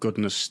mode of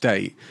goodness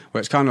state where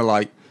it's kind of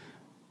like,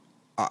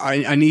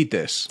 I need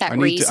this. I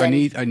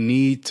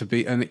need to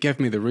be, and it gave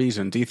me the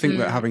reason. Do you think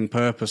that having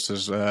purpose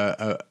is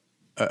a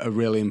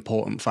really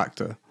important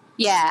factor?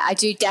 Yeah, I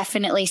do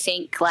definitely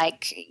think,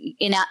 like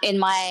in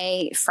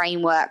my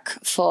framework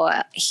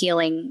for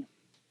healing,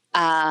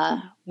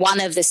 one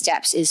of the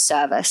steps is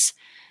service.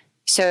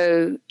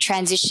 So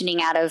transitioning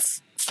out of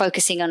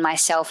focusing on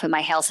myself and my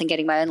health and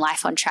getting my own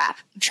life on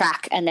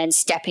track, and then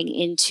stepping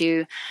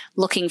into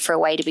looking for a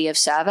way to be of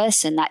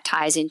service. And that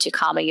ties into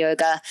karma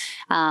yoga,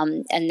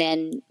 and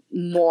then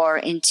more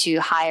into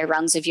higher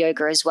rungs of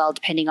yoga as well,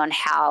 depending on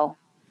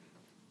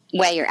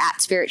where you're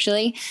at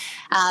spiritually.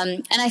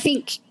 And I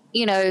think,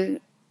 you know,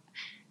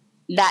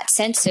 that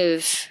sense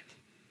of,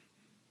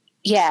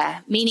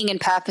 meaning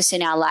and purpose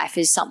in our life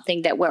is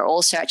something that we're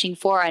all searching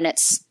for, and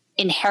it's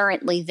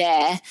inherently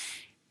there.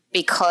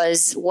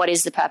 Because what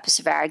is the purpose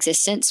of our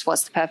existence?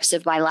 What's the purpose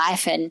of my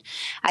life? And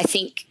I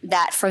think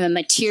that from a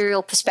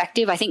material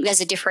perspective, I think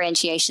there's a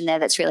differentiation there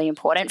that's really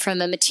important.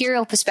 From a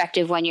material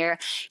perspective, when you're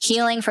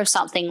healing from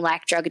something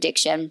like drug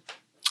addiction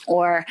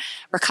or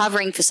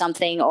recovering for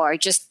something or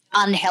just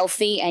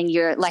unhealthy, and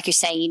you're, like you're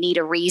saying, you need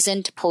a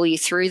reason to pull you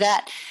through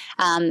that,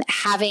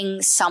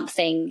 having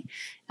something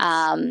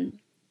can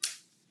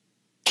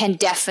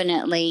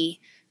definitely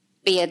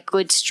be a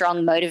good,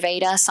 strong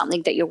motivator,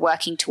 something that you're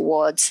working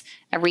towards,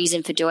 a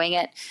reason for doing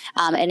it.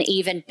 An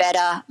even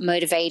better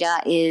motivator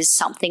is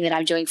something that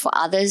I'm doing for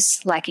others,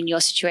 like in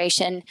your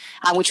situation,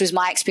 which was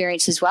my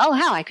experience as well.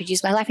 How I could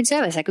use my life in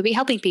service. I could be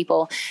helping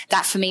people.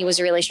 That for me was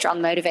a really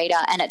strong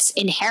motivator, and it's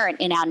inherent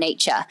in our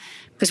nature,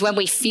 because when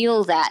we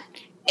feel that,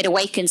 it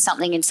awakens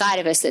something inside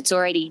of us that's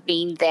already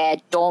been there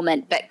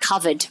dormant but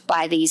covered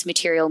by these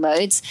material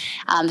modes.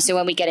 So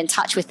when we get in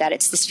touch with that,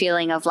 it's this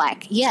feeling of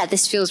like, yeah,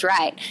 this feels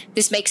right.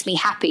 This makes me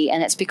happy.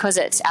 And it's because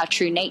it's our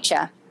true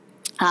nature.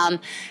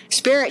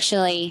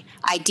 Spiritually,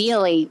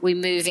 ideally, we're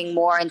moving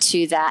more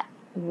into that,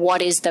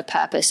 what is the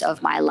purpose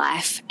of my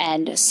life,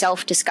 and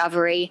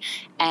self-discovery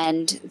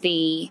and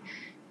the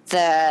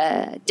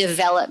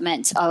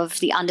development of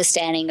the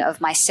understanding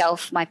of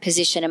myself, my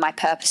position, and my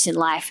purpose in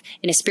life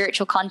in a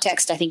spiritual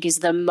context, I think is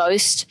the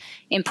most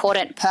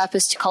important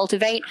purpose to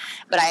cultivate.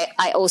 But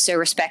I also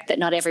respect that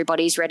not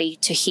everybody's ready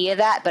to hear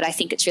that. But I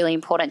think it's really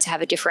important to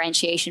have a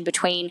differentiation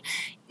between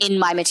in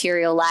my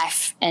material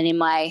life and in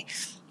my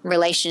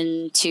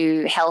relation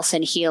to health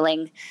and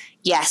healing.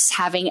 Yes,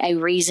 having a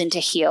reason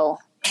to heal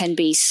can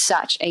be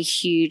such a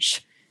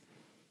huge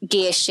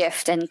gear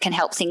shift and can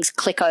help things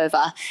click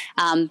over,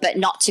 but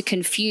not to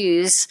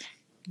confuse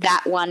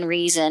that one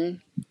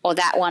reason or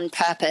that one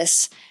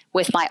purpose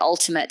with my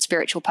ultimate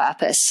spiritual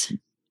purpose,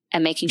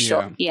 and making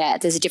sure,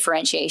 there's a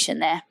differentiation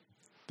there.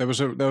 There was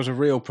a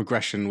real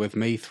progression with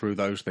me through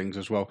those things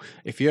as well.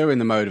 If you're in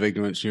the mode of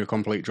ignorance and you're a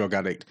complete drug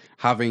addict,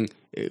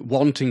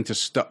 wanting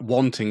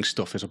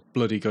stuff is a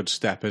bloody good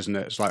step, isn't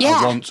it? It's like,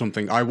 I want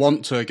something. I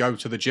want to go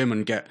to the gym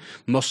and get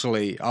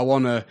muscly. I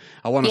want to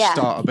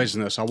start a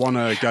business. I want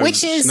to go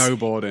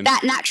snowboarding.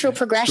 That natural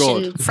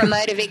progression from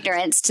mode of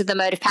ignorance to the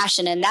mode of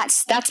passion, and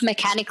that's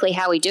mechanically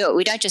how we do it.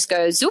 We don't just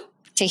go zoop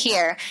to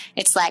here.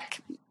 It's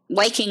like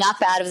waking up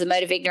out of the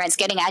mode of ignorance,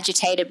 getting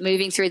agitated,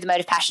 moving through the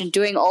mode of passion,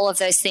 doing all of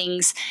those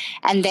things,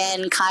 and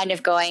then kind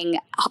of going,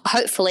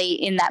 hopefully,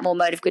 in that more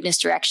mode of goodness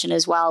direction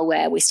as well,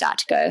 where we start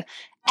to go,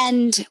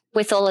 and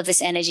with all of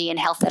this energy and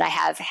health that I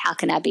have, how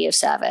can I be of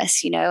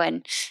service,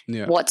 and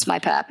what's my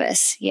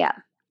purpose? Yeah.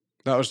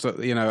 That was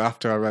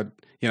after I read,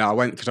 I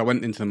went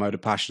into the mode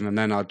of passion, and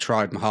then I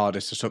tried my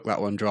hardest to suck that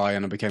one dry,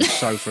 and I became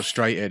so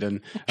frustrated,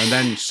 and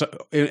then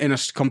in a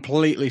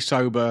completely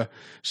sober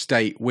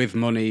state with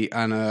money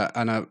and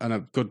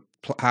a good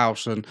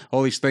house and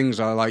all these things,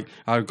 I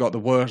got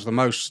the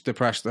most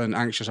depressed and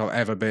anxious I've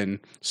ever been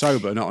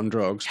sober, not on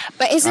drugs.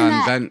 But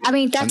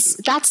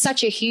that's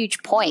such a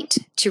huge point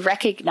to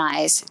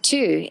recognize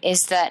too,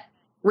 is that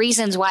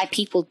reasons why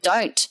people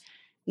don't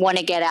want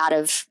to get out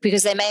of,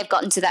 because they may have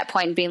gotten to that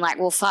point and being like,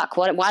 well, fuck,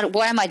 why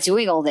am I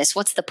doing all this?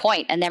 What's the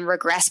point? And then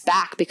regress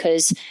back,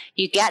 because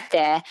you get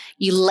there,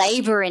 you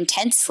labor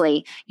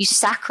intensely, you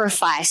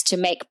sacrifice to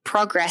make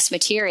progress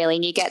materially,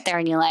 and you get there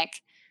and you're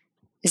like,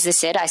 is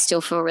this it? I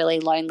still feel really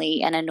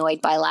lonely and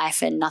annoyed by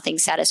life and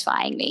nothing's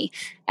satisfying me.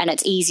 And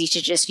it's easy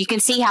to you can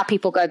see how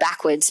people go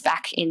back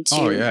into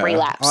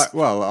relapse. It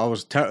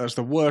was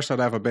the worst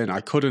I'd ever been.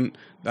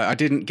 I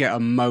didn't get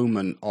a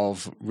moment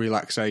of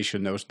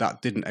relaxation. That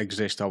didn't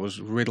exist. I was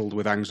riddled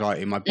with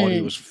anxiety. My body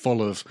was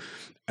full of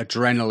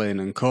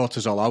adrenaline and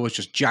cortisol. I was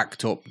just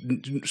jacked up,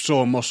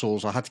 sore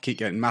muscles. I had to keep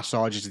getting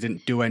massages. It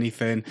didn't do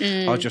anything.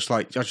 It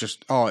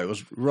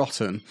was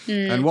rotten.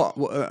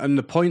 And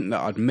the point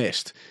that I'd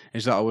missed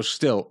is that I was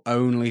still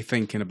only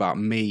thinking about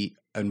me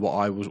and what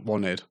I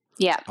wanted.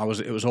 Yeah.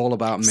 It was all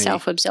about me.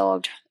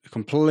 Self-absorbed.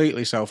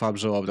 Completely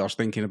self-absorbed. I was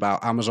thinking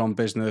about Amazon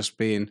business,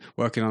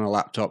 working on a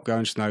laptop,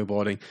 going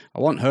snowboarding. I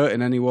wasn't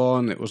hurting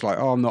anyone. It was like,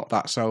 I'm not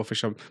that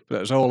selfish. But it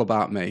was all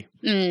about me.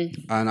 And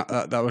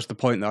that was the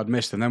point that I'd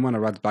missed. And then when I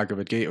read the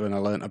Bhagavad Gita and I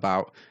learned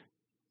about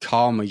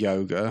karma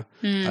yoga,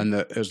 and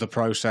that it was the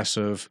process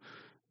of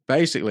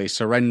basically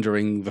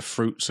surrendering the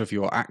fruits of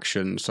your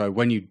actions. So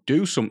when you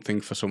do something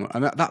for someone,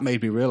 and that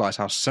made me realize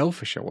how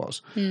selfish I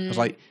was. I was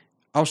like,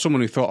 I was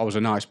someone who thought I was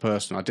a nice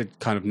person. I did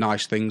kind of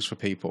nice things for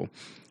people.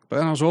 But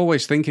then I was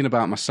always thinking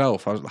about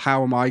myself.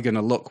 How am I going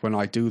to look when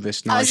I do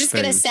this nice thing? I was just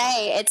going to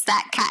say, it's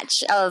that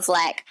catch of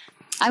like,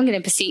 I'm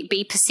going to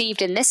be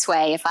perceived in this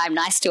way if I'm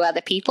nice to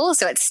other people.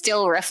 So it's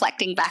still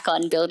reflecting back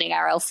on building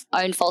our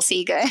own false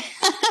ego.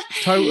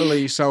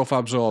 Totally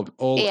self-absorbed.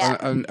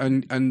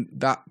 And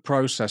that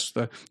process,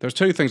 there's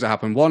two things that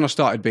happened. One, I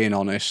started being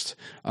honest.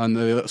 And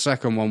the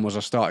second one was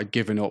I started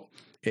giving up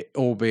it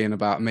all being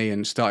about me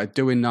and started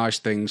doing nice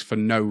things for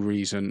no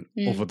reason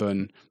other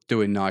than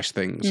doing nice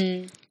things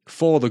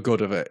for the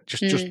good of it,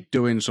 just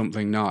doing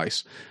something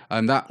nice.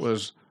 And that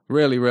was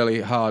really,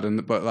 really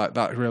hard. But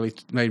that really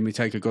made me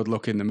take a good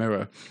look in the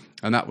mirror.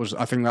 And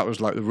I think that was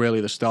like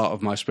really the start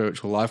of my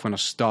spiritual life when I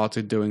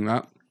started doing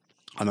that.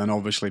 And then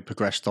obviously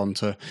progressed on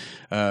to,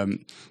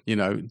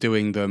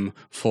 doing them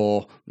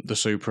for the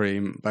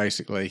Supreme,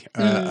 basically.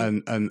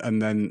 And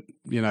then,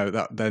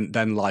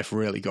 then life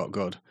really got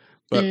good.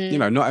 But,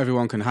 not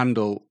everyone can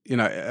handle,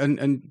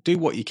 and do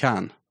what you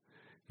can.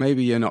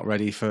 Maybe you're not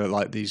ready for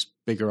like these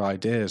bigger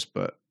ideas,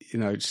 but,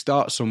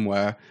 start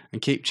somewhere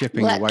and keep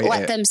chipping away at it.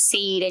 Let them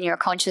seed in your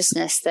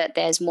consciousness that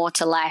there's more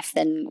to life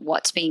than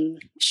what's being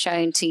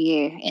shown to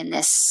you in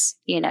this,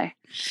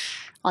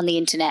 on the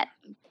internet.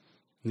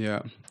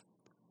 Yeah.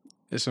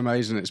 It's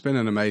amazing. It's been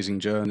an amazing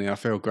journey. I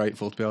feel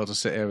grateful to be able to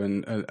sit here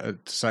and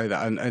say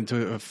that and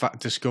to have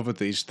discovered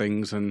these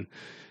things, and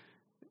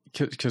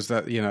because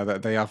that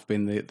that they have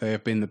been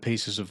the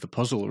pieces of the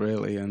puzzle,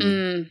 really,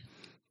 and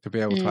to be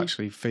able to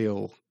actually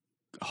feel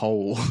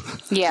whole.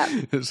 Yeah,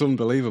 it's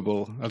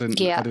unbelievable. I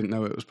didn't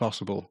know it was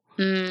possible.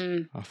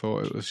 I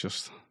thought it was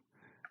just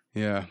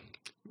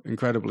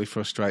incredibly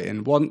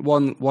frustrating.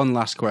 One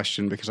last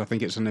question, because I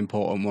think it's an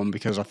important one,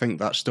 because I think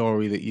that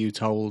story that you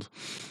told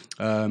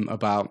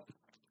about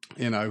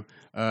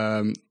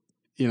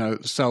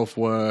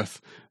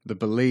self-worth, the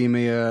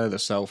bulimia, the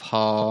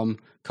self-harm,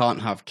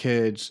 can't have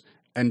kids,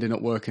 ending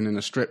up working in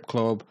a strip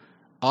club.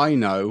 I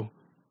know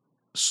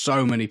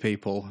so many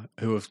people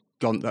who have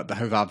had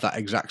that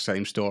exact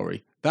same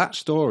story. That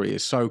story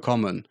is so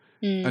common,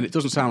 and it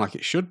doesn't sound like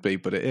it should be,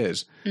 but it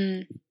is.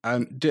 Do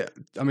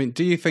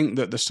you think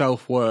that the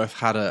self-worth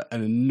had an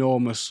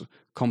enormous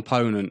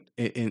component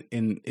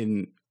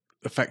in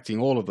affecting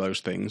all of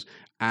those things?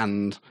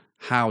 And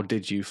how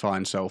did you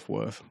find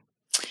self-worth?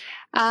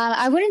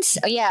 I wouldn't.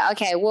 Yeah.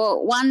 Okay.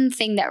 Well, one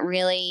thing that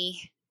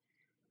really,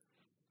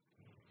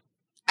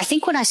 I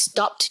think when I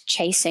stopped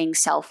chasing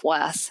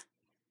self-worth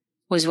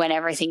was when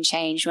everything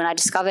changed. When I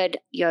discovered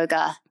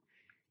yoga,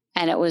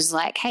 and it was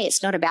like, hey,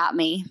 it's not about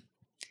me,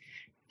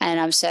 and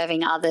I'm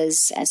serving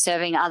others, and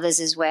serving others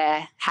is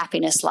where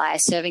happiness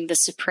lies. Serving the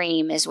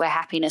Supreme is where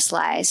happiness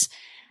lies.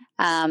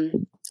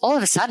 All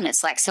of a sudden,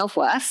 it's like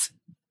self-worth.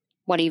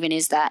 What even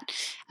is that?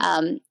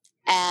 And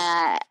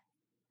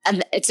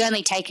it's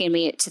only taken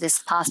me to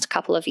this past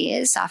couple of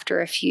years,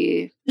 after a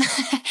few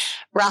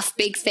rough,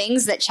 big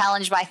things that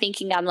challenged my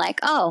thinking. I'm like,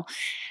 oh,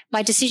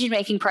 my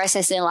decision-making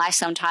process in life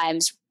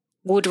sometimes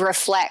would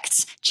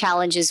reflect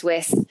challenges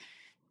with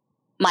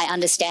my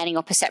understanding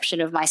or perception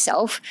of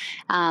myself.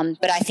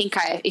 But I think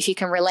if you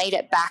can relate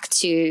it back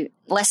to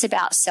less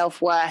about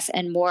self-worth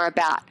and more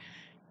about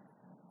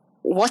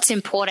what's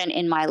important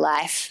in my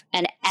life,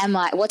 and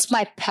what's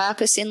my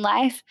purpose in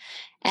life,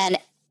 and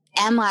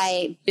am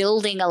I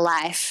building a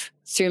life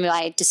through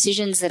my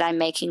decisions that I'm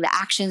making, the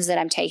actions that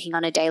I'm taking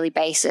on a daily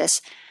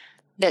basis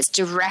that's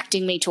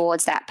directing me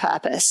towards that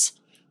purpose.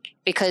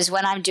 Because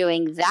when I'm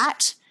doing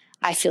that,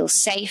 I feel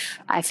safe,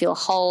 I feel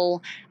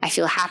whole, I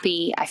feel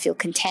happy, I feel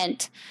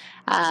content.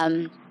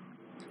 And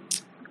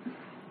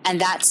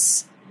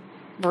that's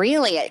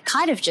really, it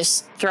kind of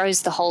just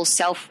throws the whole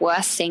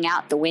self-worth thing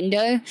out the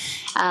window.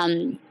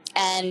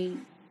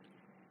 And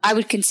I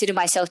would consider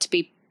myself to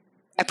be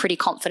a pretty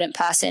confident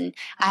person.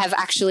 I have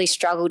actually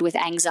struggled with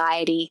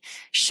anxiety,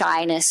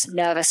 shyness,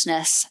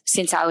 nervousness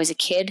since I was a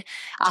kid.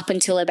 Up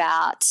until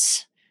about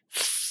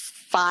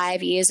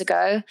 5 years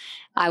ago,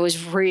 I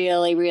was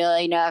really,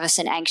 really nervous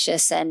and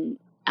anxious. And,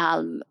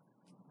 I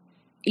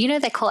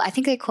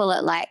think they call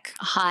it like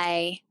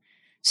high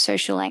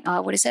social,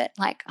 what is it?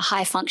 Like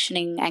high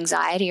functioning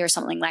anxiety or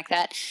something like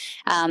that.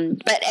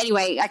 But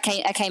anyway, I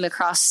came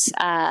across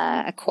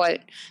a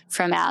quote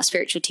from our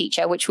spiritual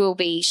teacher, which we'll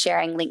be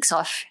sharing links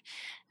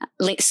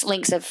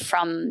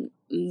from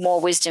more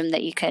wisdom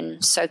that you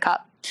can soak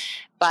up.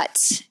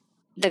 But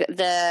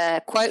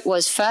the quote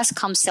was, "First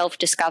comes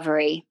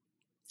self-discovery,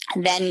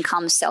 then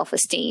comes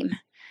self-esteem."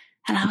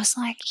 And I was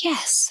like,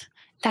 yes,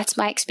 that's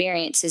my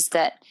experience, is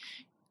that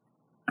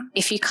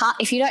if you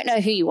don't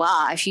know who you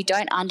are, if you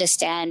don't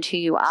understand who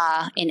you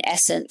are in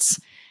essence,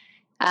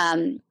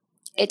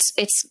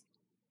 it's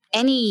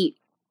any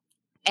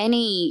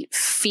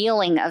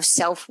feeling of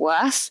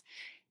self-worth.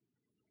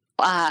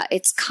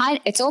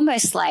 It's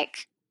almost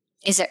like,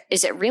 is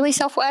it really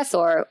self-worth,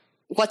 or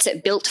what's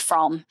it built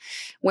from?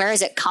 Where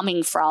is it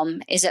coming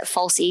from? Is it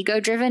false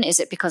ego driven? Is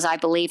it because I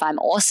believe I'm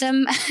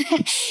awesome?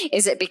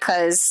 Is it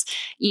because,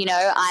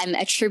 I'm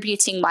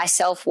attributing my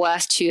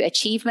self-worth to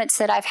achievements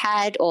that I've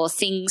had or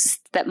things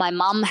that my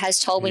mum has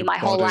told me my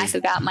whole life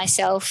about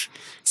myself?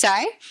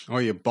 Sorry?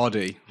 Or your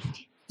body.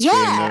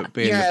 Yeah.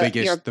 Being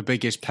the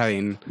biggest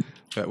pain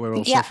that we're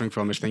all suffering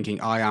from is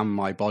thinking, I am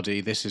my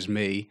body, this is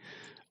me.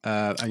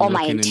 Or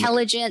my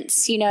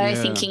intelligence,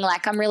 thinking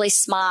like I'm really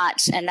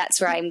smart, and that's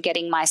where I'm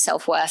getting my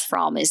self-worth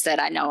from, is that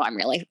I know I'm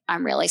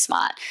really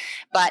smart.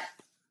 But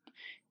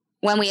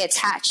when we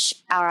attach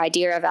our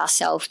idea of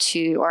ourselves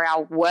to, or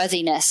our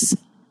worthiness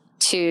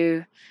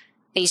to,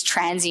 these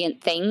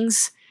transient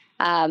things,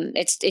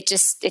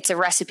 it's a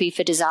recipe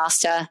for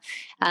disaster.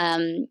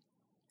 And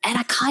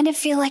I kind of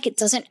feel like it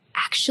doesn't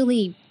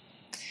actually.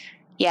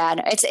 Yeah,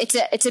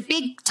 it's a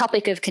big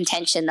topic of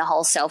contention, the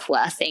whole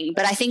self-worth thing.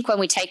 But I think when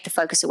we take the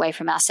focus away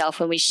from ourselves,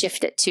 when we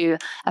shift it to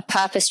a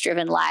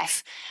purpose-driven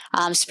life,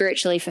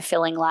 spiritually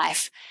fulfilling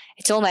life,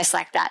 it's almost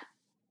like that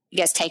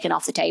gets taken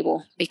off the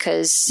table,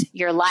 because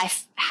your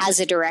life has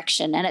a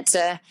direction, and it's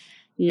a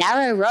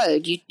narrow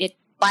road.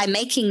 By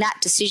making that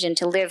decision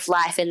to live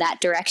life in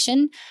that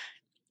direction,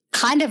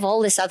 kind of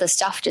all this other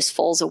stuff just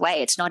falls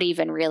away. It's not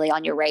even really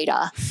on your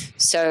radar.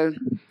 So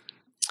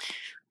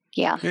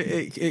yeah,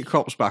 it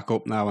crops back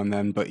up now and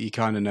then, but you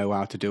kind of know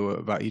how to do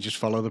it. But you just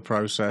follow the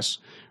process,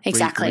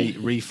 exactly,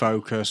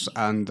 refocus,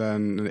 and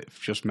then it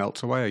just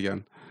melts away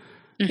again.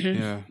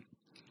 Mm-hmm.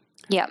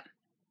 Yeah.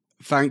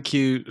 Thank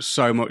you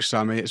so much,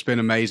 Sammy. It's been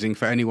amazing.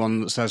 For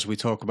anyone that says we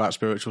talk about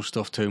spiritual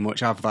stuff too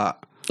much, have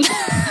that.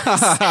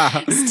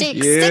 Stick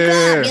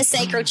that, your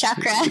sacral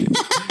chakra.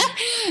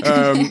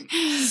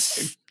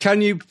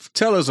 Can you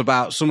tell us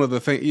about some of the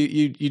things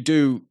you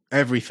do?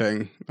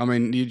 Everything. I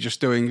mean, you're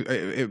just doing.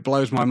 It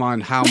blows my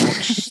mind how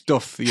much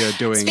stuff you're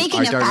doing.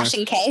 Speaking of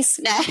passion case,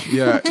 no.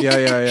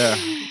 Yeah.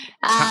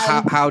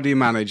 How do you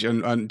manage?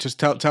 And just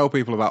tell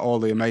people about all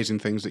the amazing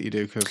things that you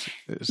do, because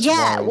it's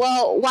wild.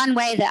 Well, one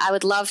way that I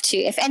would love to,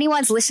 if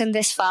anyone's listened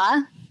this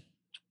far,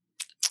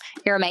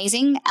 you're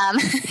amazing.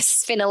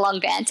 It's been a long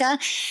banter,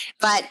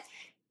 but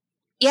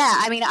yeah,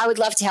 I mean, I would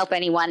love to help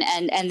anyone,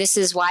 and this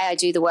is why I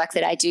do the work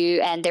that I do.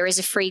 And there is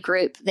a free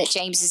group that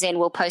James is in.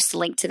 We'll post the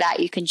link to that.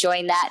 You can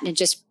join that and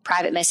just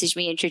private message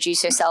me,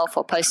 introduce yourself,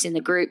 or post in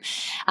the group,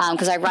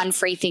 because I run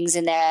free things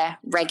in there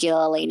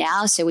regularly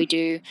now. So we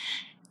do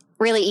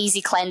really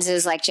easy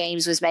cleanses like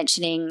James was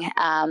mentioning.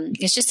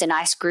 It's just a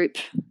nice group,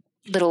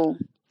 little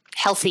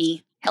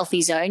healthy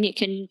zone you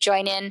can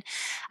join in.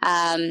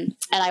 And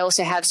I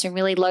also have some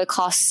really low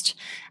cost,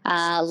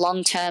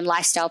 long-term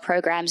lifestyle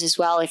programs as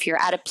well. If you're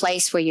at a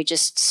place where you're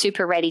just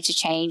super ready to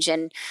change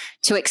and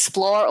to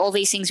explore all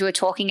these things we were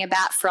talking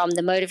about, from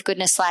the mode of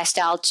goodness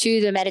lifestyle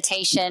to the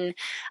meditation,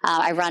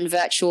 I run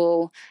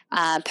virtual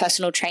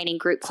personal training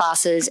group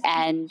classes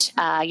and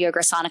yoga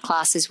asana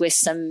classes with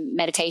some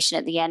meditation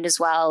at the end as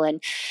well,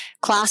 and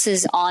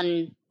classes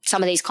on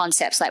some of these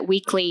concepts, like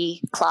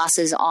weekly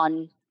classes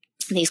on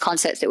these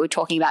concepts that we're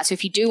talking about. So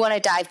if you do want to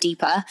dive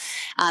deeper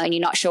and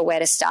you're not sure where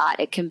to start,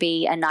 it can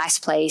be a nice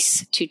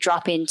place to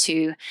drop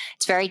into.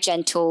 It's very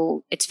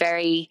gentle. It's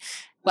very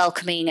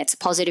welcoming, it's a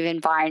positive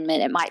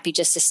environment. It might be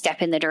just a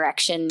step in the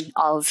direction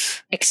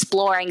of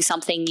exploring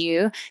something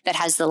new that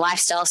has the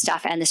lifestyle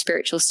stuff and the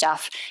spiritual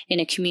stuff in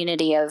a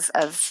community of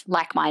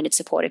like-minded,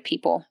 supportive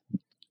people.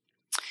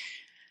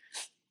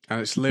 And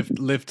it's Live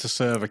to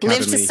Serve Academy,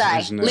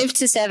 isn't it? Live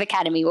to Serve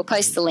Academy. We'll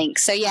post the link.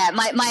 So yeah,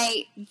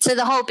 so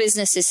the whole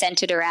business is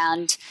centered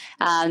around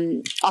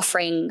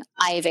offering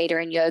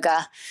Ayurveda and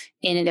yoga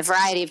in a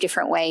variety of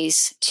different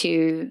ways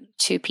to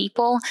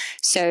people.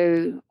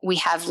 So we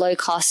have low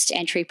cost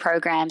entry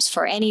programs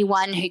for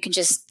anyone who can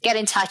just get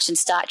in touch and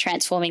start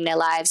transforming their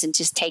lives and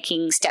just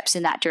taking steps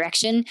in that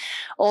direction,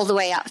 all the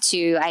way up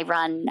to I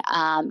run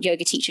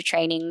yoga teacher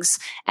trainings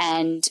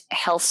and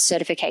health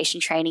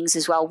certification trainings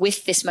as well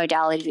with this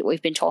modality that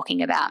we've been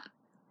talking about.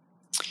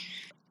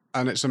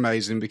 And it's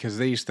amazing because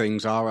these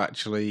things are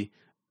actually,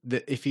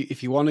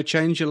 if you want to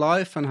change your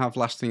life and have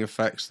lasting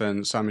effects,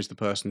 then Sam is the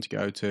person to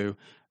go to.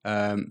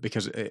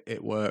 Because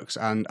it works,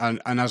 and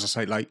as I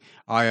say, like,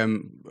 I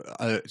am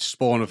a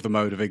spawn of the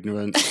mode of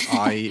ignorance.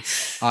 I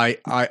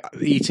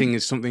eating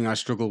is something I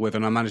struggle with,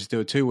 and I managed to do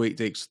a 2-week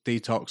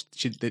detox.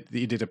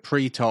 You did a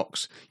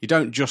pre-tox. You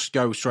don't just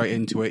go straight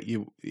into it.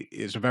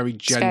 It's a very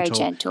gentle. It's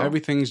very gentle.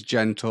 Everything's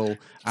gentle.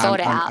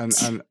 Thought out,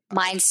 and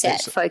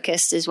mindset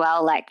focused as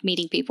well. Like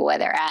meeting people where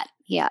they're at.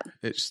 Yeah,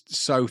 it's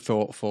so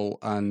thoughtful,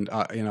 and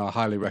I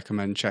highly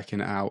recommend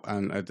checking it out.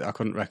 And I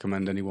couldn't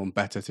recommend anyone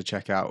better to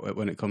check out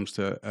when it comes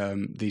to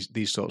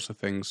these sorts of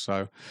things.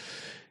 So,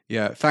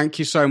 yeah, thank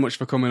you so much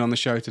for coming on the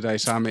show today,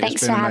 Sam.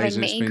 Thanks for having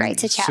me. It's been great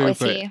to chat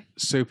with you.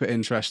 Super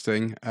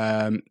interesting.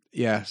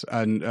 Yes,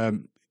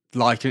 and.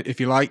 If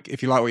you like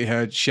what you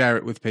heard, share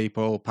it with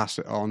people, pass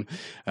it on.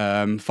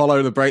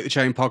 Follow the Break the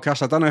Chain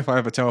podcast. I don't know if I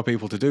ever tell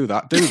people to do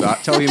that. Do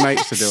that. Tell your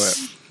mates to do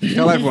it.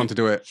 Tell everyone to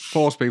do it.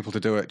 Force people to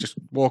do it. Just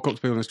walk up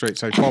to people in the street,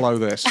 say, follow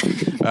this.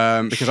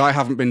 Because I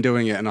haven't been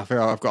doing it, and I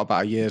feel I've got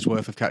about a year's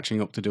worth of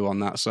catching up to do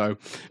on that. So,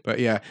 but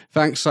yeah,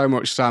 thanks so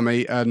much,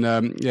 Sammy. And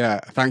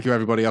yeah, thank you,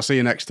 everybody. I'll see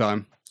you next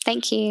time.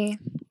 Thank you.